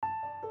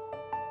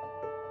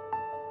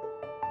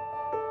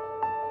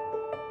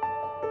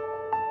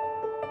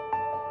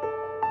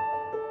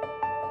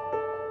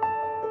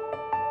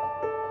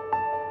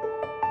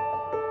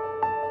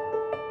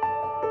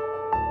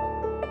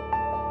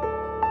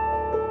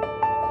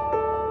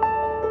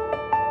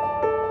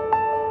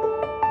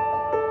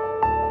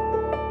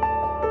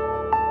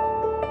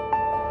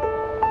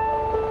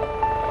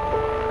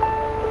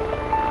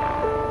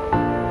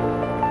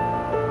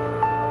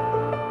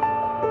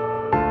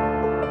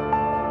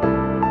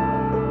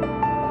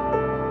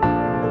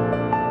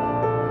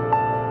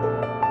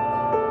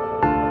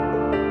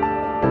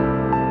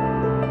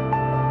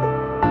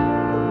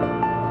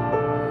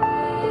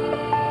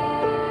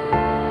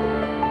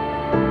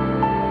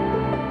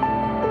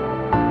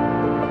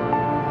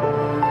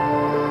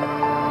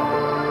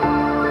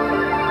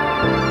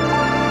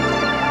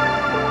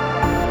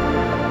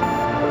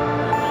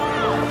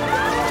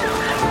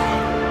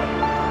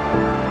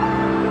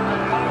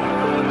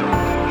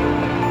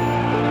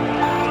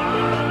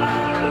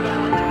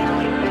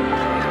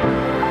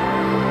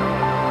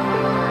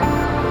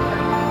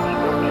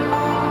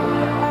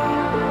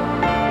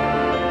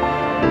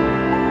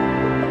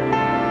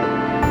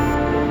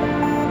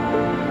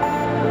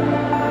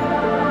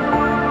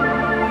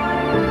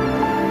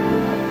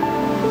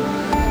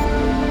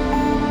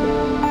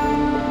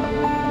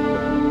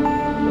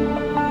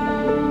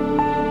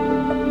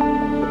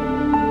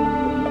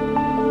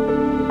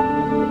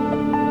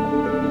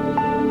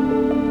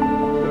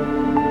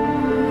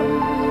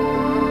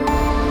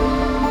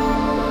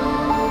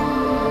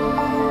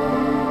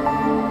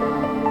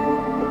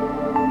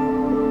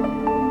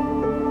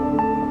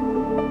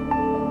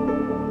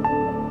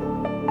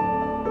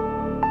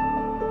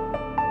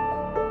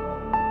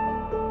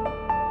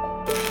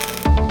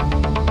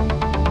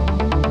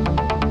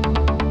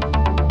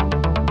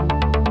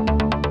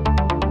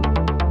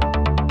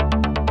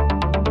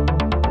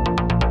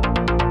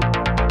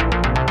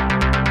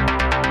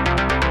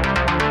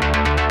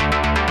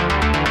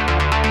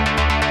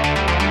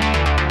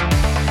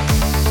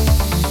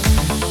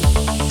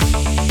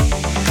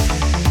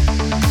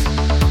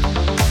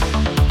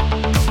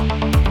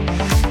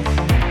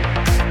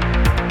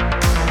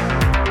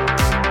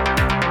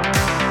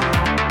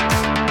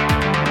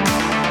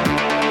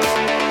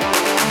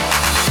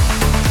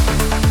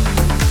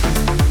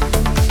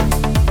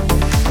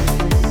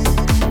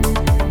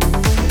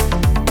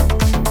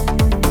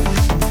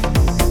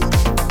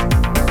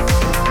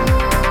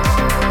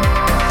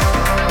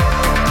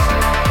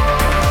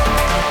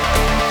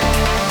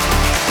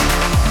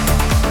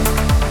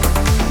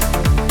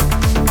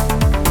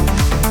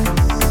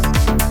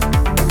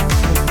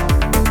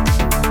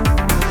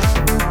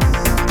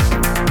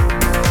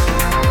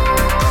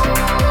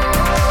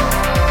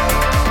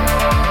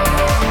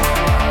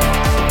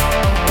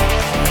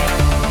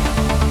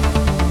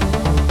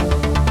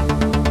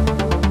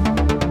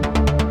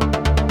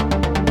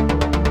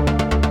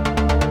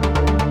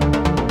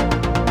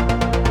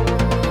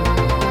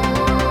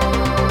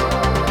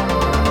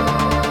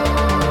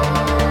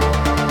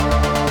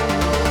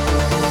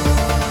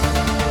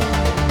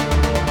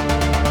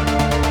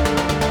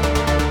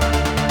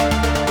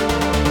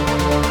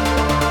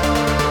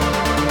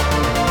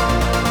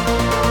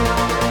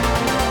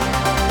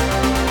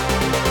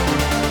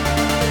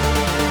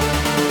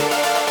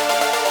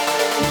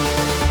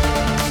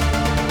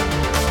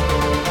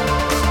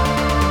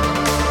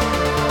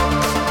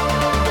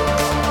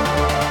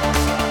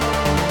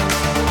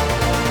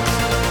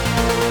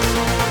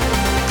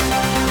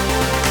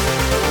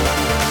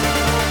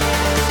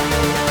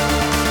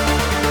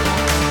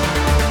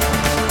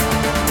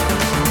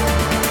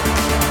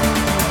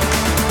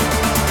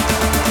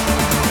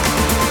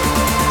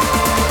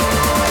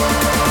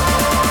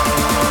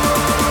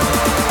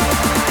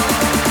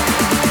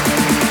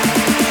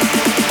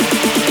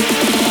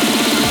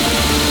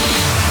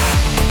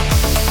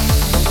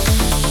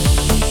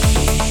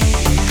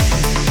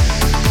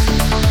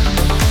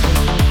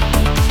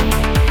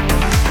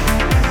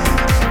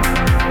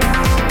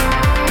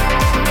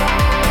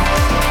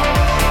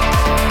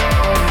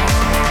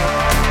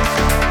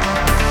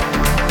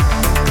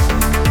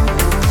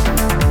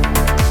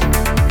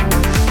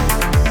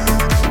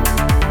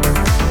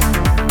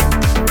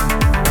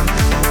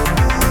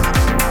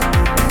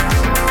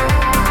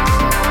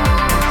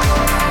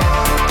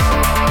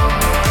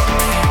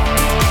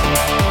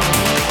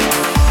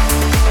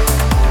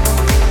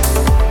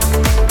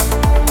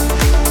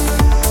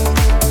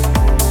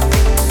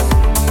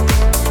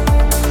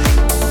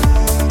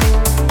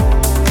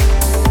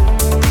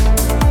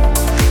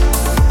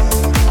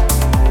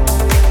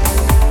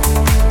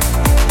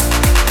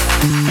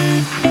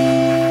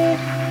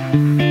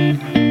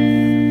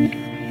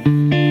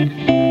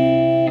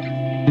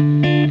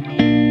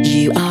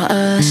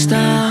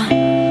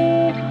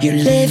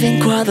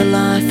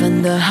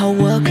the whole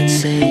world can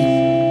see.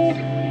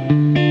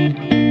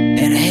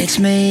 It hits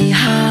me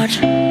hard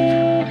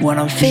when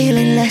I'm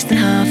feeling less than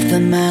half the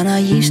man I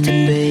used to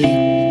be.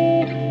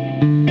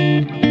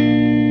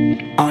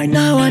 I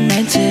know I'm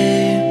meant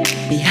to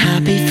be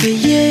happy for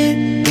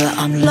you, but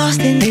I'm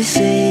lost in this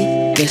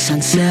sea. The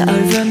sunset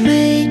over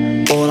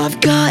me. All I've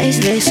got is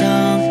this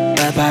song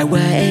about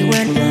where it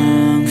went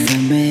wrong for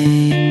me.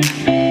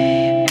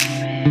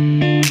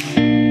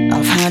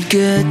 I've had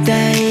good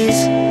days,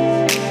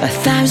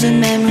 1,000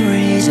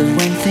 memories of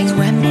when things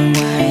went my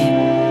way,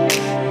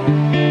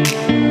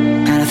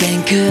 and I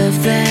think of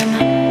them.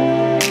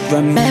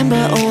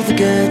 Remember all the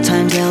good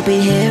times, they'll be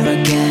here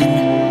again.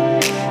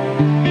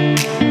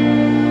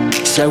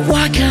 So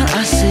why can't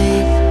I see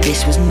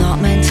this was not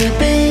meant to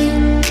be?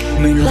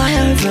 Moonlight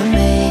over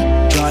me,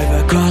 drive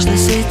across the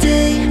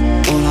city.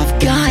 All I've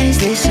got is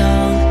this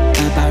song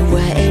about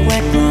where it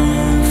went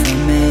wrong for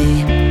me.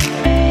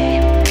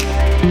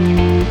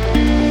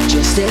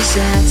 Just a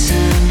sad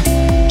song,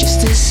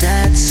 just a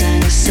sad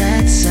song, a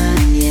sad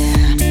song, yeah.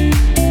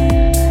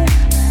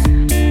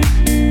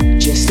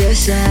 Just a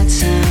sad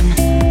song,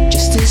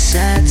 just a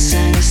sad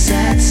song, a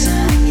sad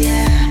song,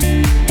 yeah.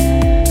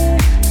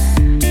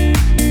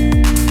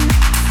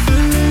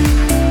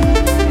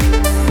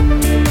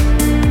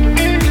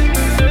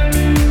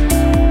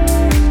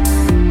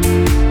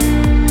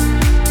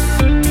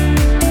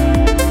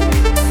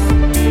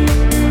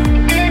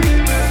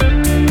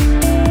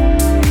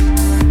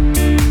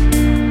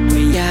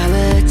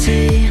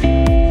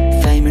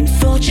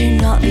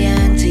 Not the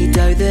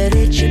antidote that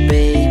it should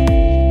be.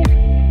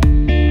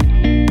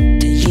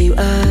 Do you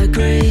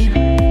agree?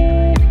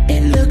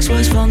 It looks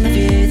worse from the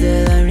view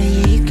that only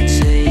you can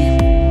see.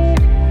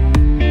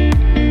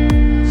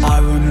 I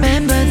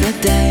remember the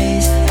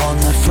days on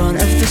the front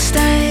of the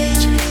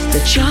stage.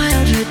 The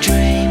childhood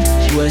dream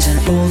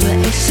wasn't all that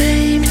it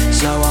seemed.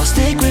 So I'll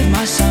stick with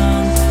my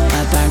song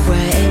about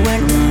where it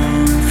went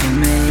wrong for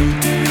me.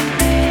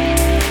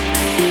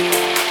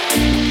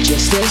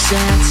 Just a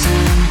sad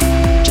song,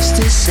 just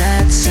a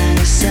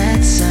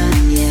sad song,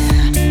 yeah.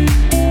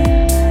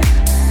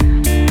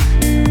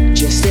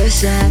 Just a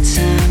sad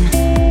song,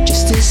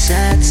 just a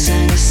sad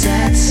song, a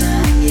sad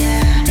song, yeah.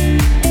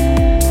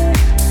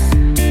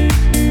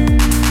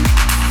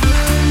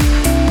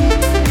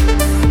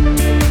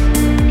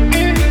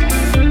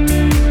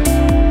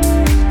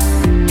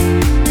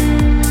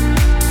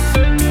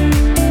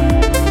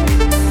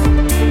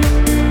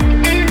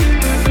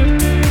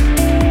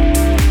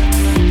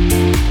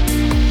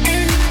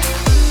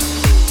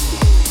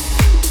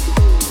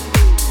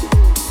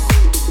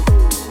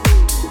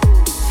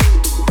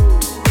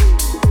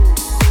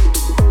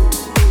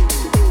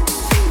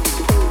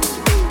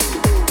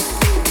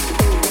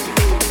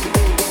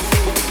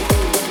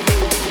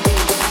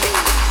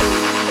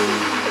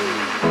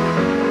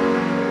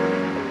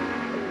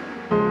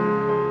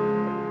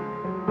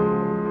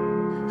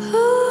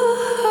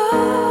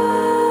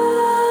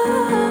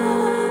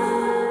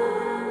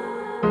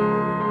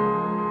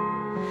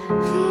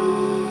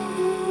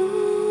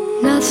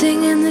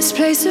 Nothing in this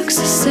place looks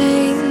the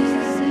same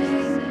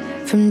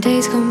from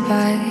days gone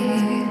by,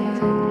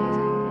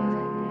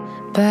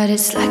 but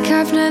it's like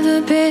I've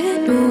never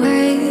been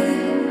away.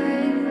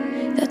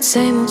 That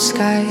same old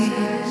sky,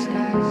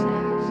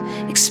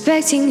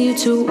 expecting you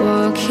to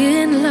walk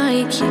in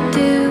like you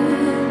do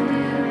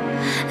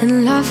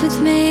and laugh with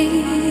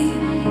me.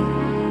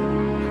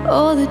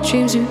 All the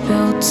dreams we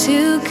built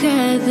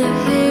together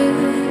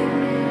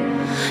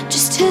here,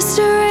 just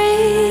history.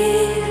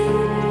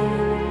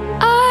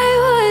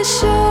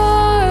 Sure,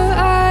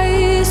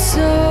 I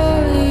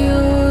saw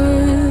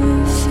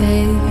your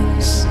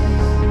face,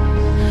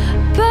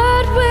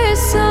 but we're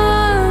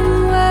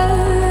somewhere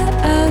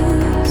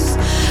else,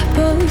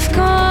 both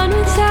gone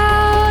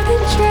without a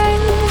trace.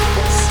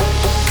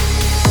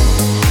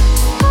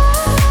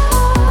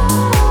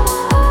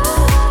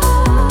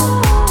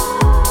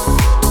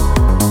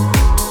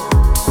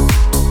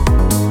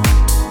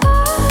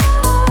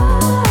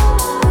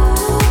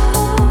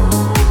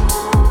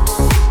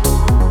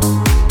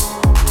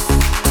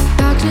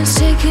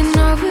 Taking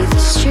over the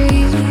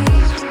street,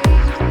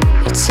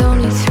 it's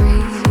only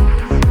 3.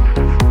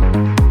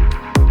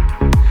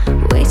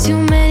 Way too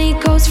many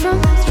ghosts from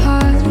the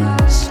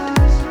past,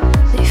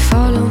 they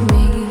follow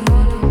me,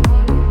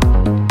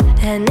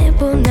 and it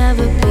will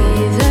never be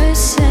the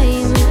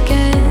same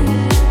again.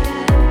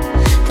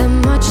 That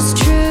much is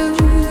true,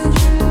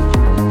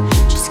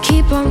 just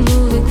keep on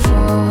moving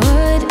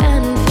forward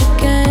and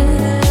forget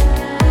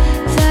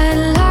that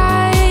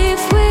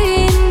life we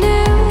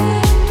knew.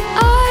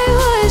 I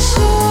was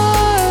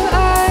sure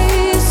I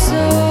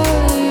saw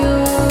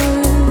your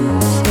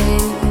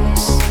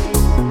face,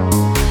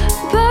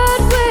 but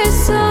we're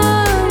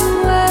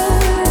somewhere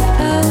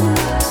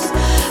else,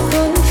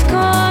 both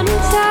gone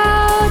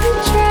without a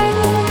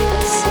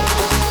trace.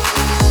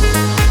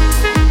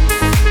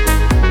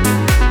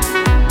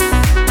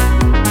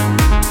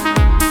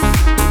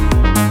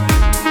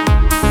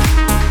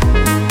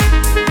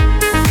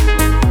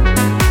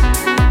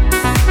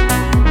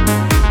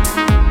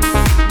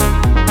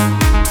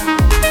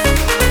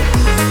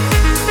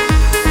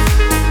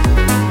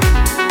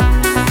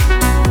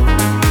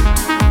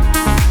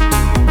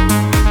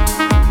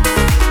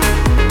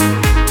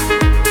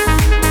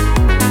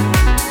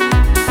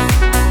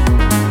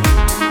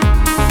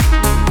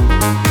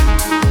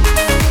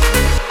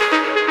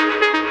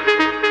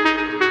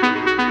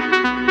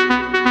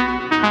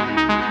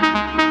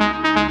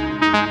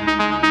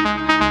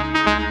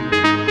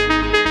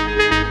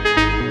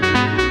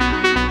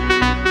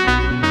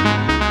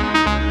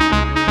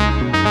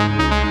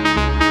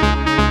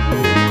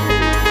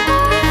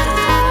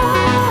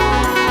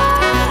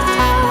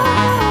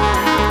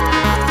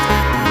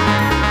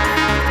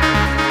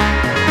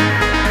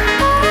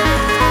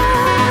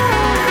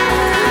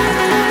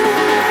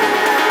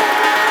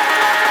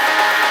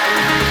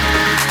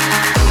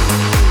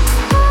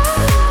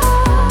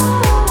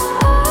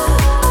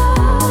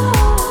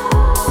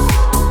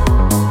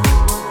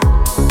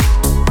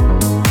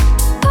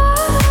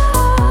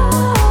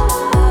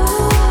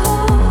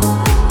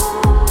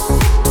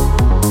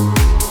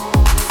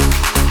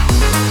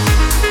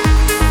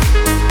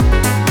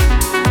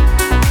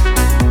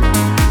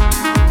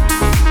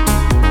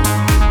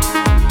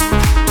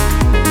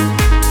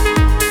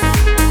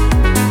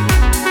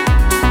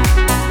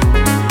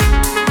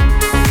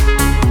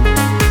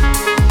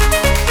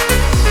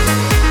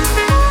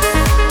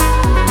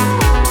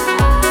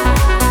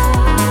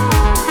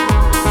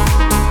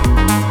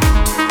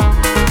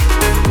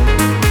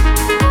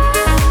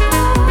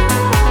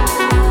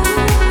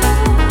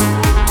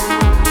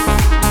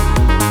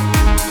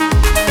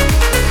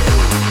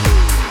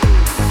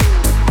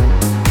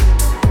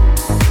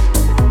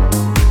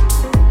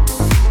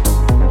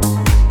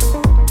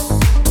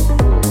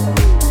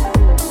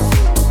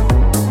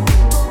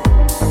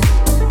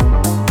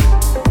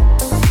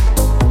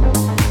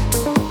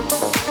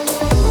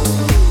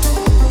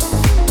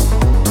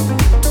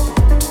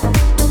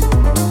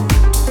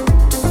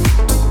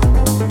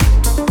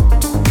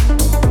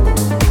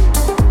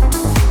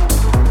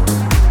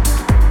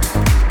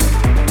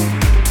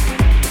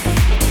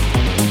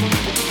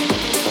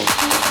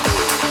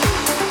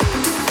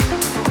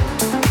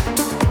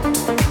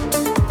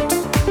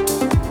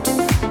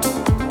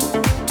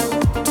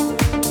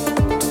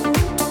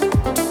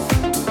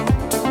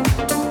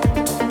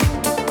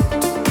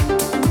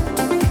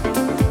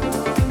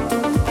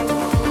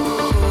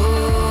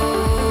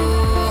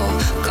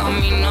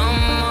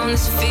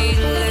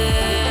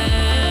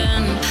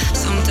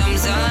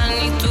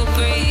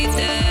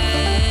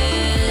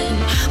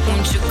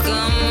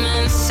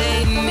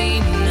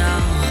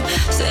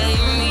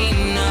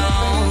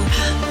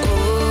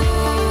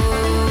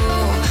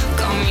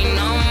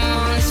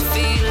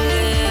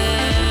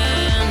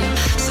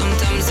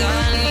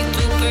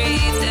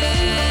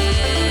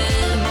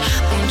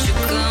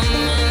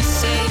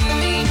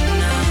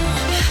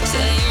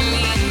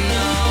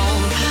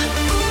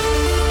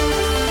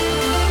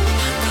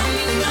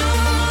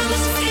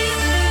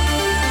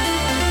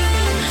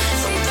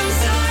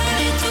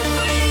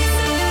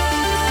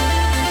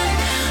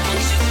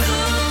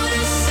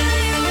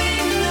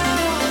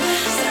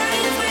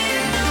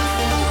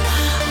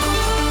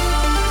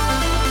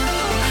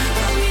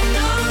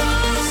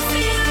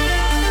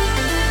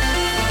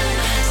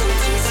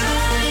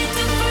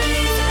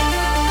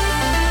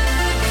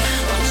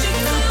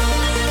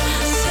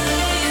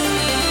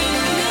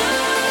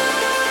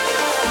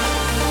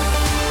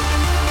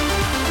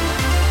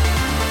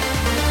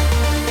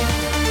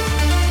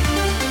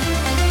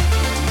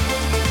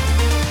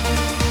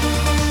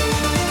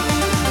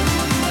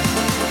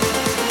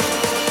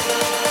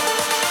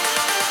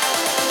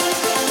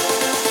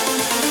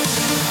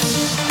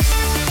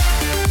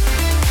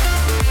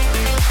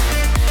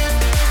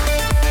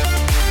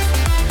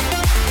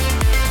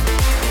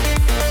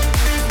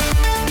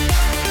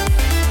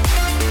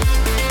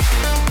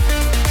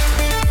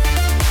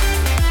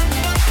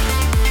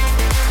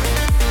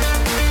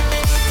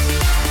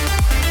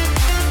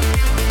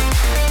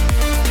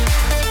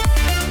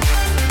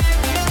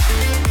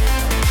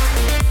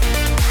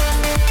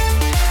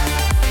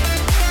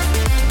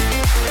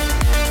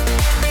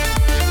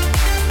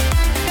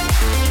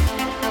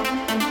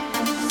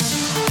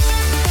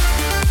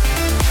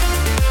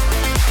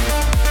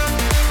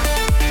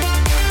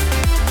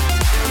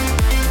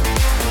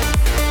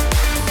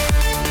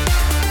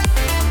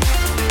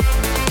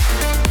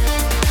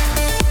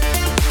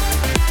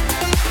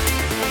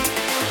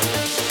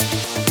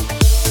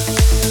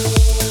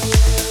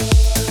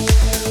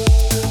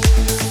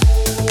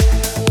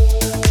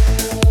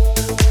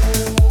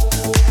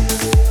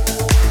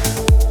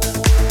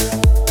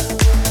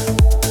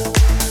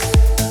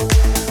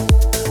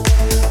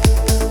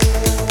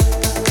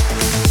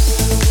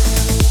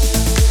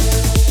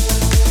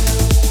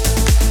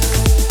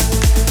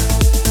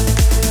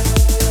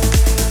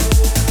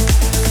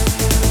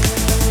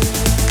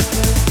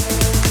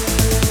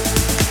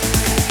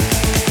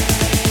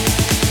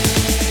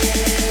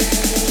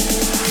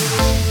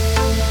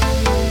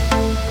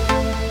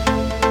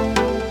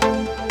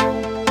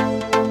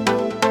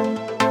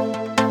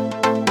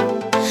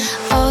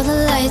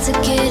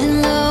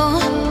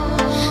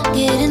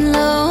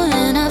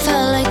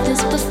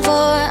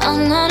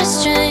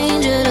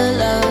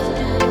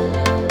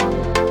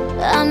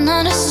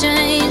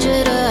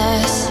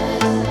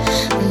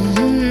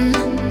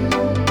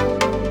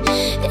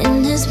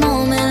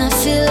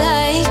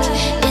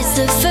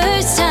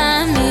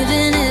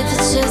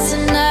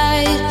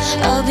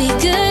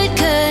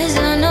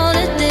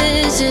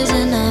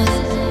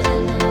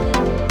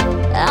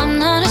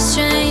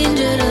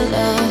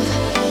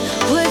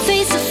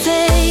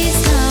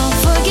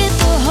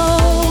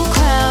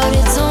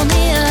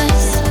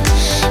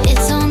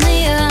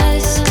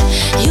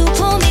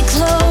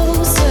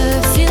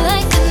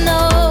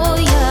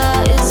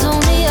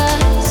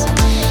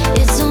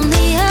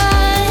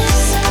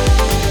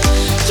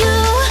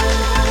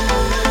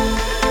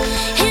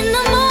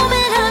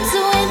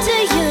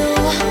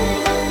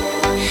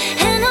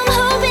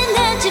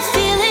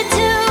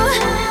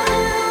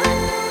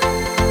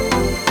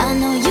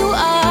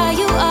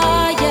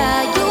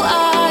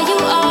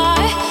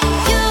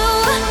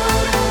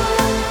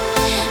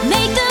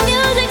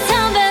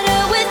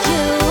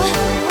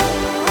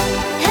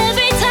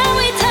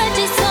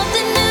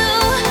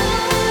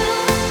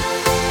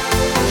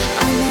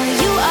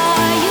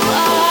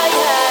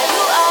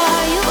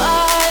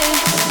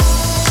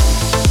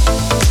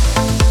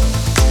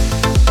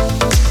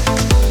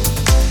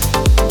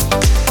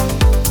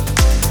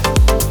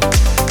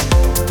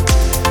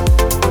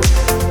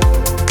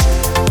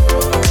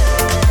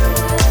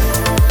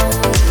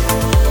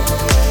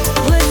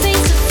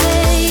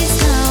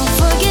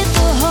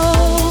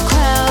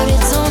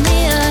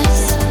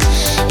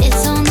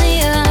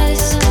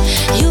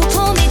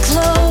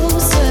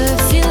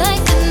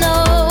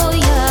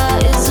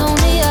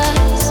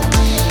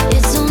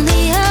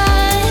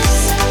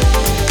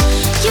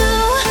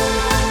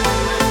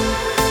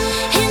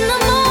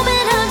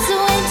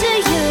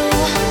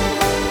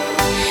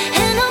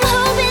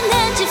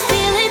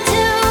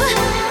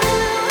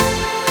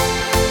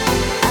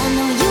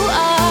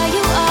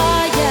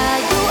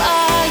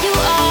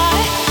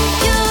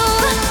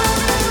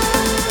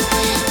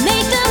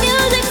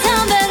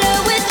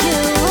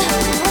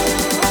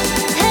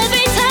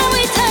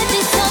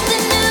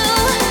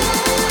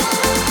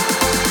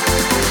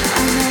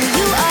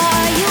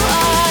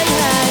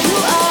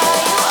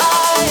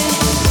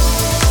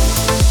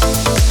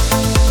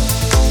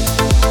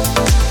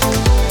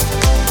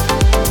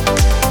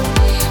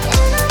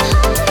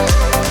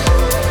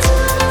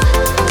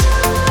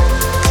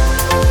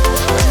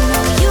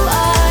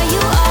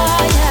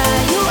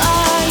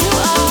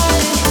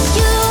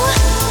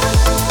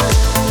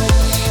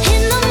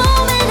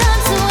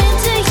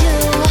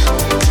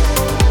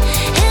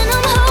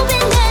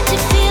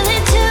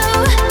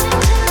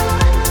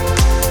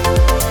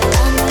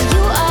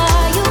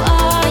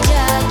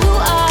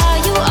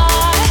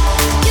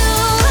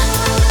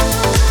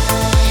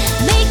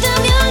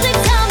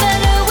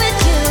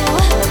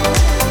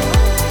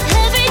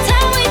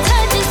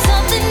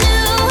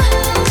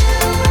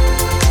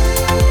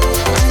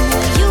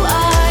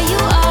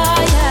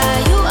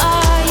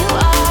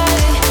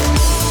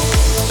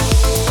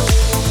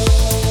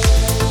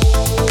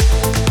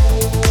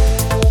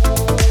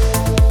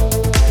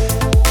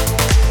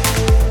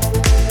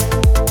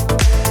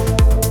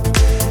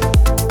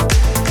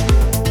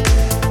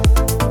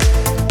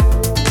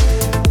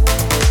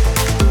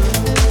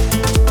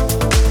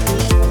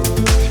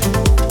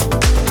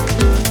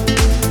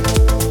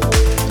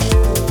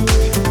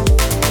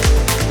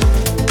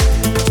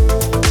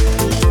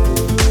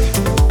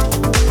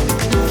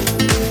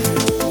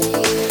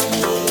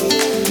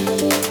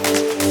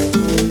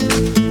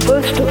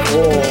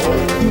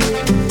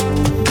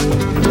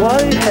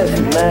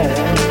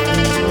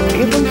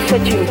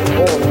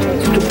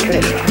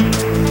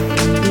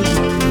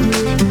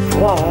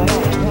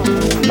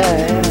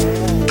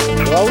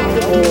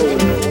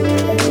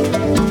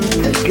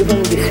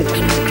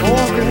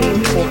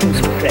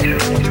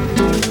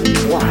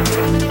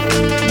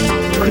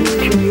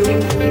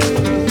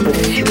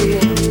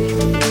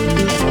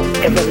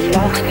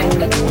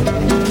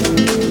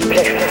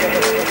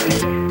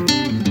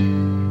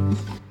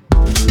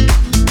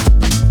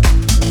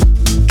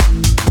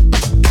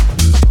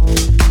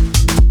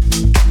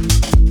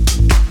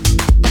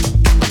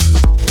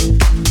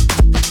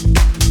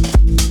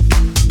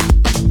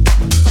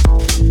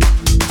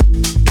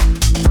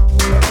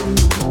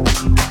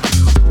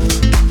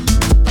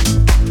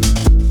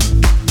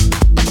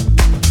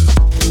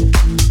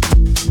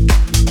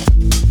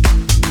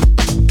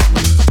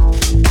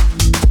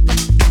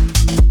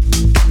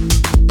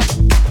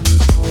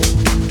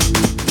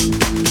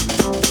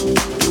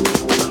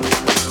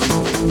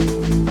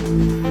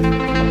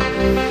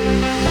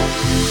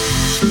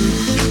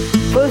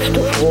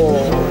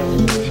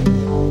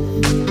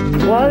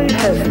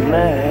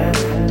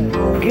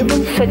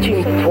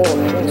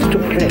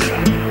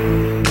 pleasure.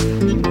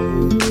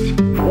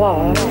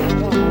 Why,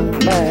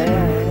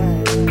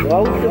 man,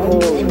 throughout the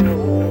world,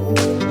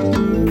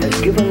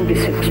 has given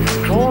this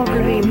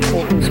extraordinary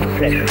importance to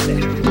pleasure.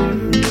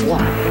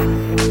 Why?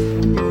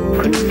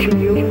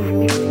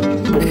 Continue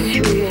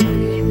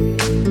pursuing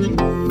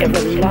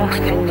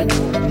everlasting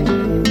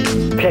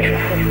pleasure.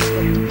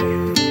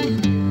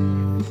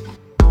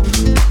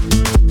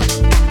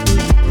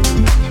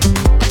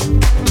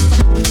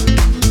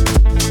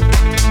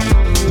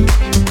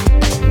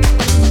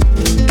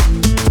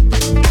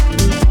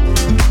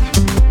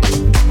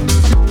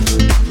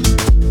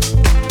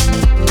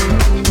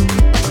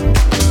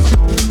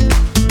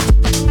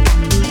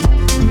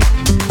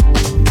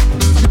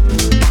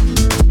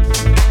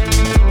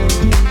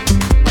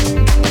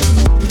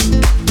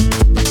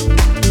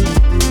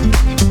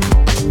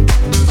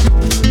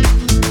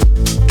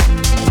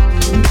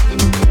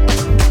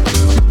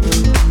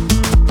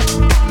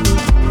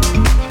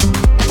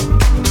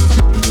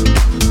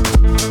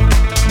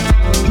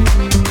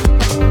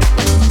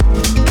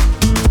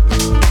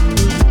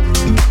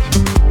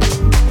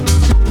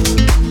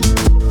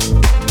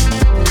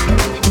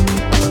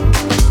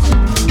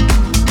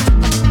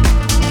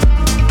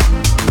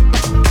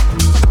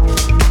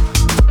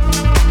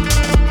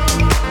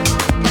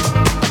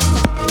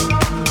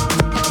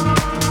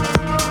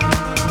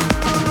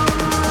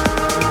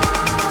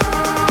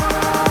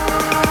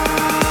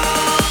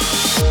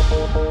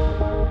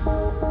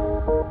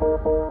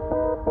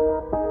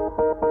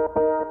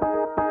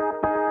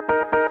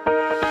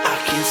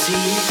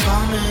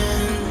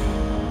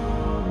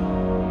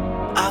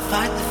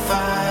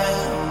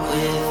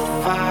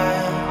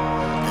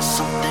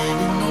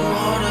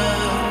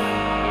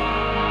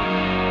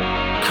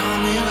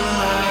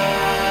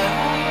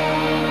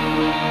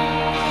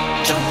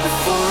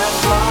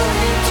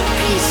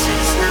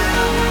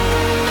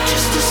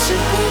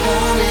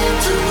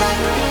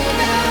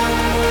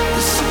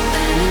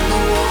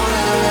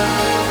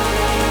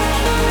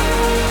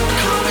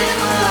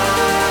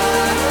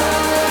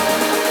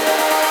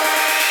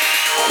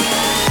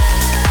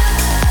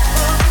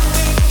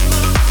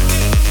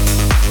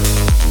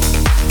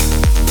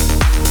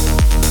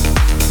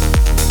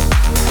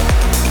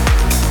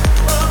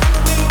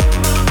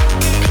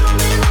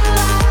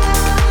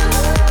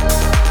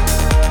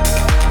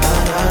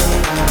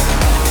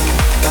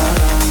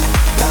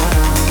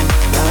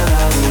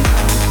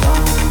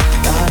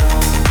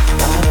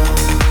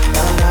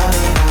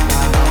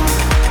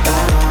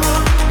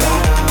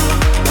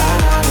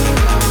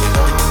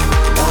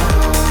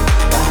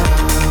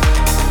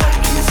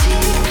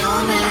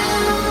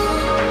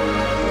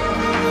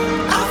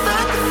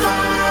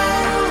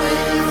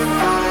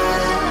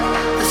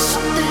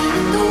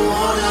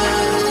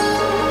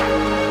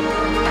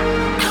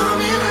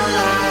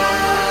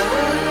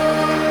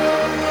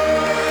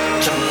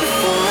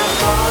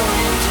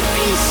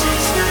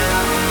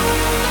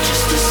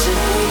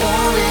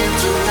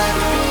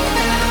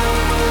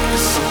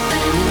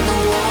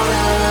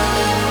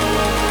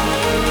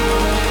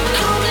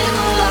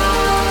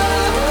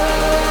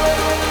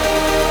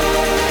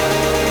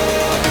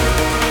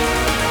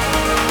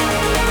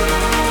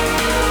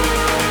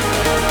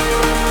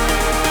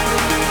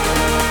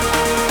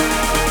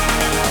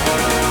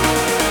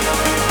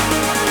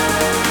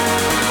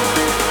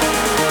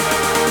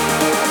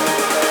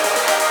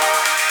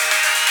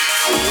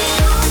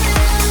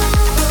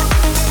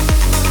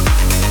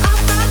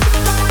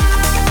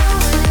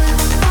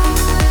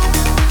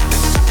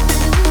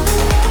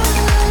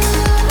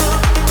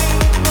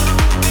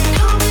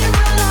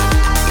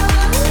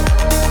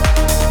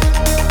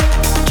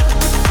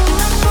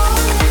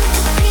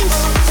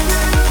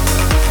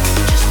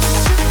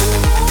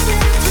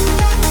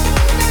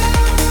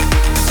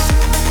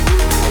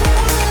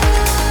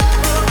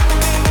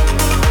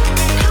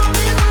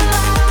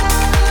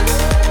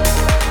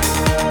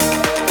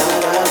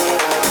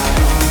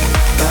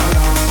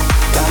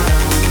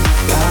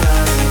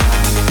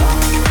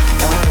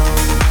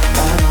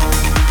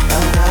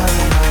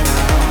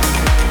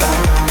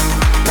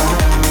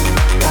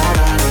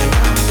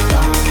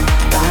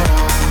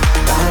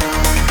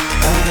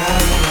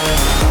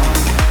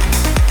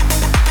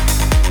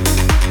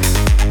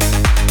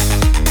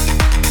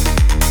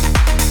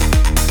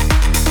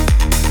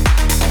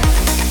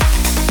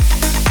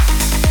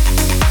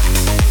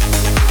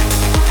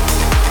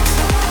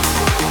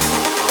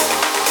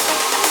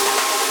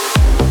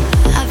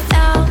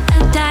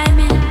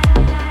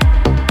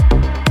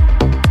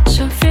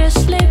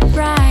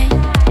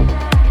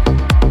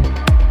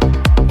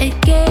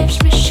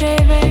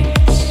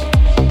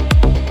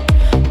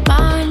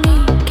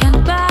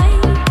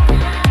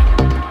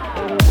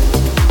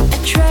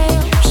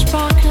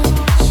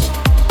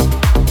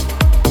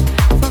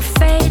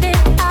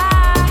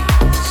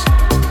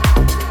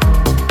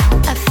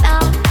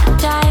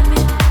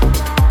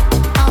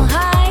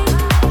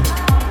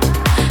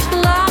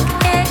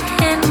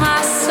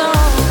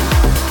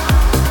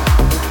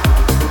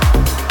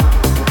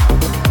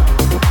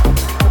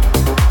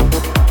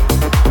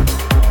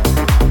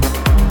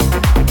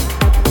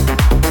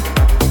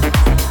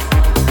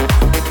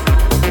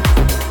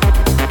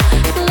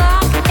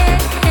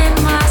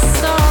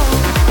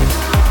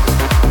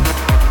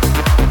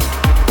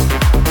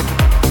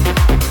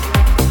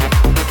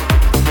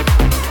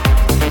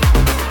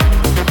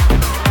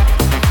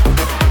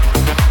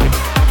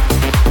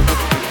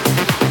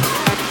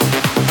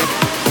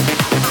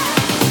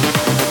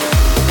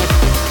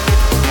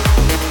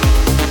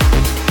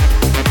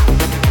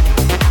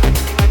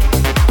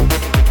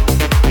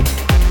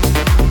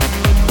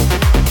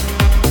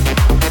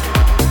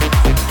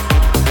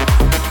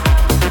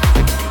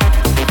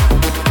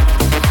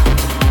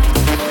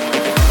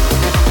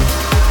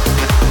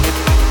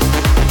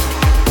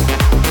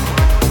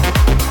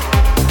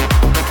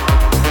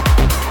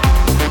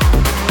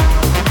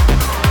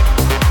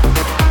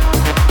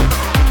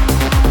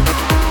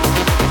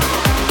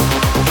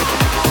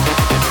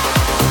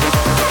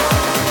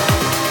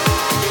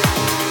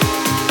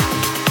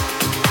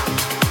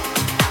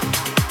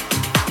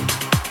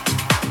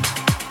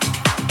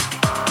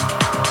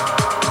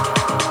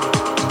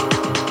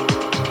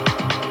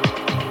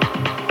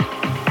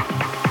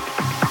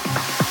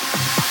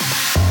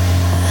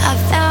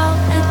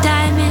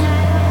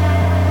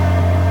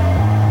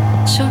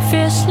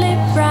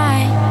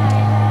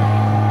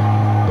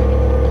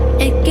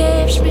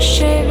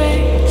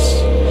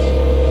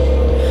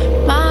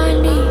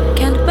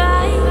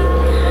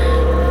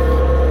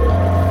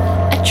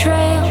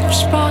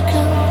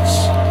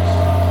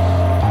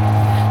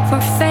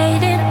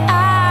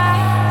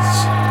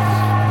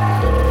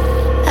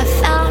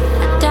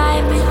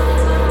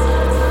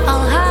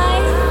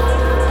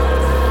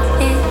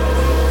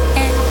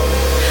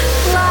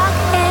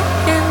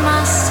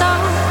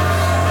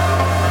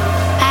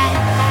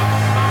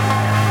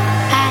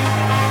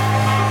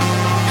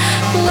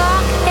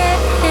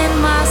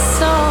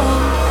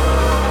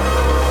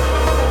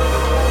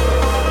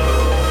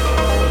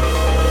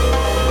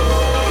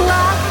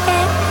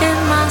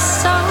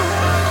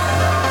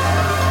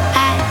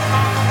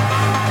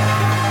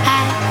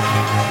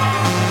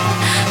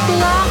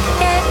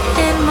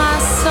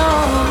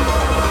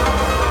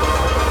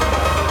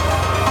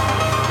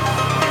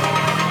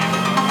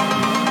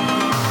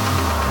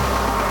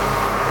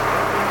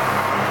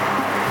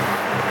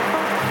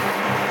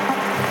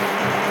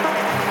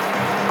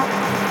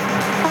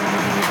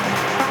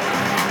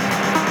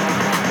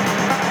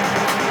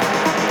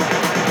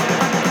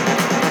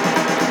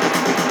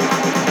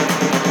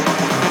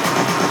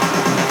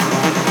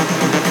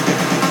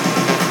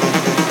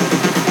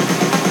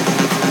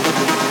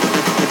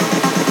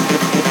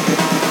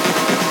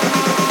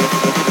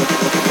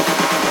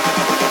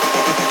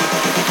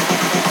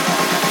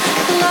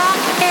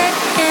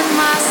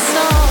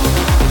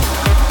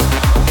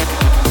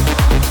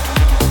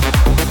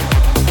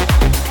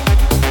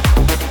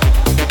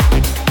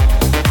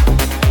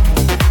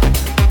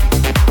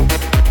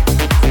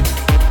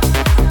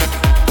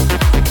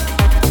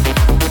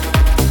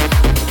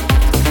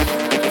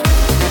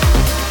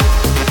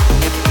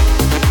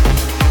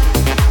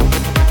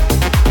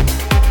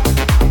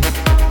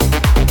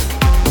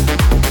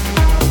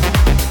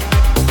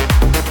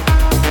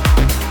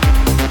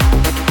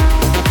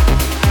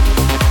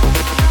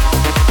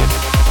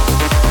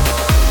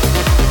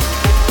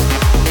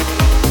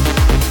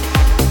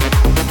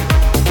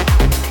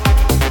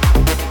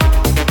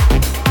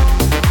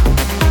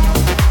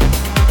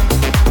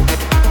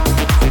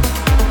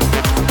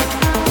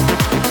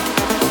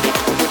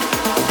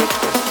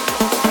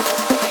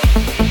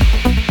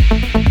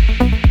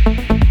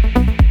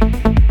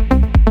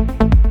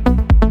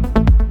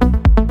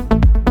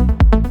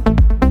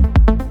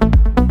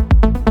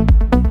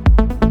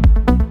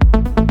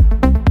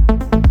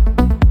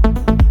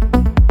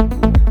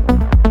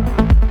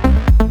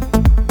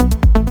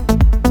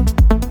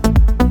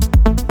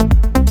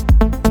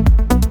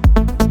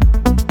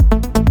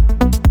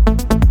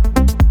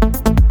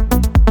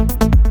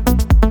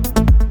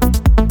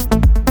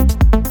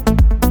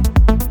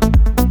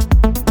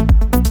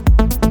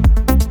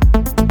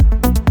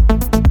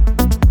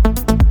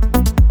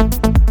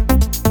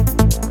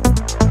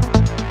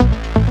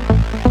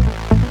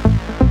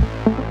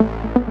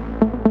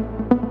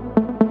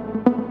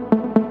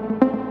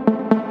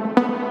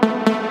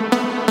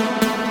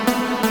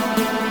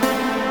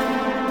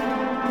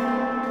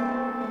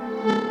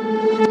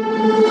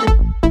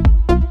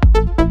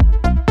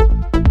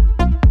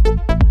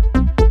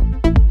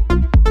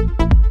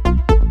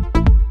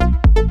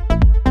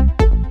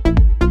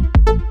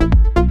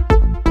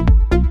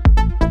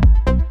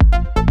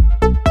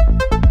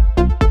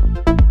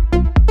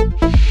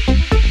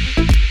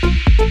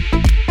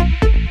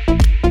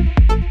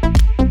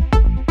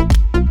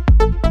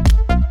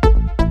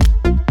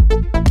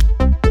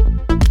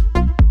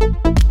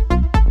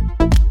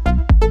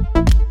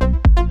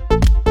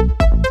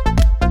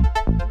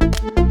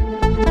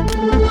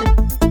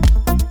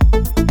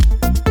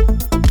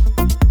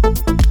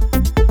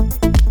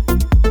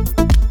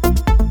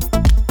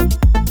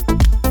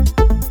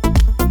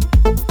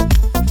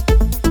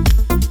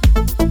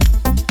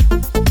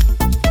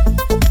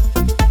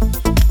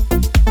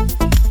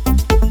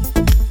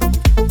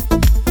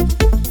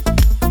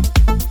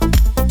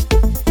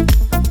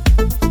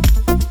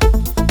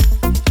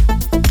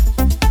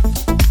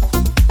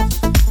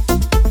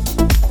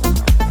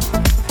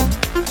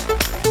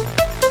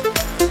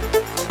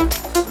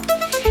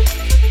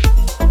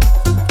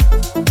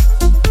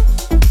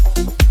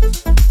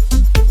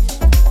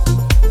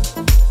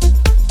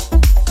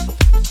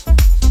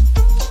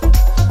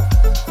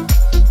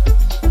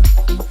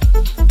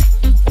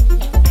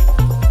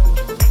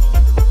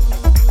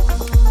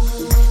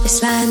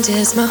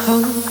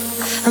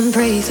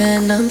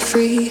 and I'm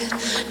free.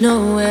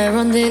 Nowhere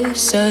on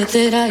this earth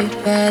that I'd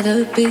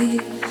rather be.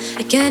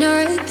 Again,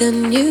 I read the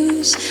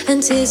news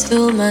and tears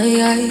fill my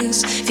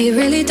eyes. If he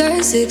really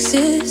does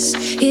exist,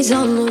 he's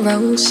on the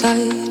wrong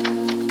side.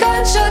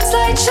 Gunshots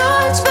like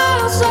church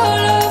bells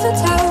all over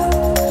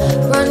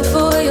town. Run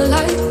for your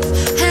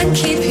life and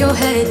keep your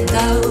head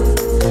down.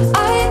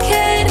 I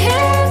can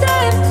hear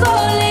them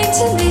calling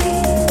to me.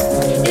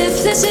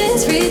 If this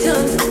is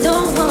freedom, I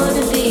don't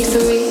wanna be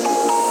free.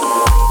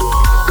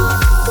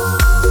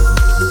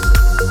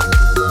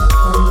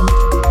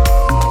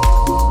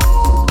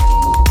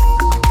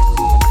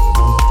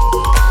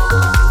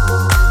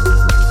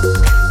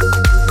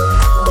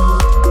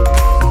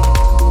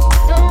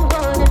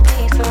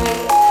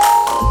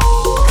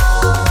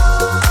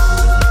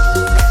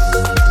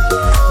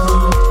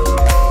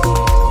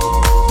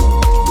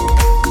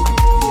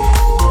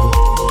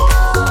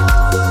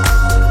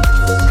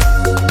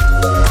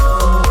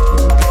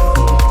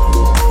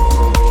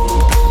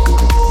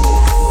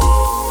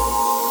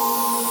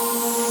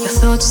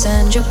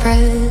 And your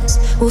prayers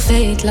will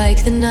fade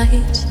like the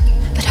night,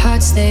 but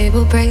hearts they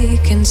will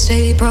break and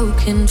stay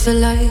broken for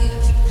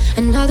life.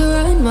 Another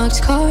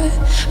unmarked car,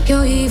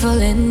 you're evil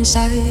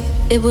inside.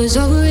 It was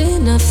over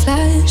in a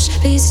flash,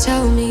 please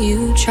tell me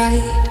you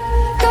tried.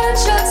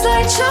 Gunshots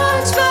like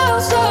church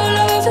bells all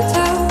over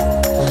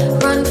town.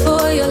 Run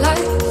for your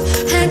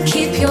life and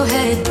keep your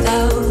head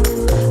down.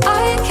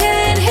 I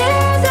can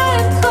hear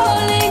them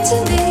calling to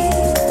me.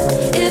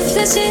 If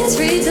this is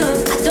freedom,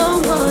 I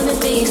don't wanna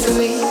be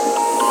free.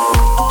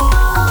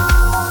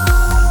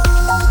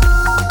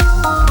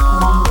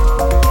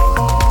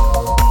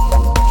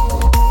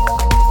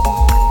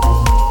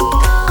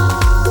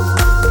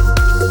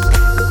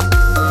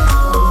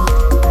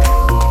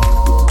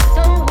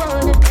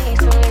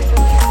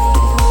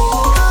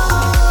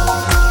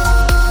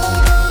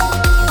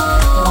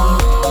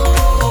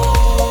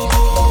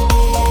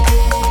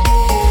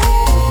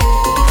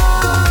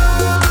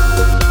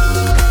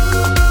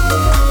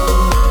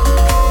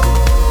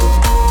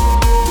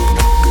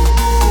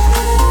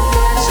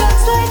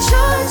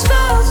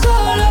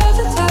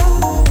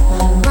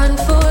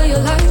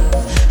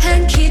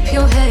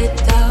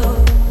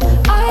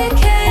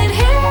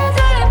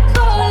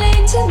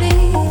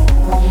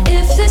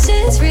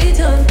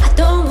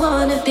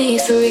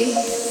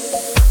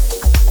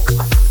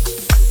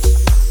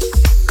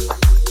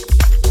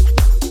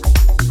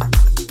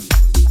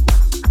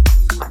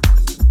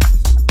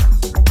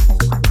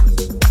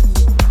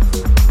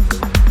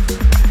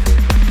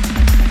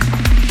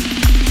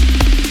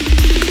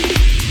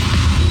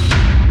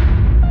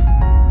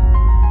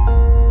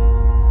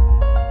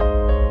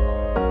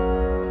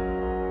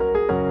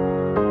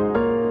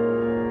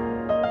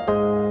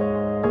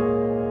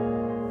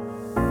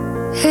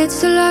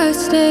 It's the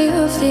last day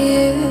of the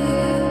year.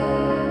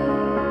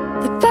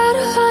 The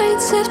battle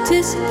lines have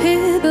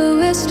disappeared, but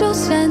we're still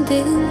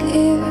standing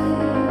here.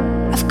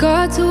 I've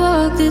got to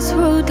walk this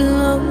road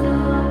alone.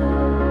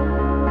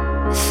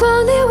 If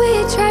only we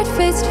tried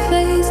face to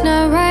face,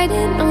 not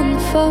writing on the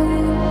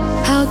phone.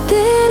 How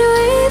did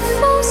we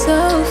fall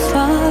so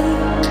far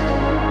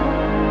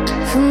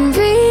from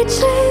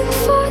reaching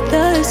for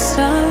the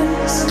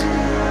stars?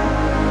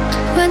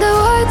 When the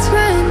words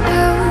run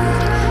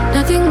out,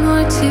 nothing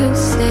more to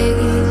say.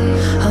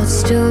 I'll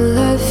still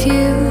love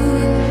you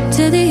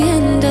to the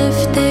end of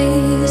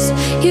days.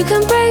 You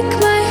can break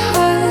my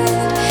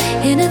heart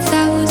in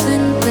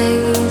 1,000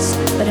 ways,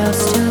 but I'll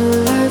still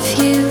love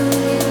you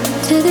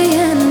to the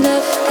end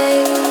of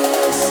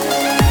days.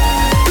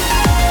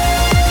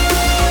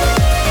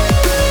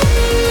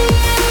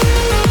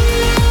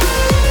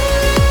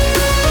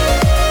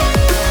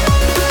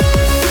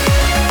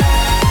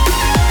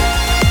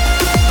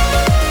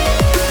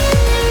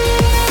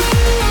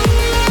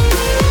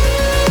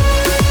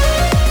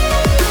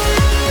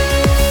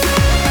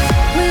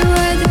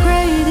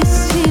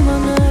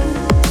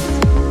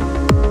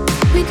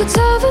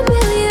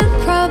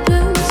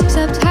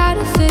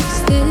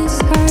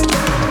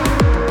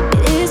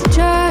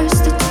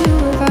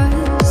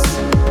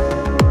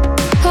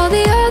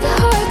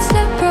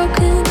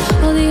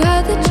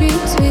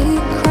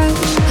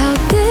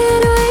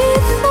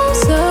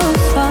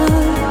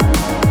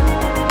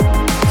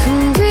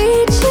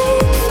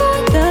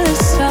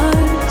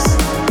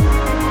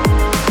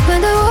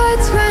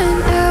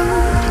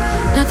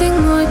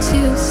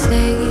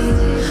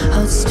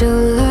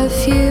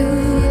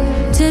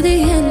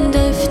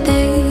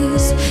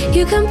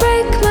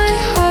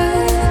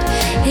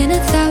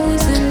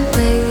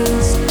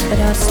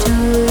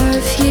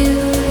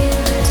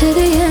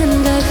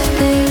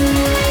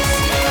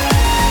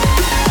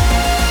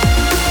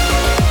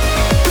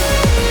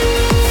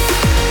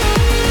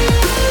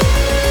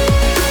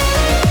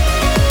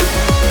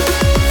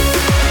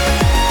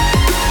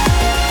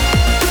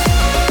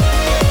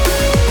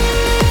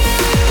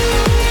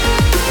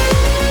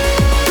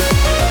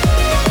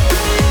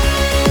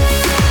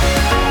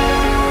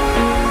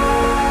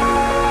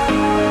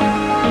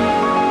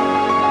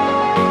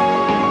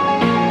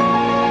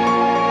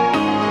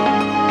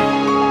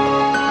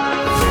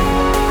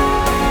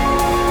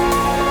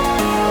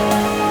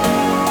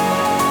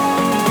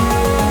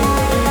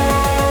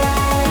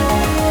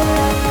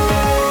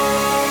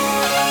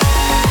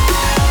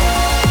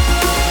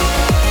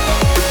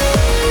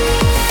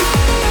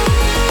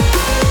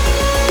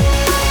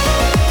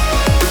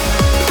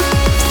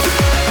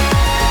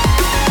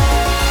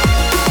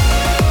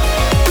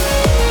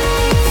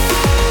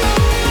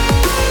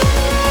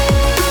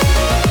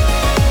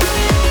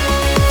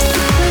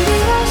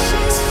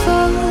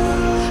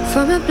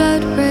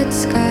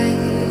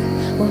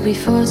 We'll be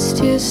forced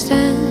to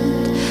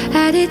stand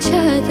at each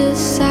other's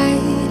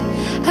side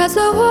as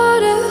the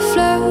water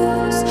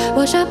flows,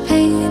 wash our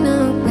pain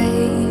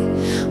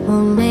away.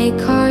 We'll make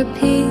our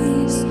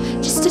peace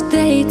just a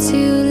day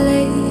too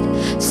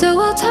late. So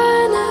we'll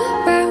turn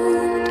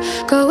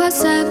around, go our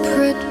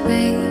separate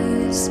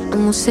ways,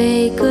 and we'll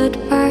say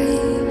goodbye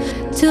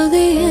till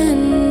the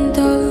end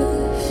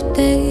of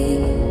days.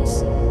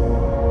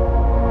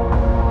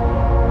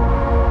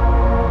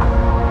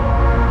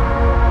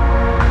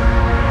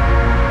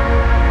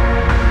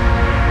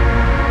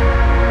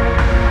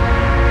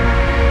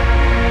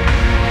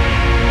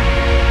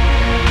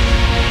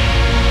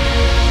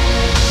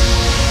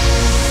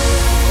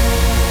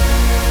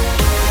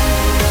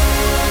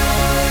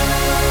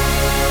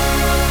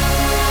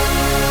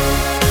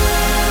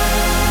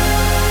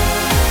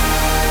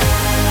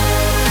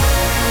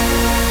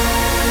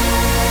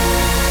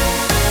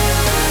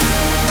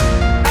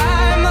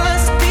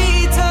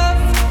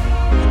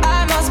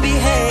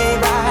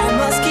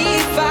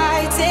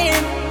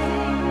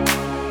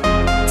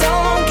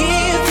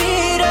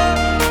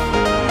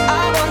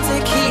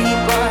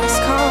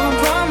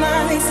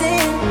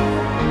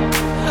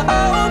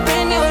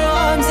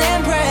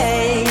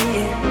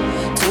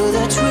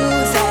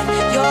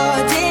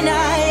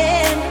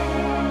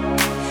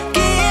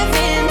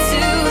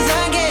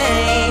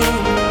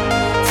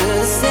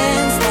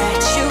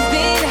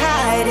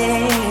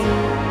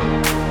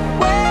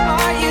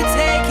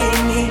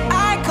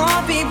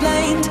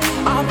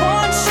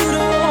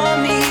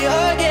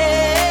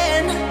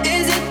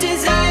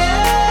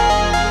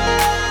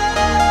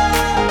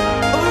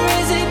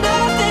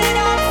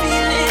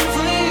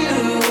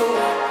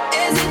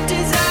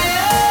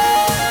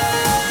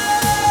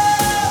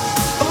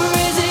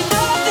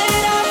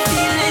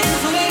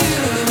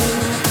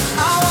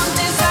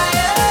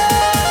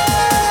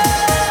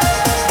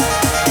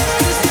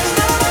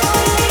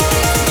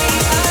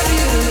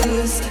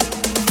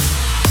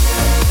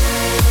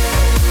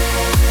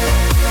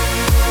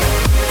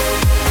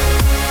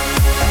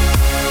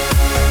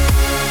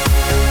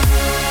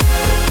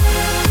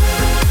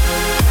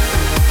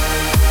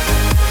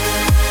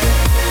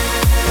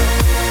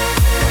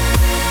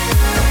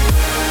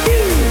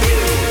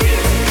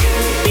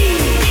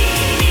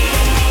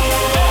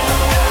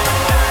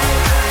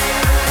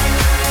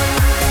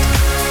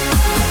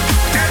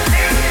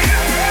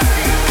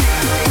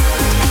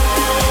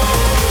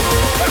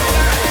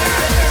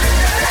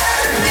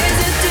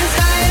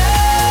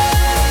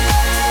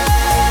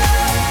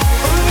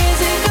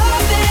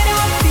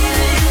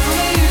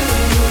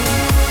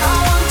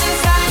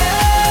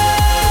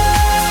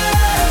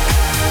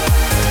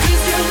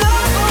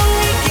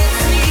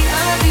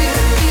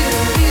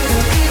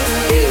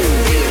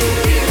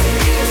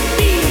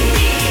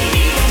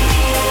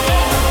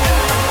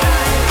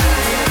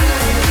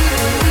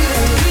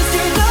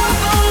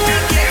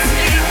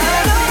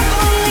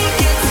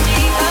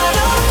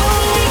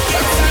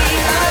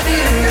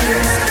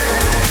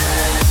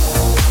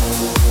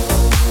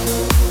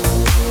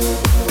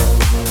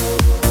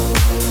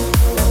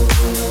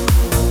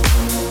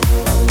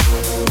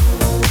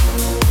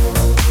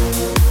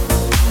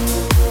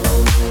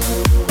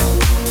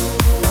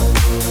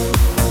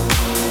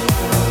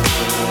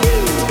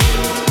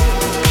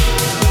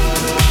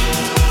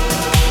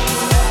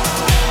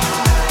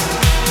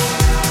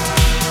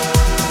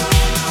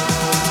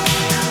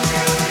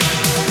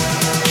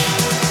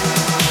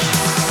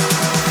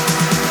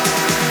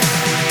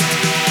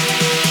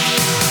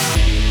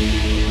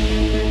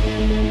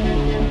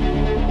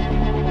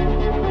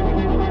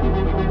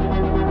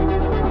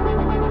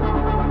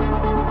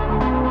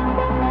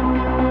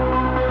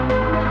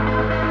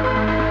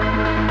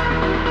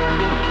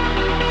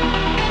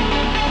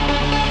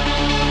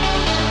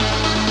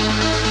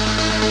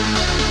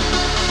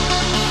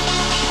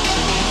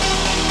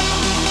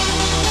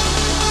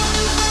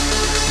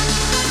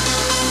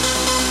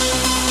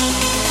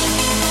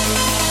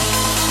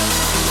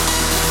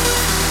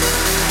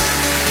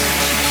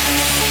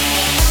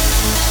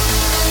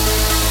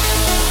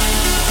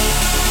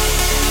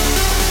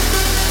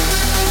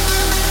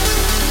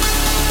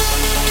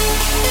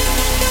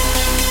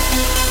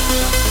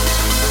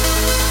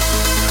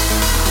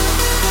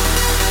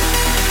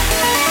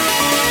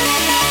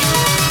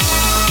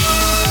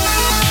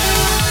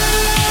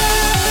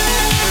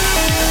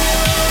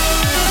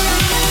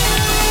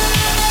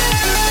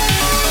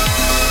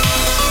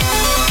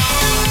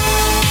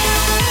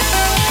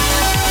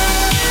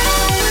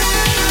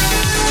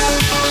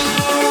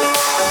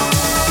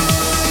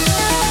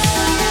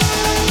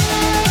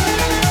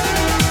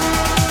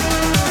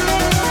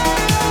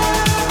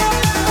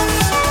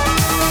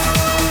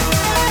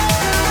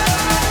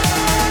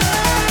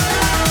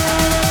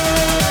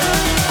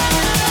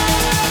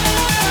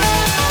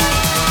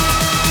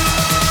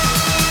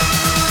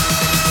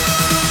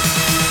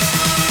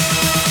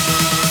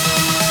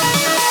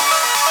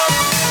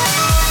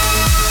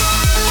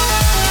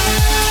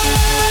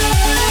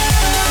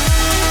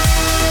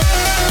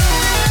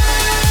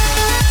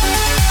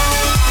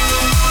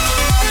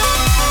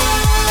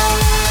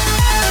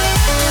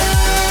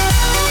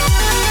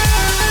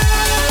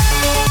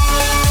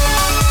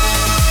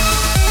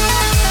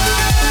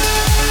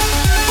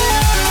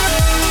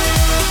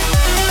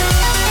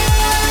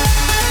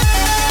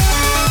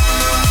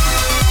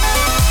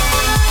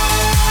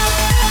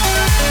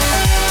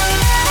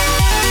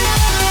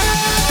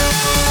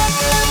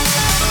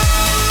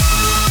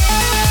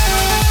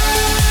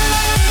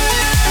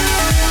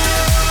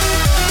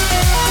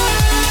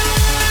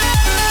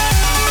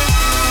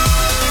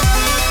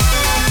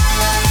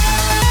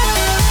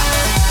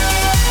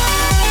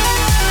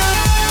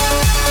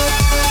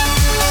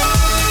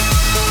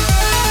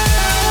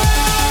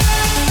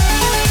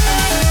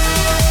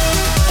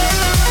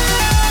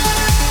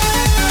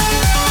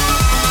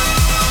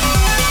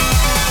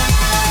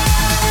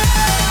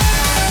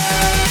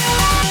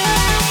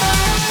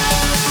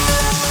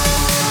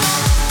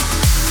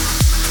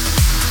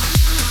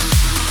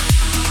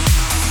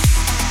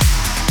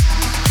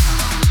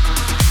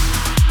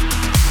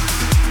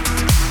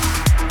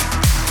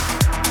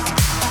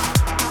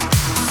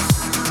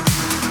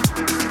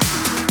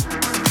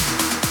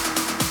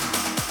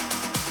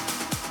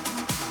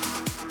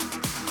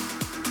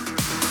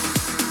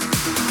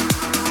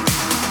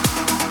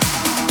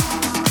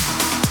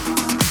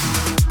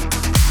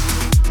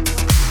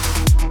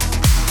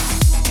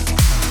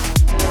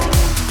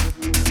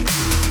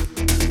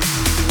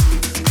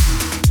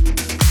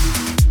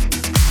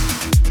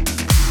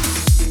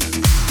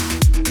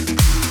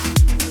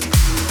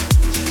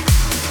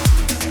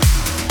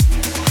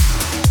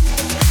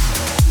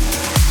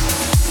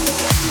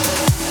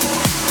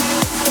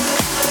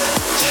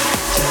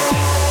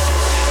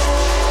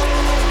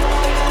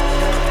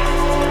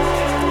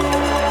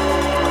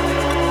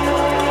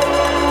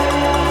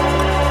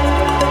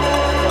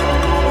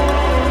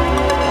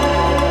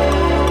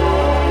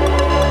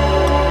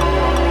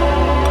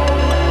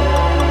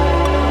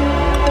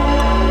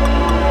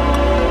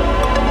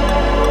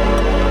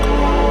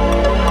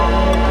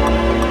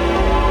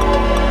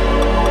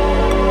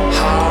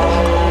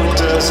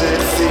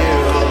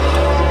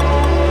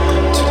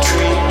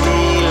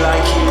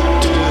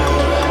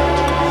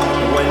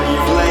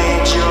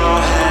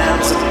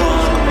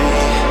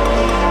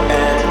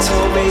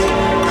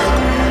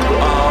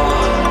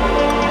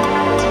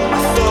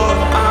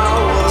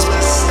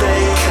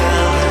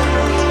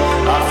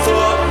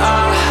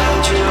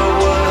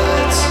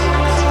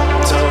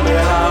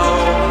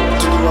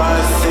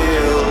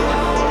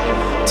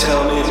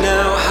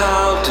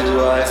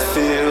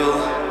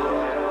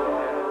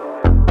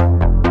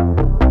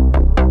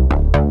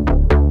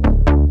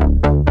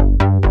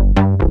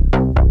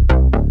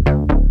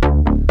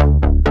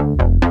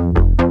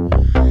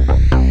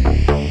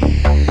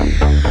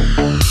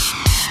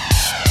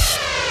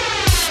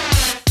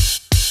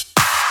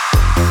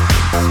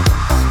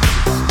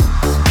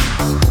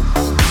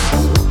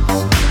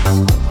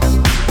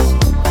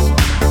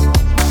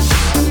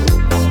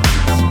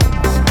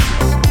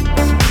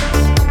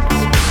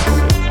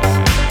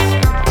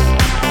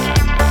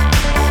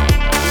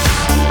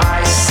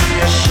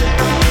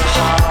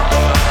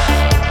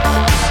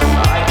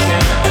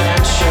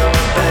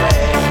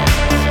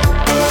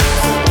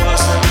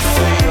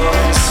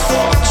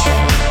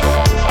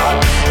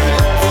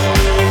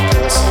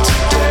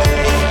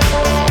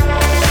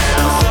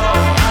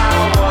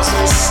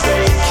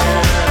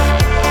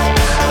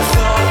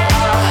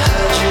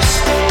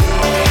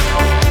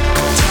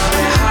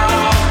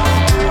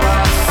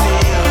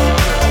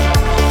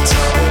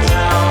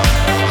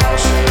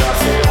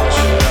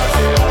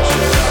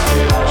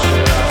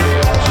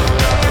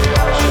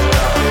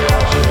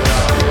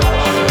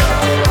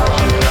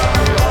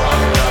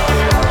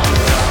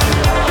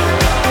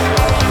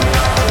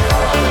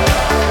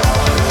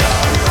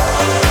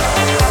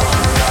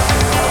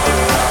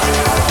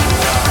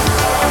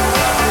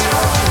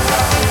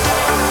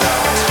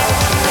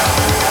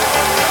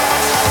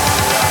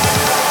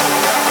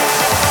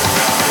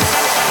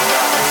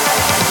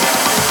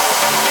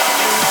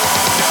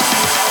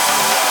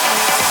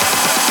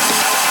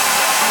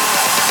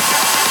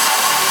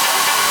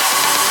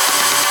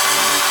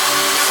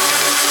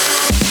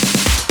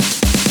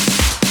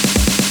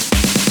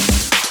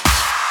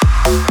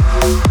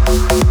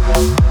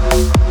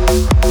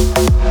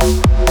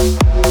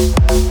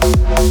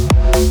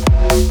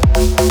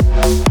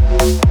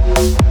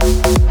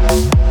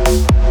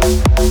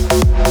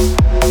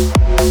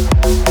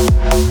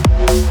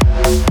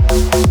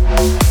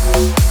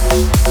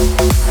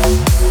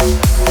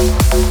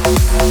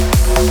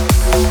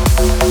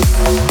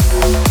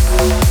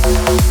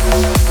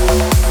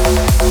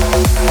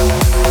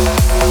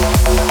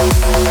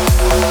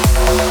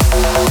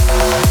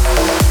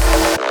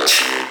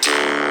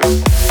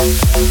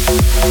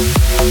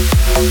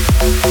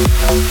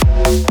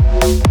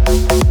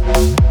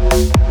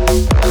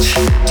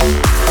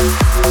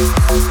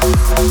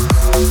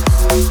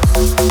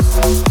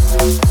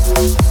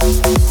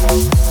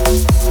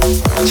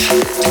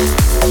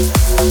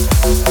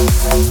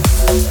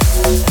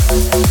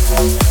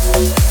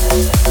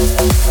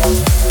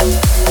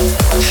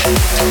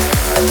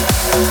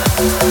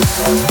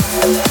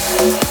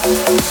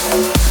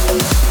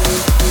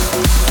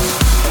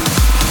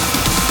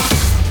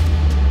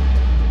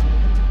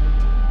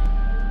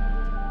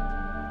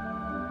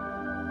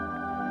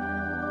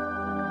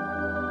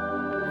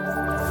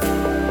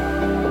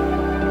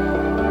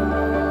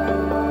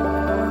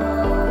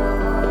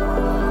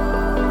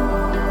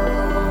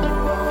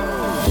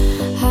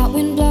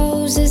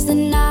 close as the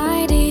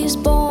night is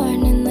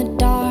born in the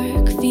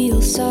dark.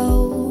 Feel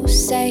so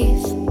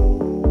safe.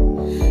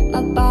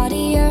 My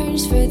body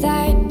yearns for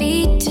that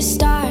beat to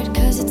start,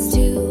 'cause it's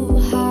too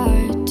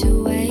hard to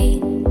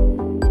wait.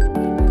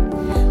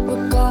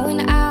 We're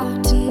going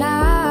out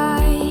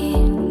tonight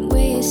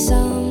with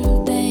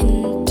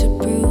something to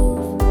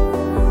prove.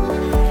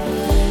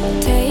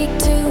 Take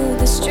to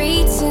the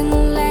streets and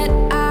let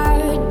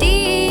our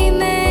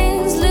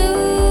demons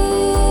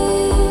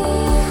loose.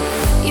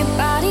 Your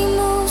body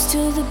moves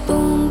to the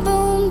boom,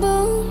 boom,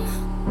 boom.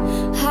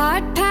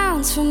 Heart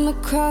pounds from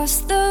across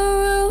the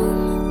room.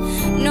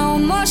 No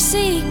more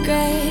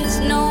secrets,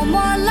 no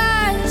more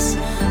lies.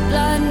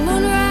 Blood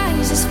moon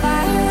rises,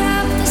 fire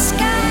up the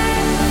sky.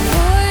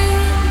 Put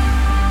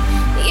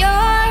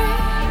your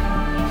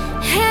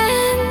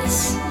hands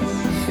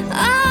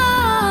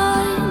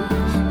on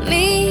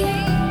me.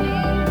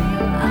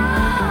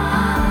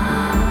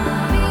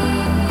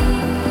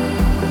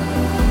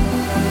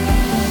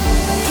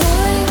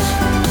 Put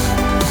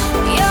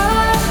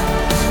your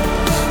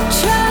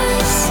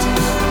trust in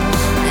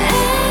me.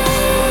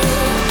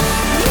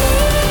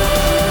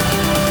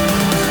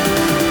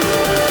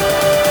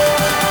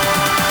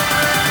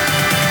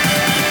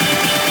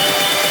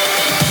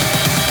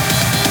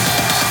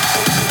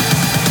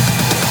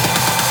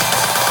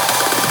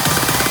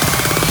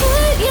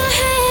 Put your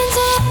hands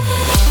up.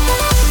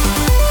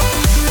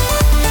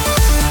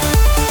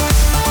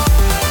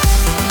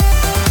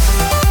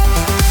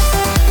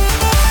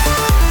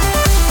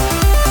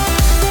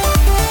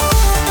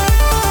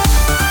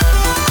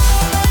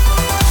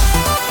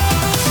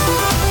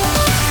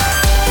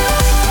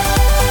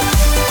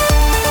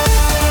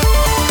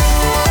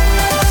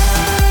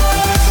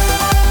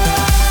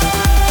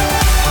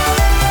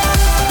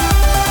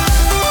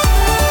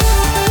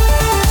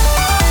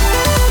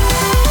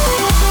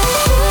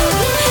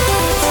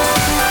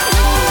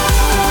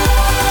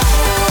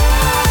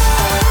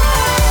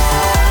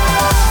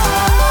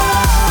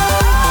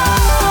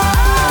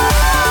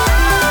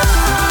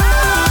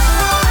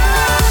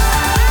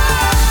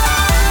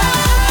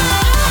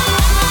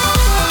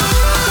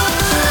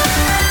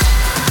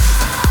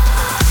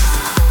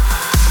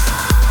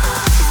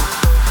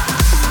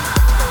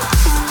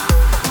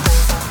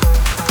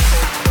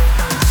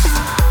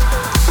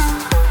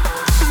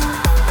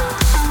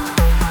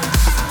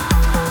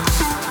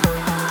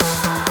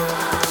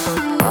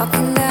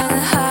 Walking down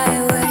the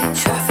highway,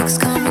 traffic's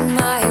coming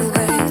my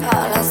way.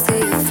 All I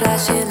see is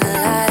flashing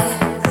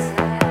lights.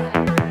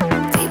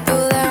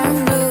 People there in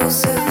blue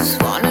suits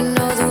wanna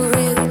know the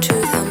real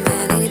truth. How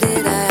many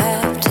did I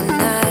have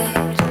tonight?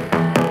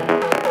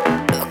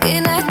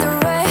 Looking at the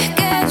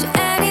wreckage,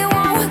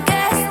 anyone would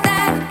guess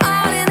that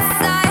all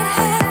inside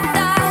had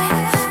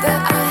died,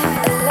 but I'm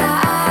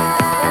alive.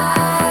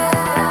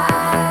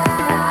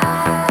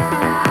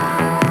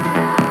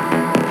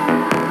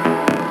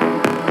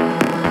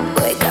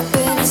 Wake up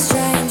in a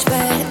strange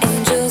bed,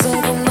 angels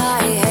over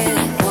my head.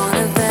 One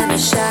of them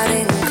is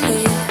shouting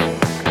clear.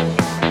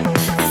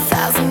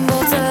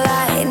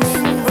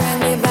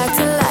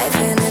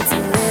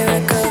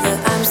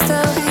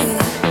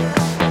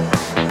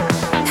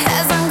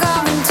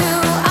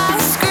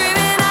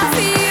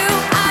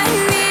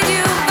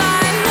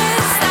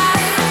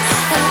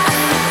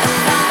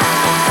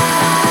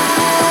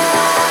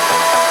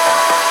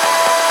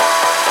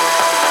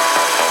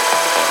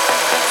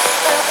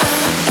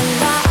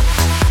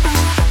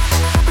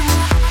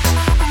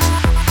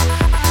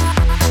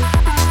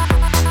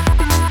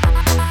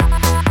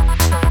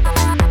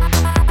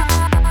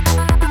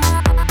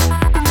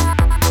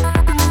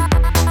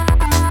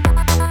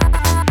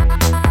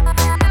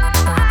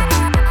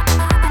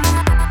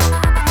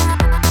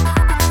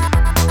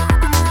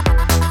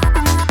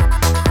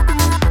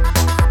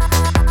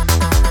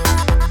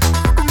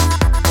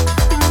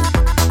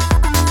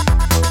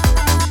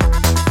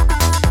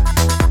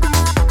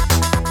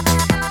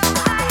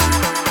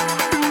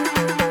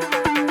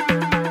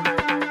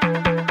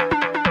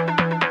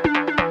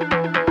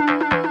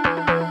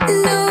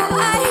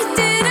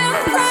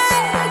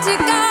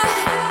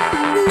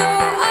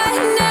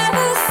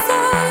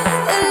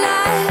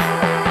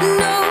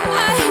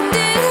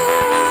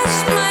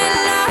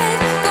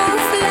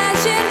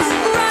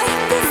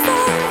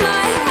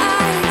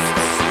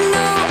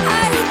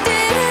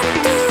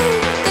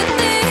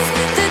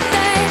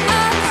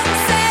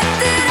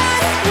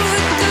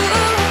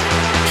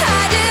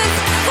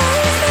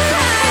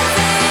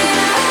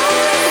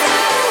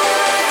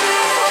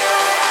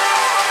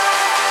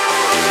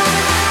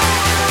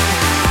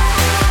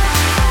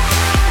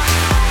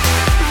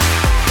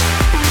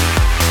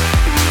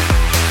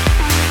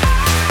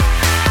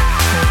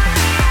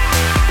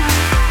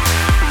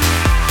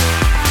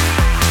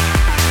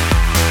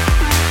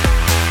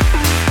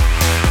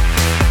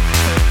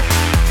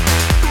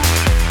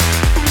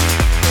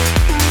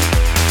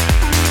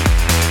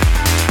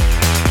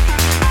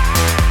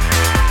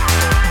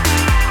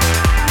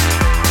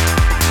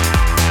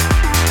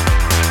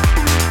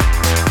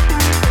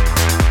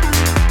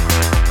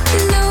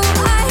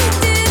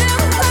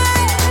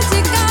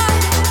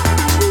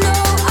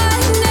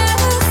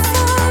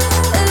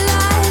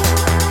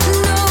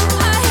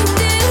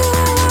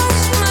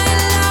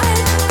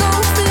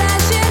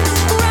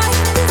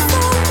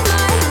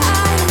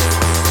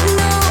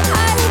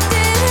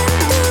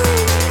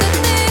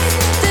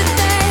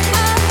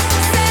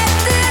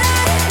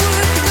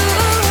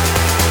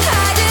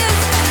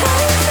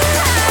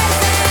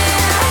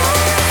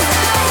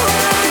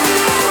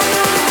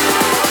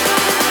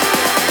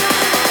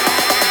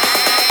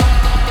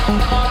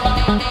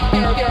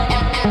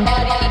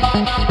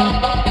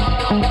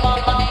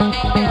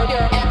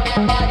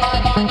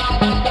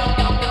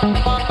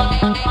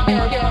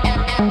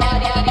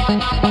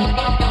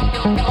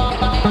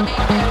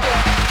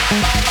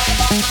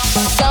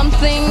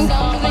 Something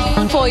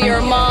for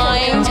your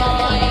mind.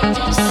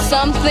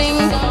 Something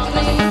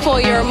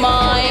for your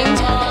mind.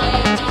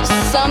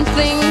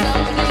 Something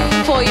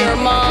for your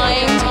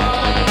mind.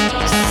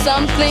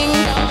 Something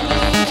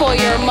for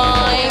your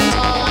mind.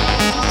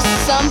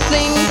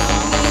 Something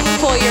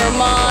for your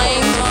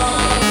mind.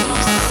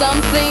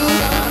 Something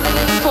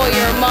for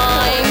your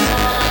mind.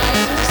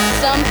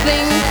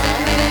 Something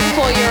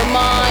for your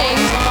mind,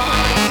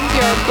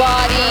 your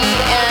body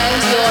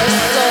and your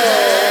soul.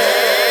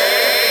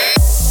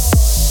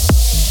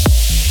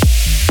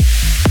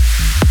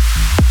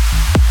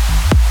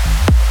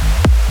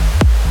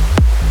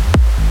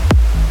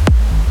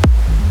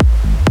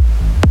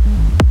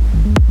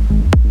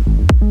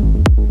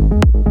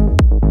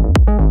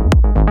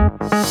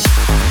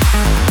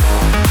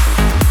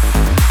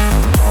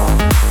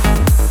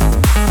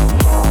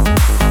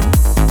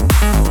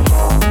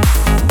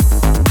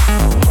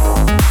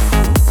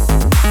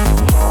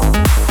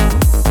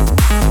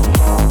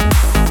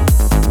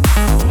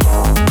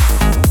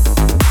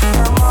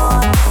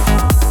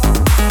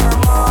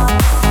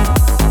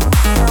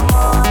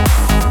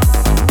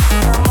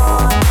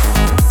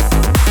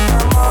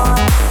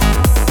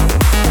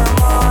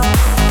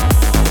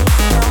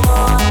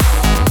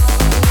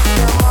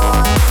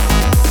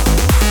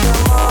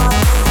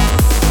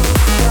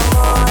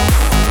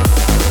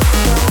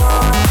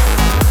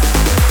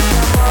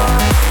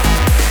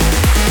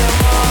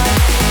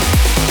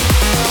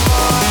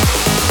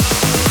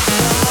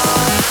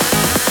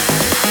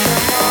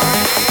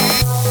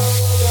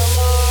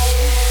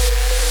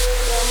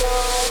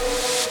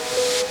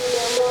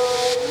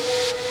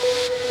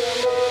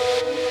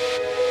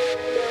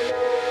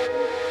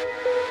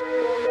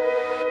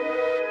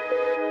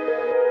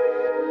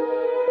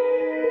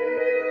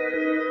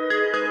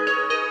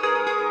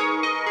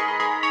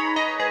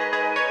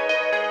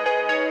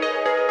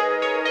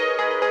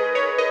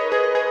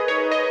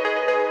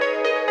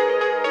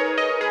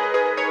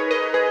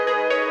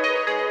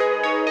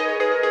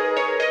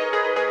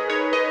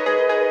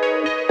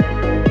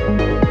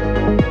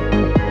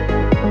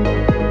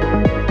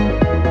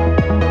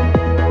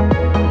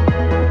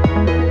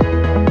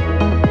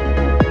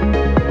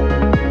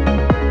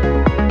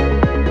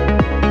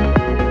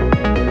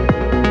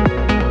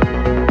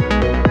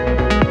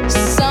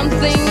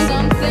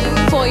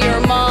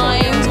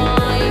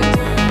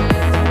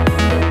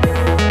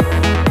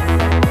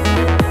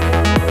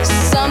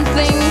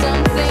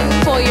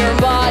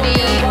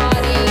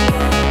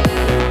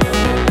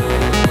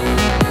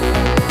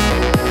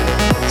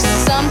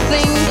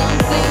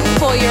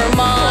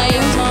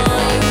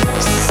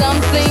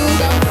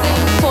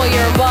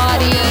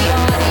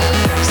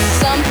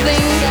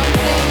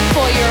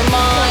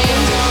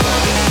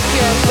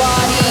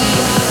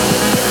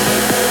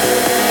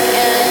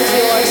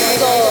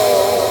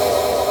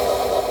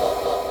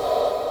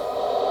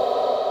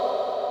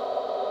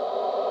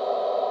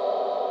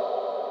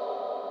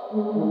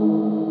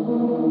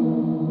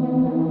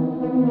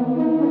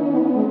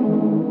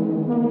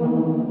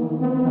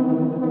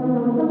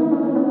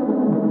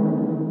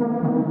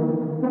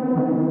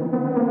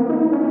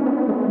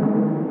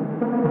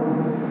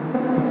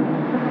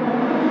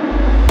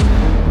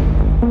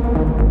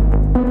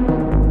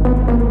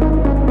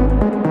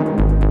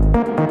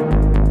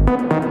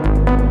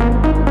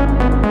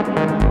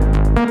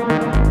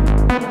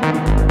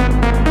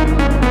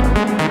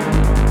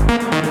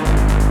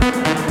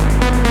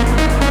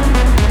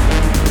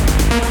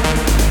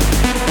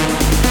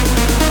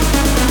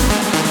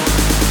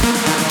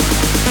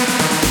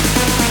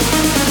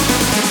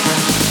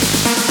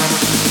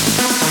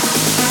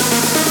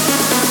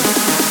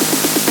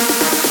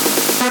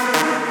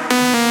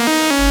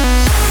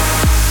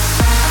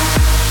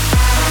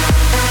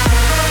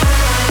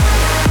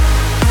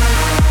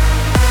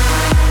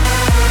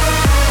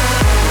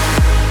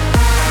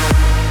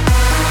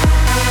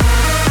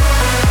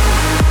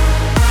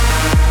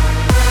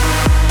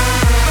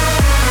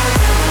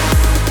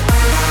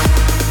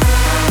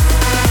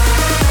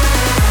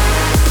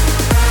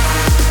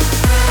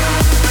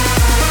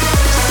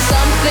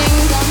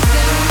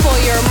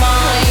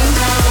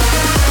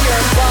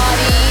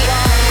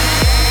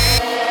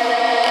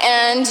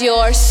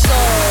 Your soul.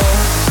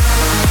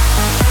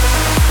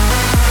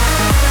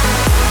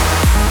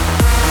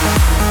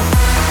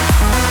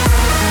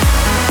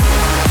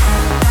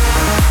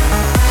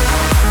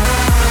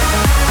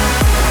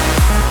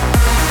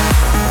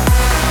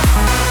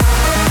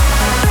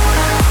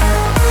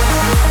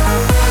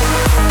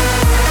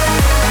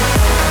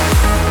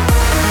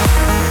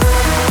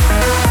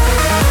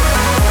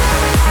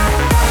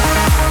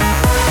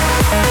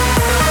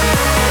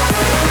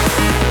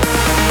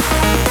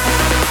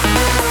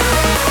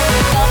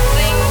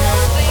 Something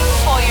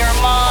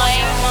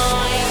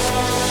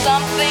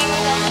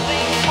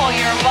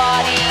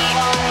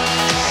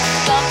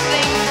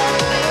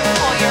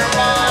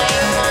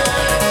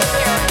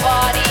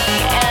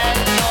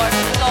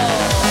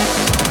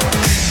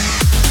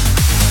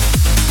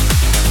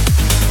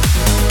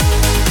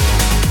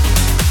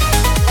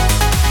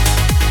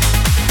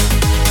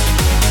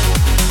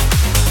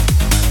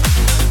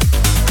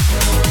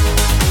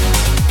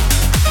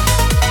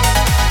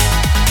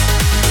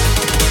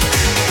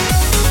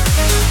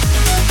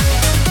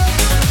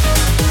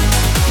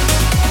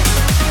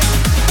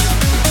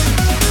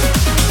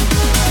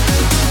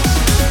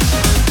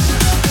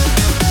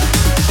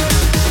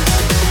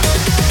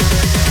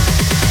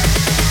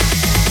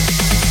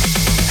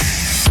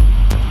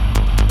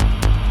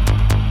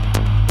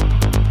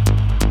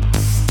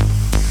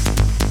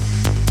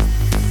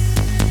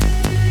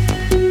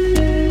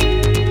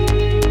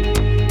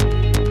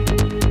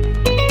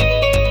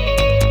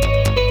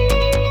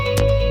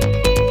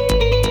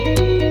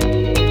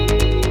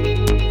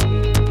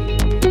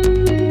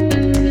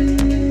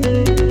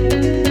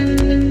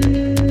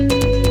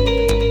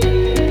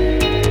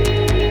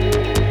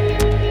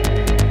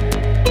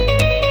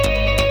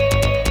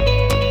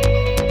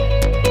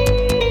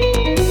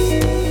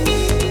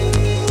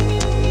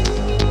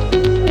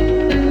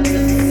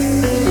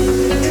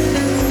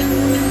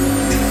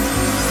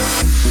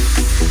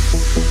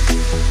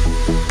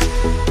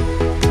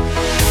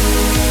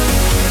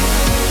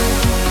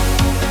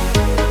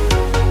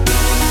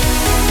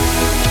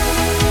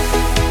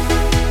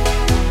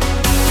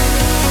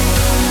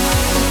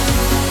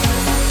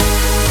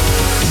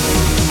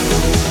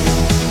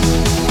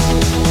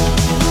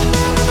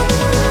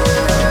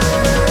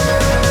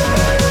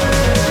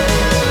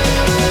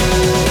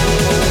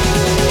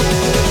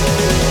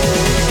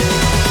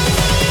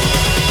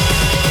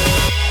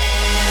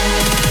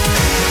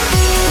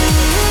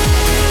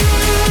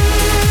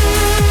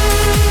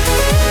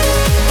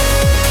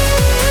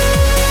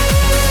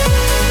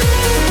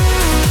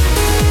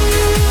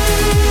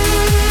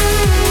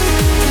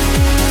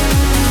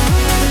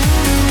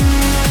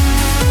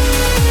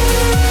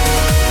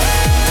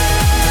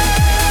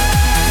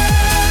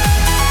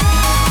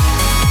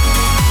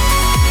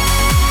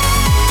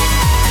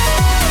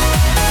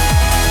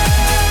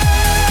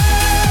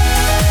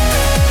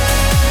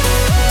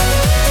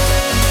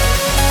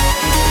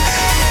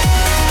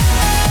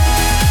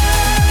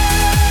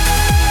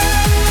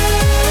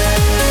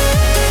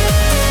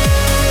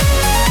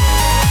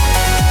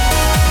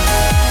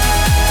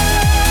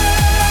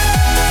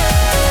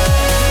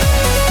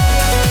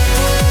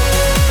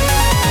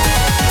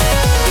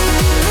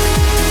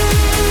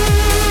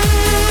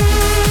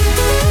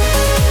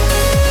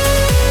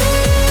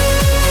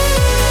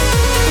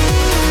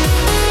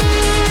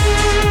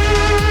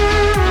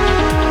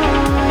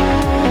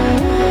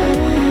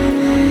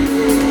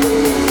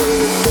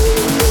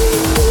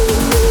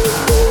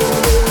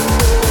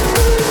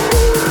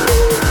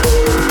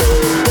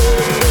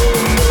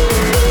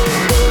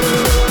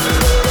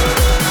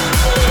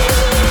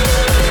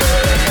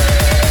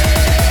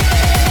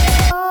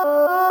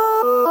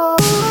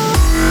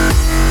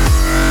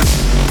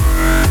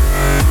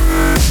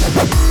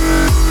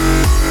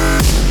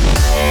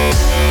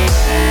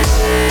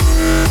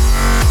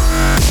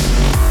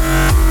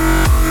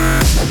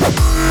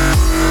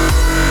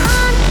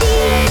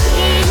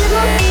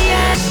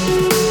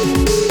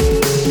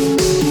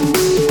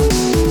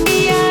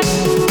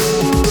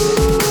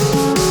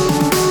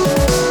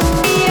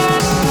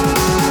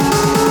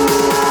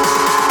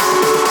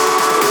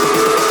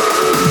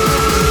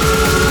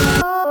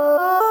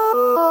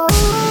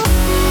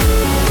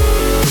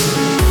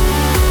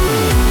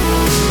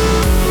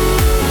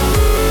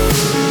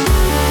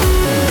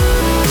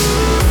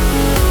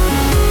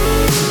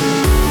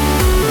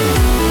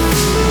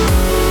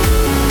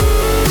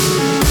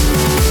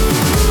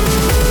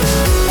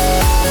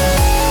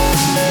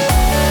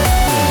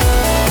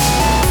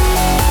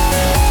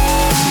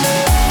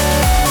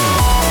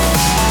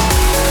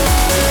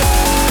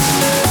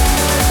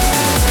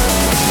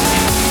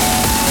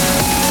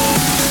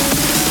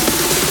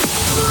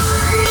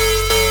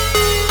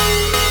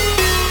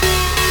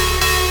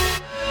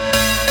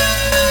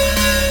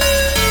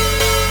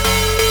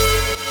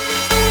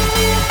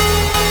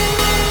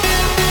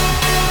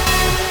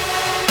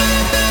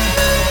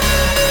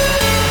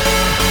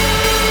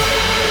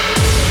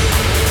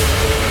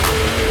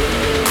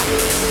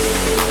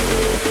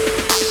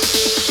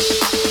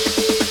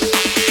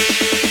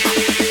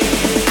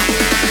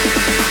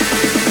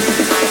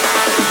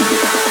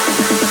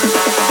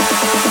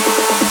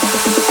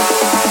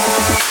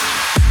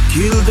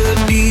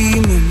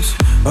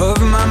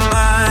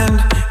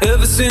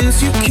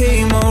since you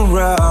came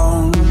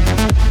around.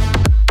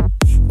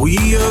 We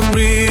a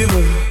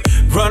river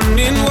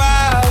running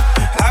wild.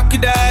 How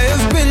could I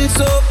have been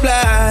so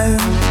blind?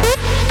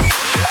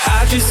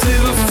 I just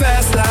live a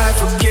fast life,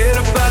 forget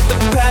about the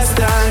past.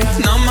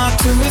 I numb out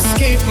to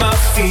escape my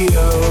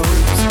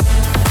fears.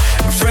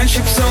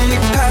 Friendships only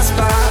pass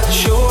by,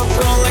 show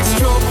up on like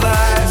strobe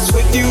lights.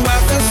 With you I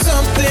feel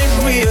something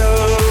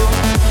real.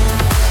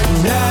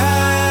 And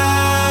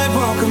I'd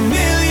walk a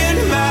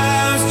million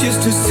miles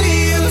just to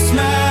see you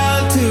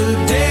smile till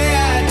the day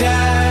I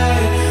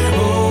die.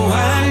 Oh,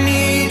 I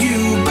need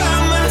you by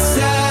my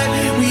side.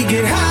 We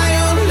get high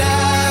on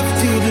life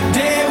till the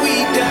day we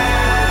die.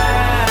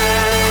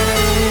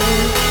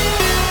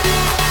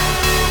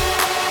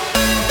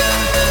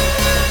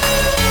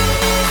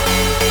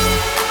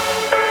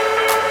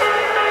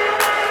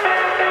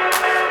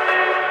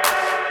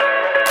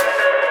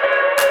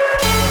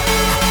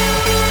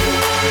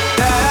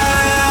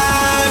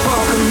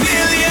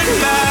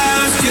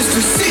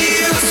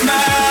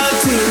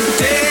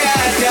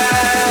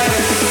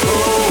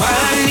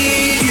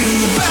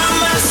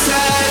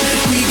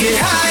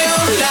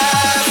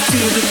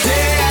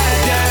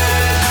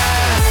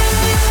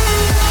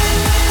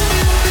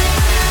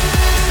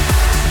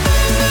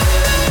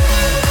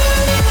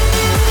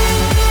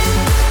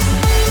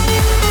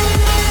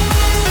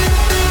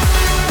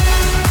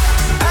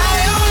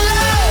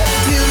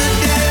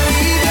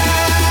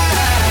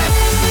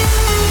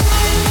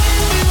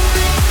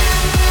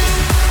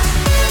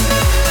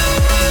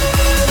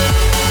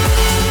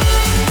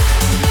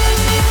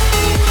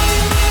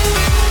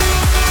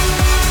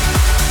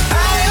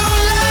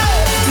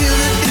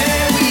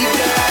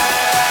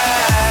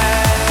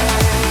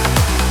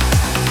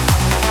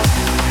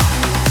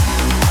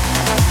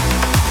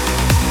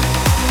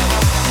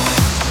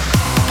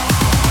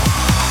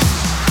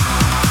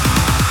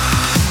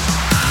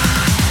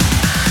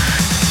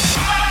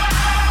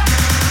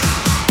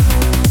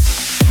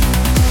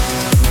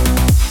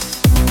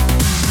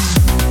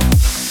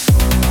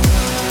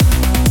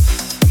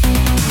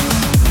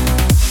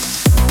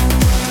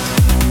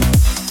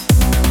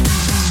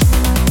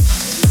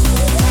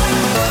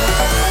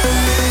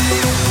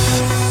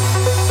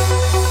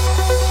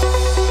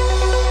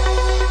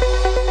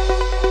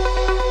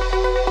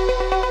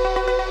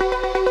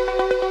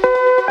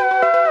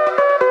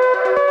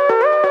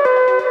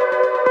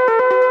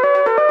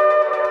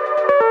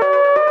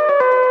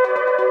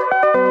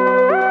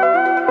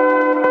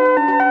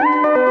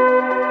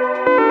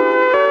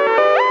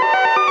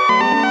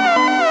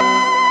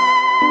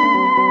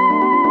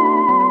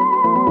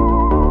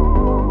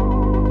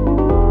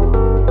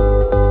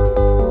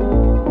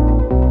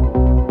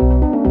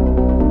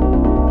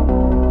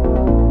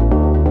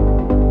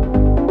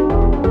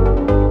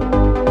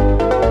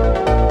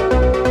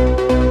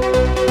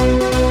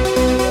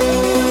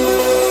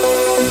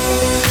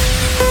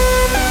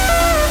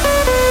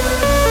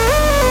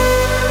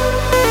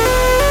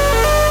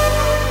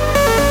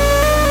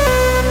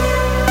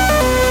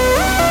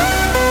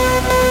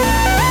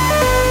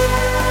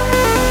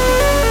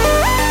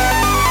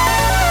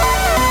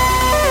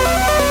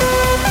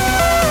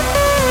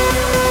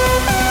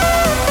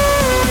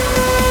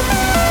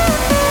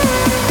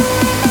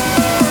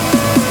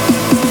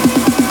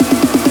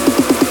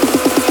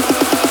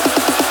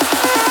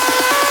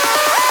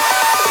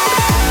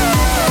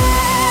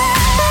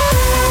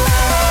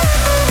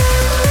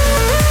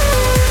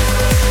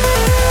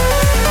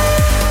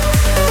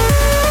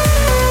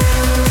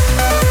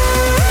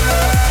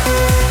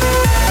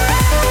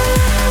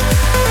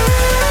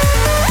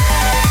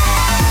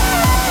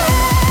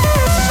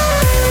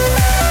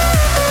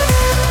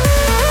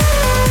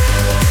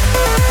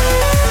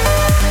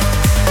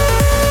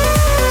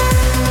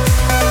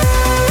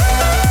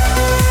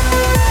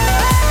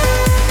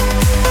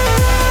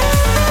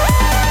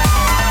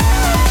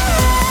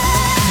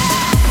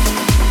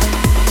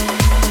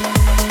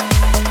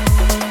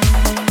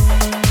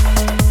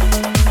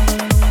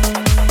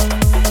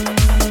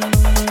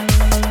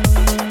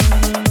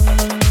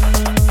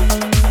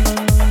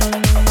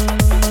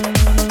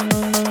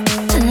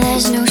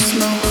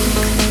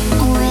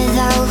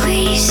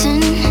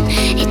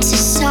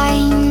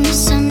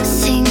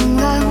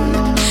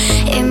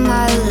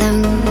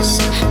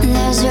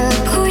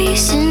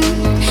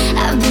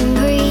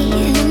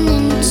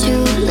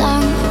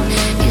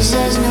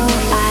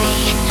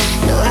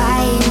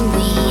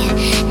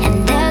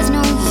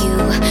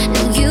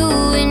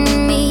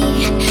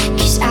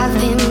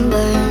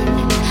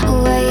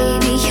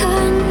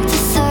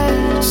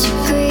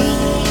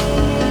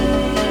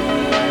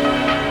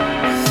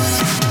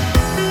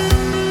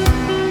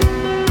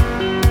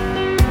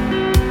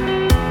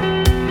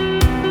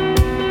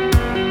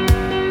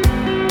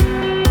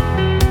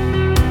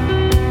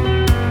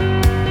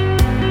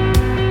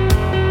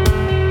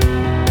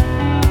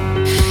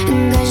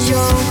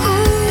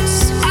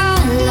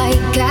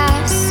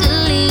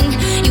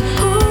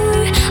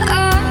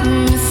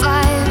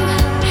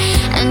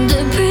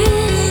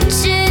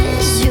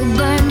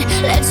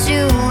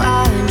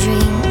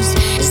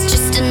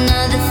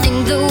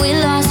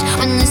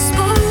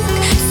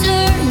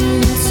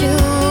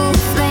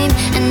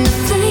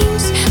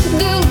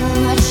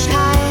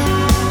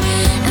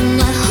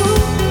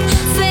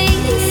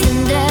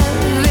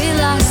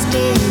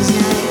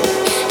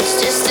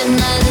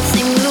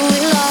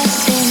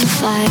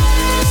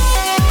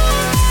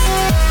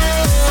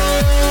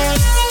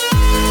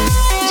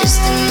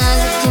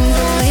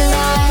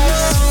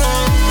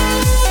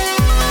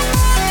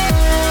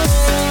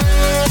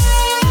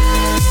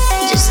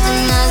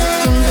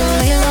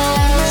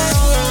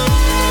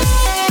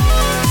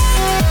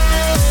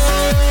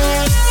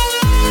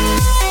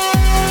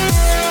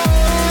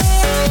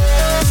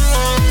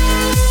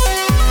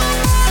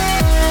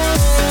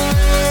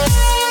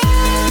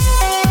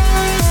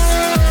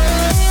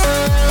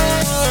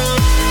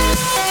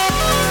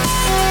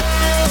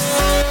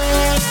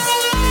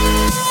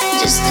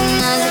 Just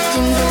another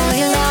thing to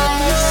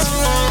realize.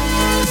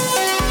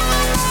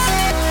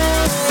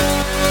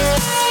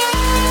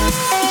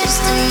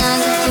 Just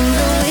another thing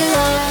to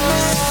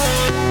realize.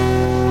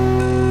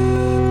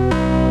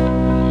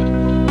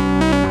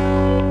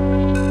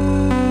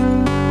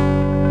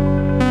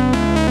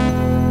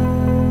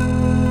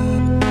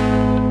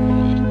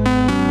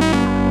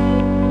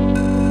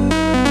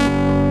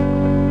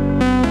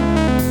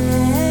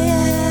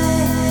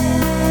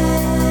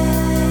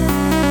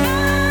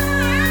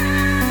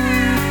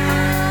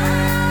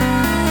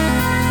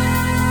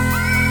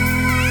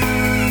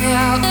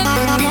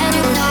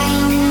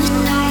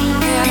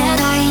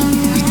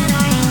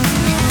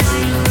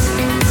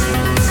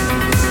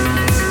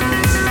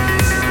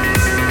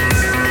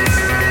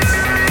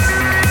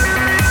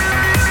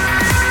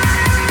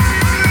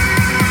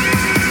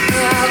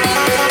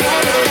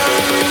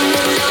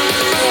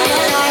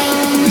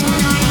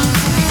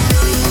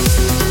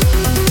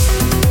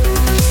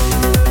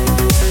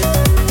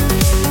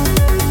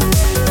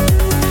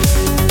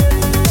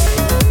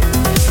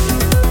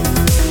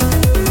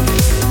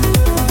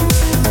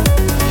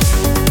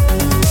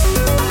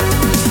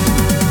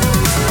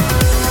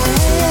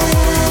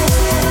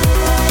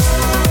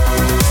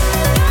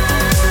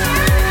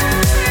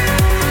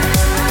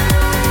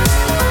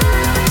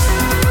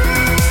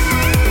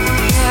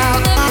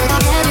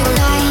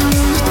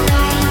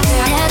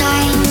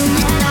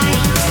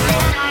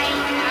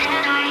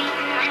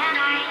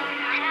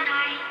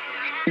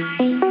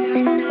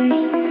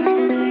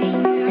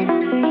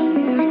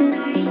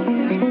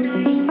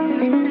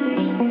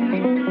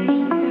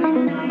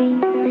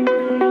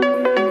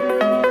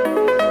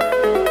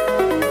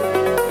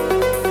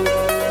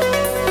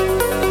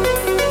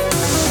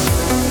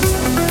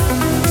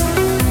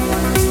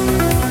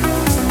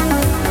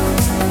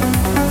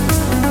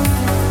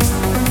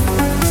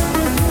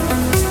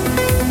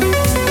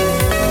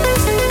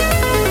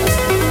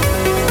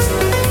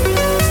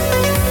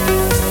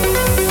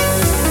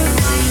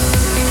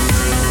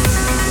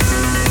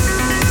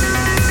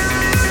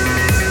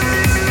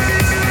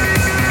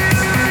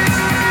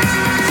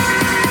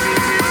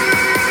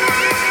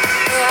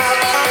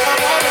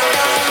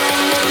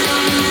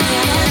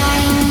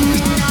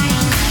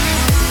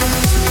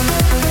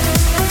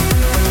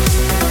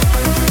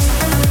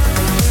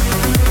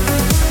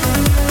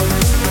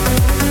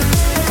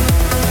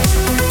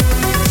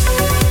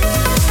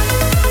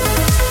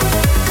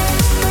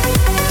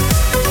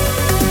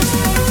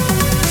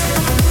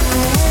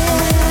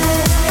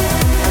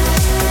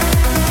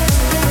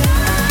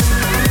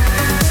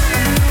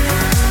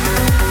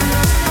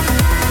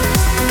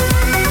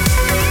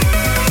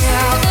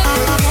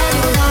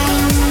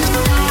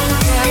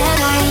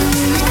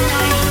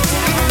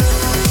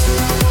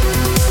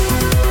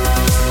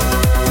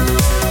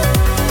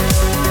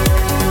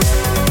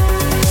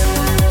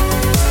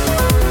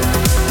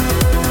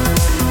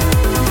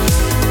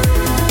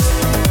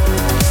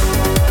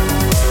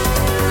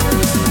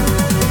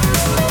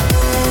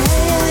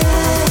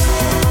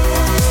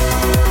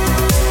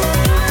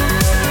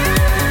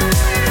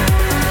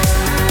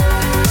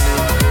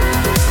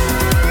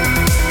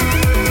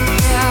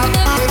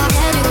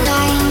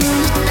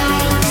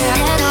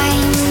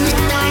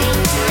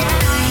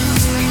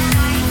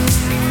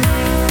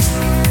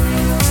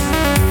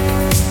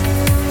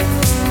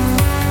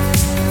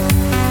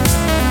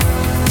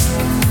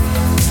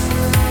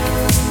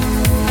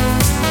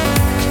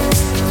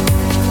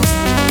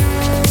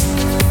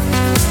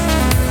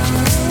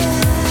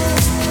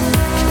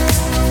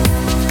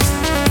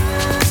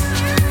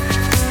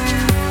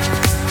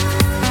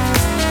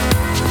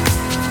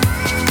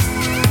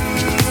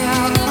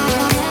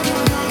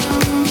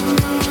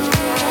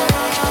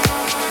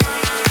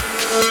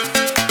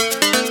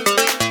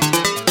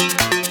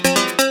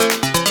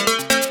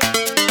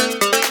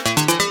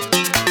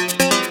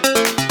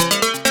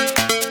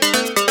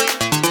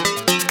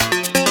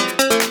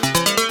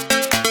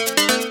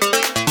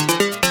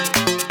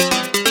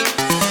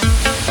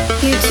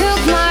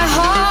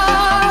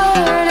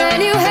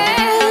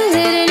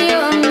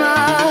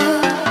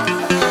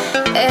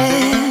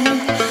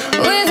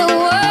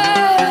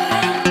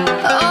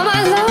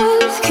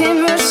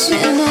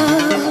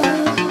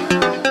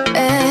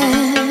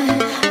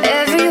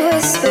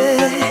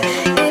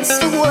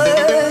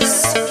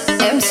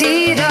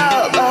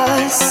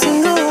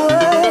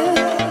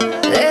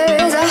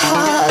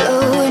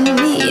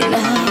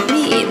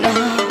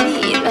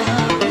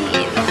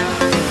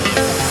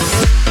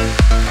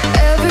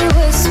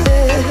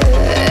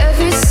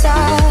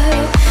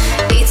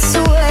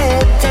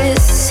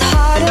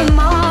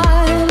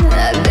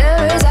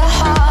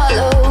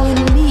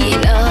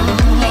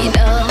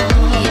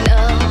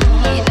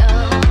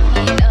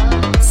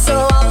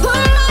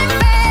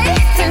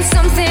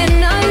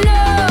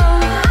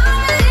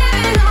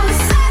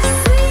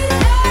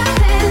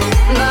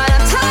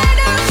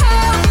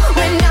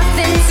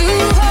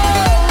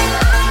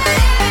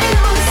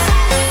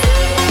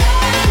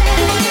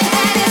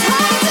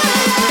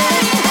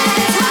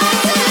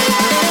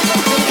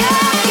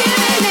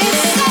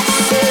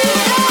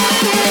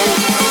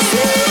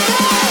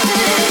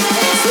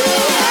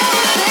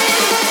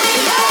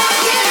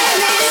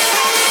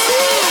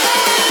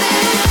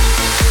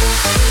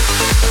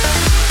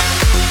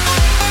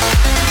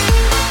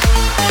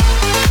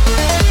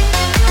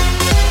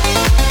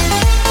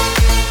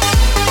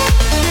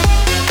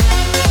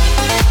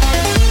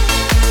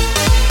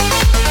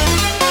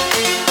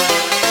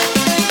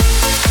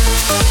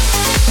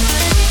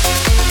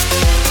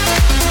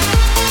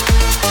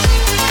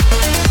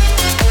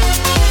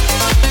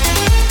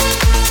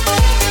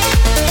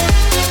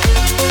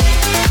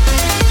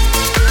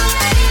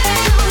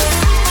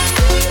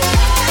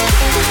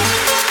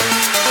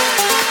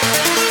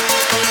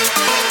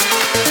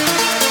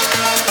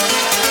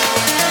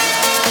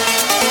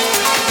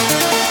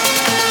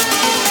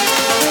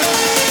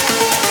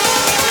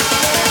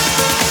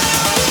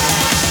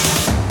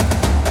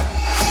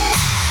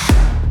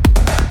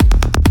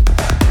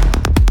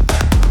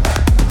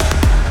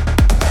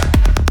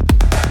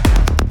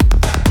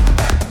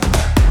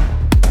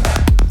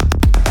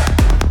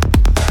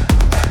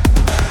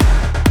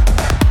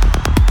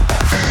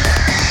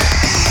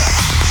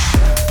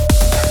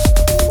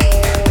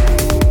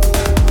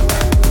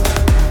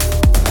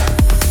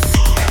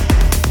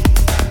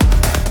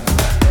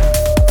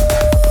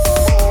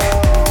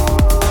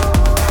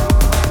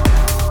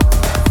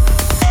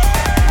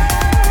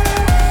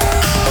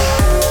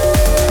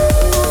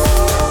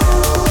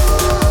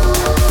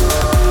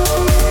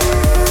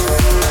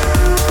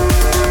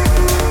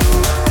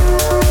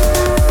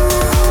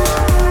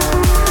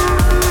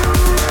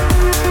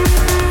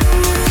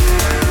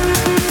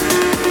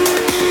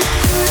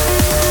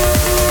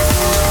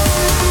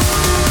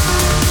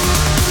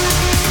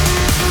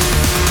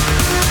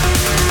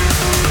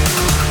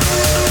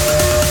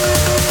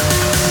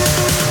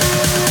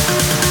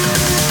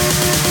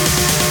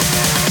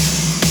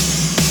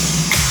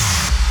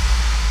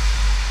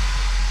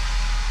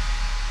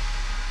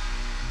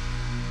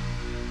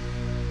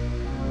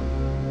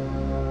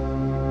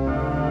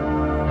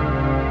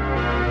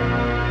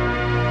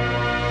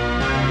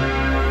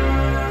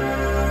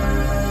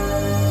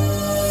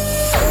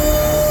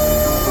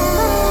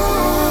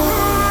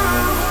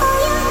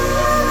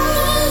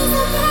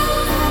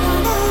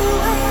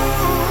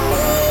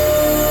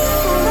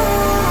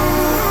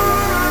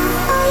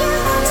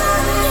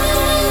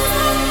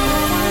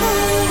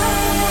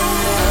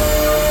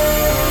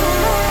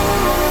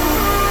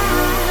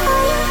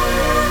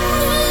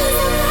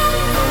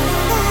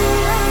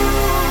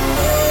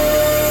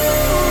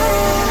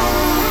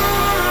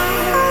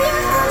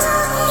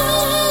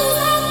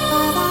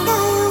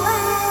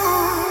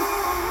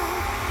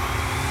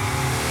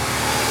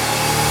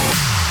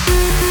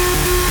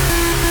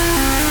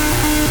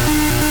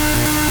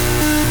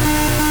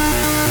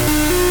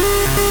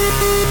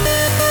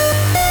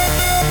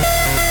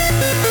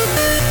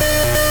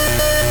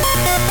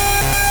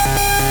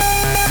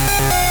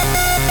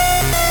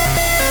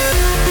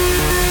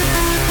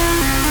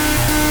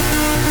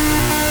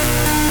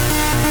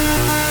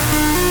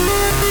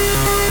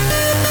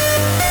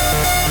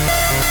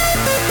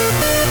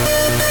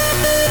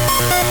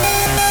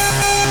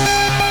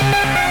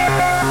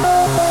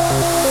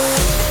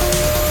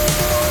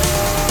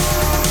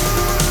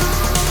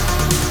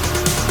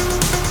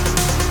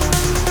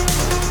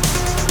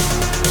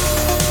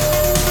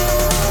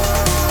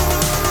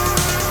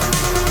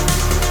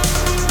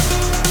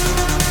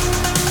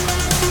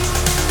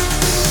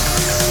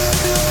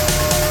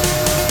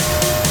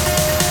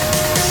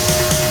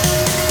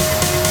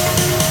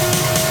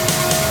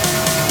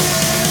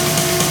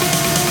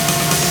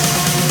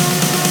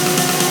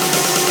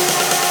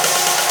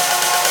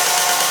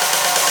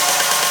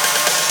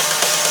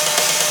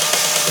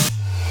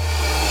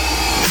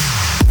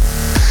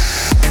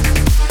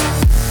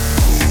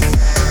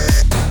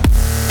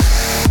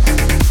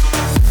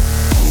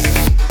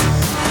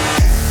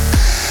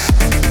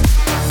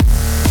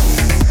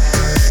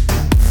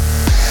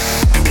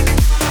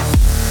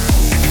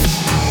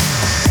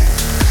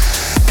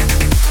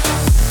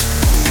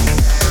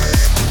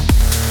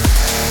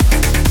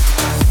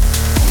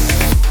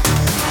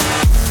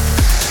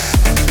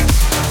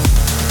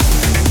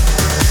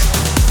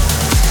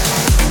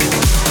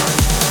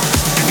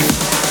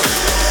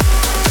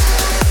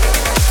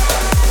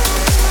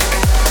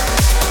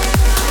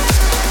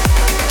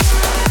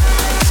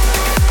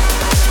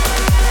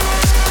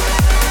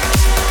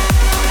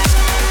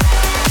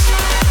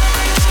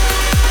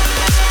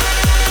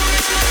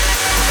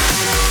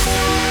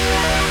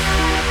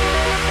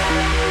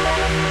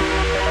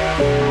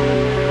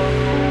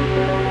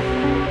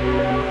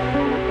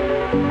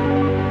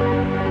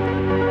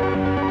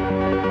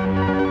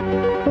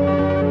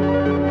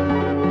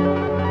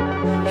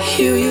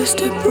 You used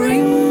to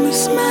bring the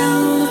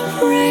smell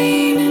of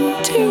rain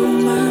into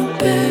my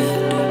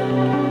bed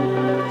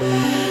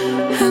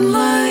and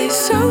lie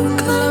so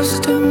close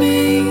to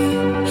me.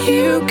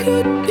 You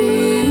could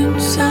be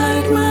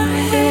inside my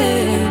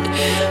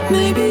head.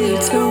 Maybe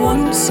it's a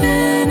once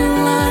in a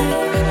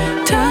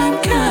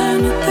lifetime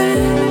kind of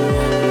thing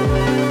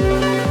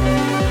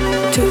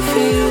to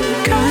feel the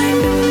kind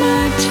of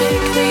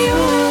magic that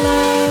your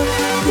love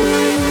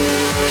brings.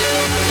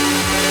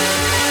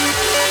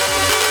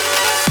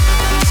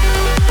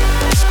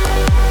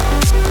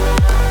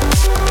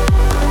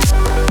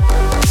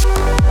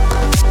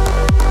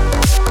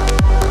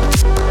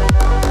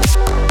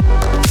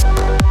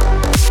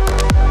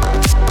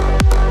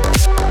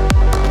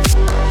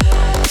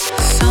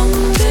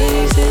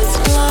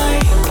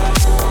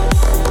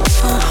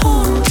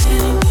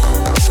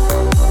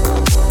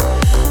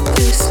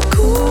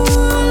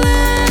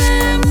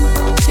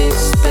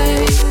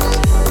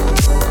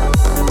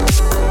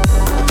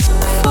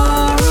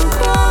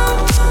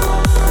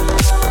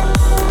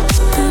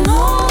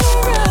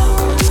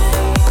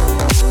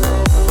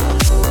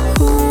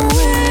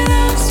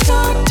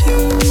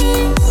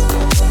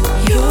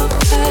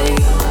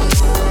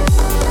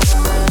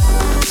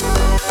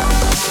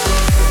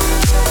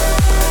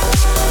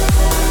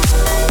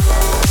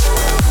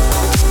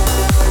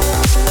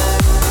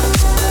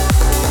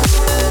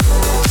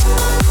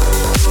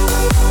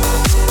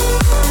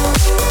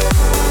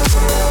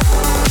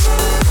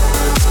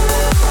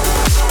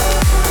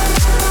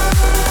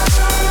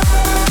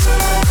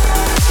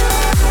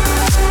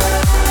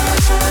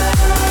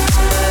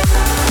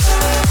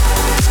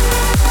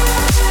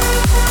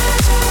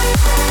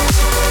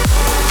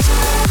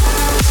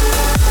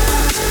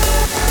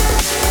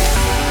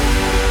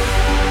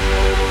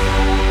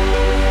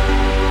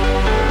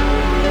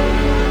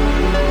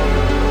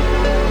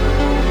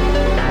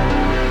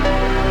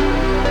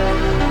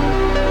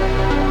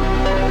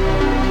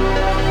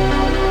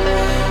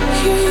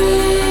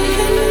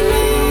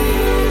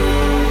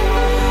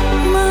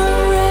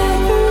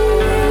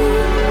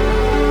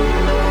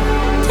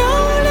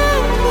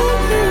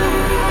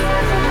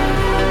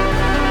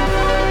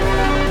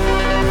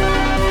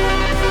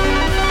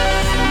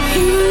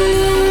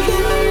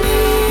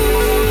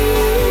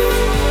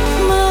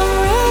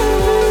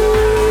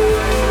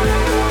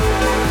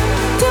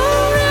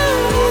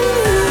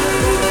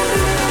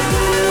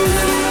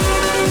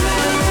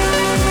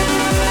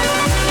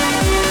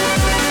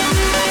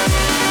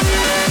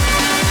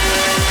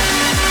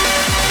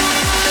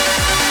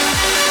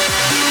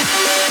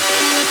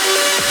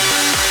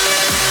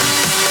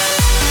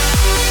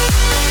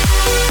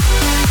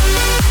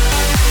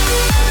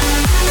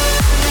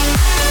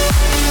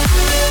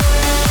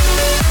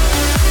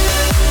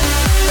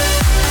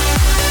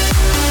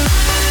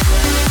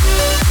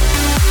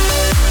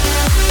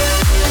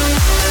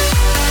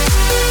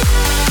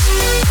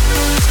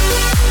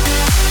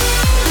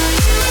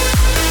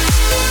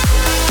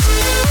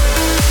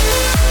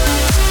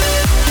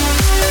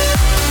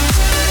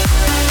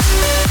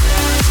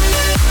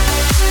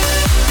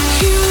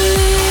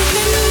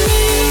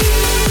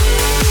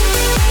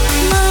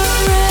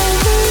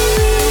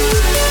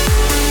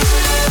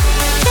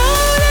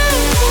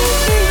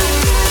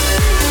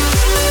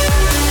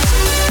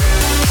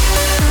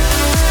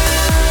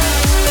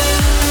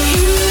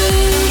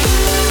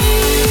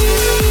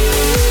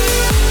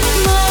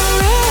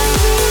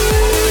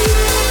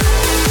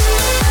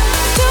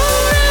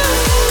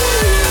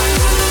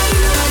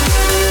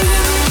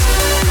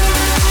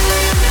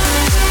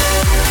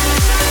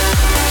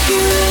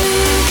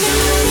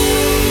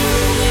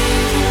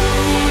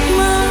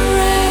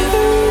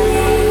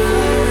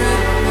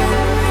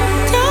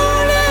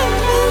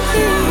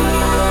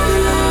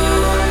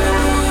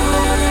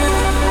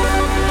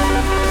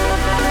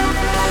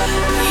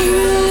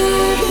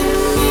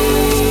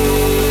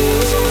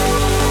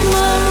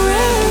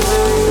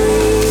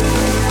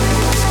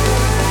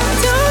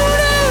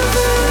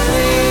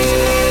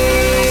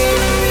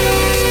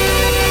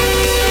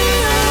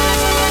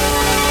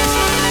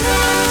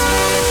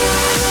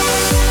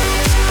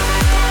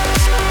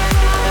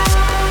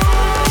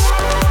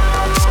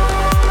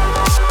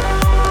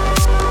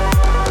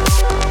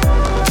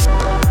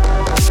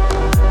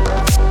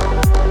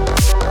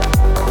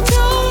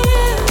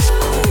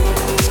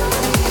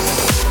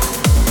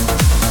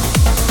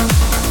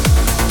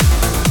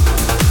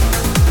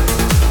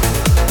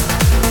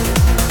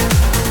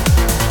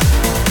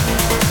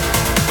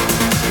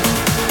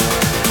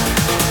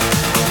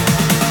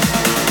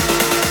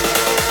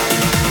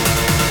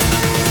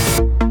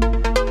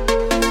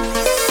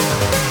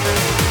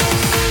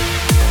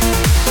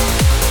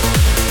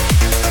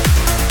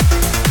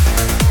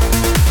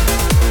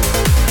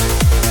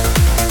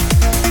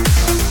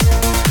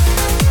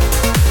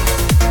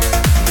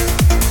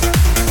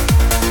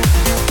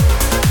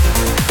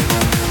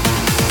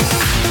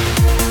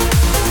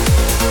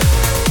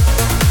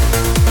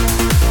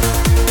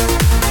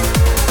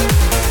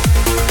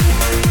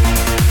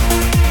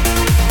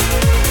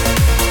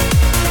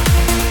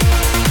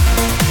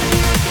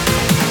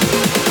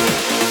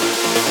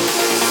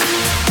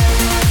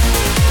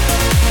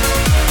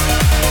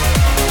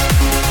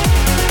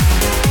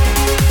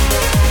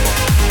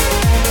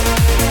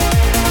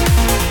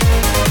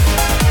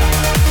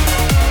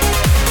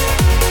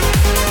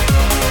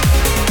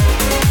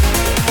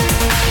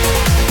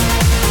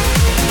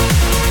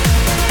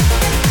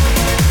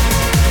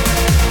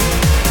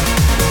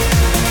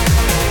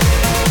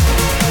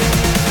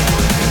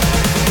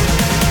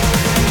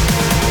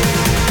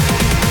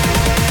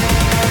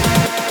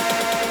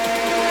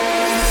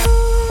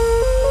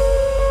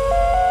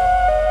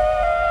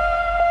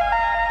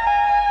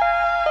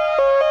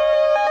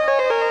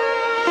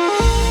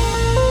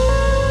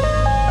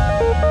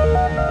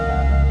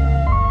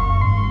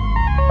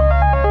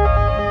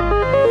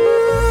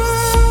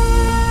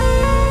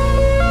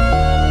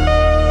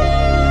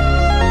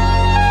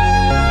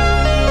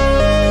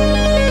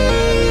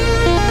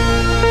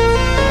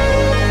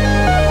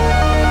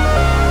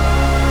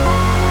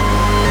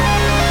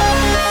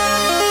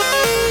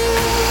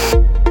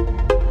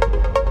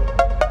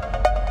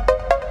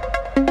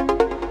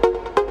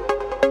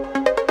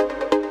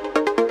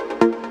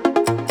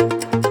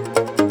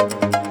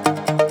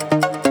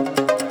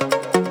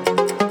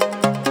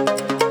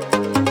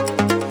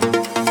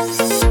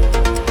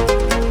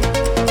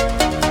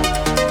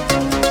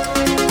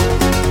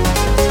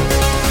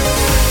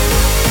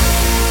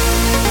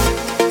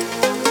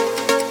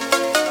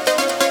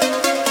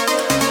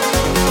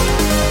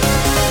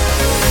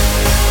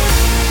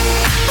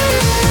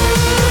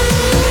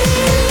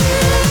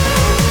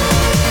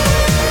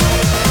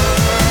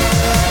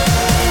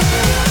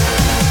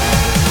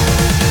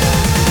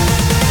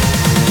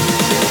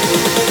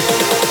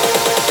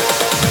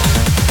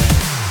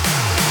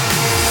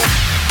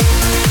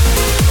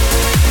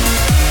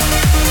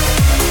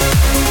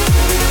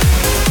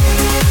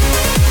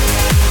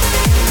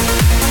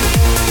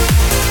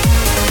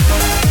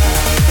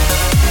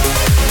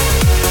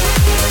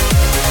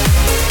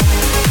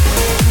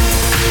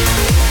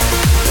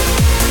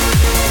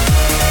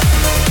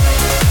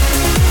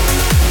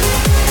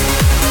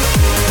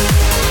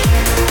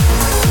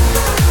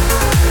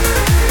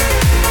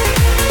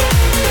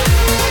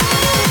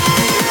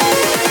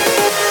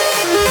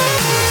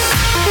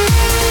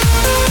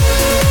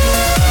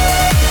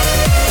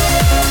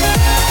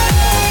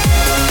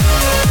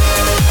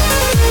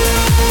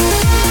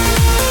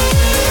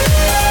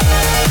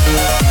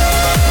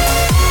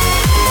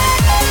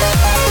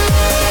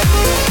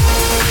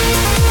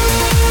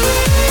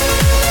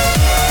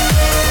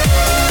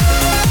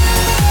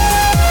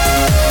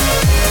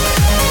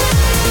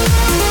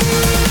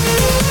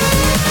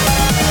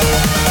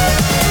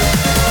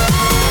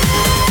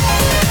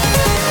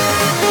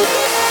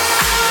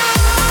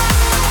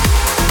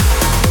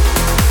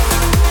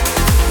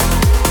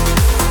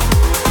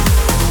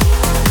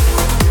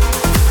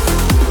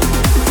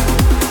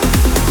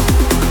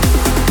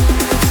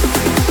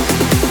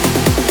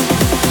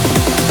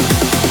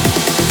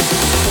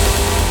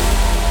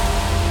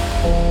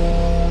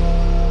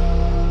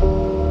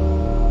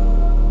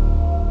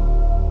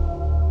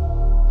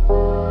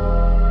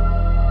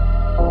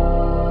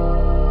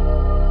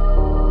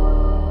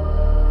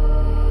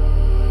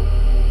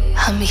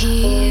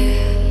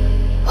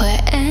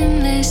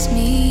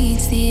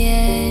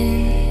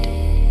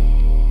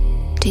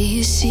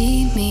 you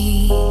see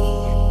me?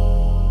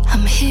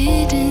 I'm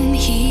hidden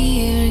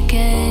here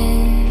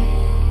again.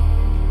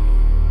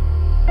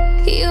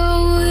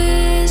 Your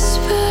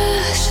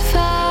whispers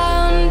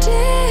found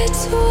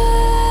its way,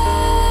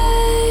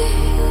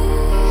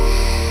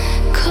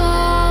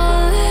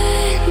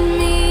 calling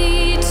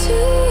me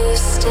to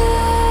stay.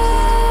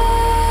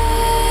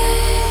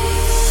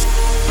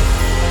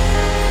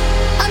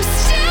 I'm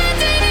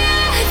standing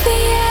at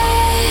the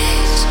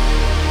edge,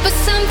 but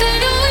something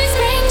always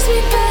brings me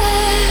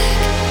back.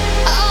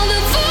 All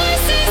the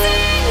voices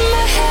in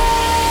my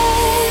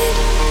head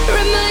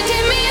reminding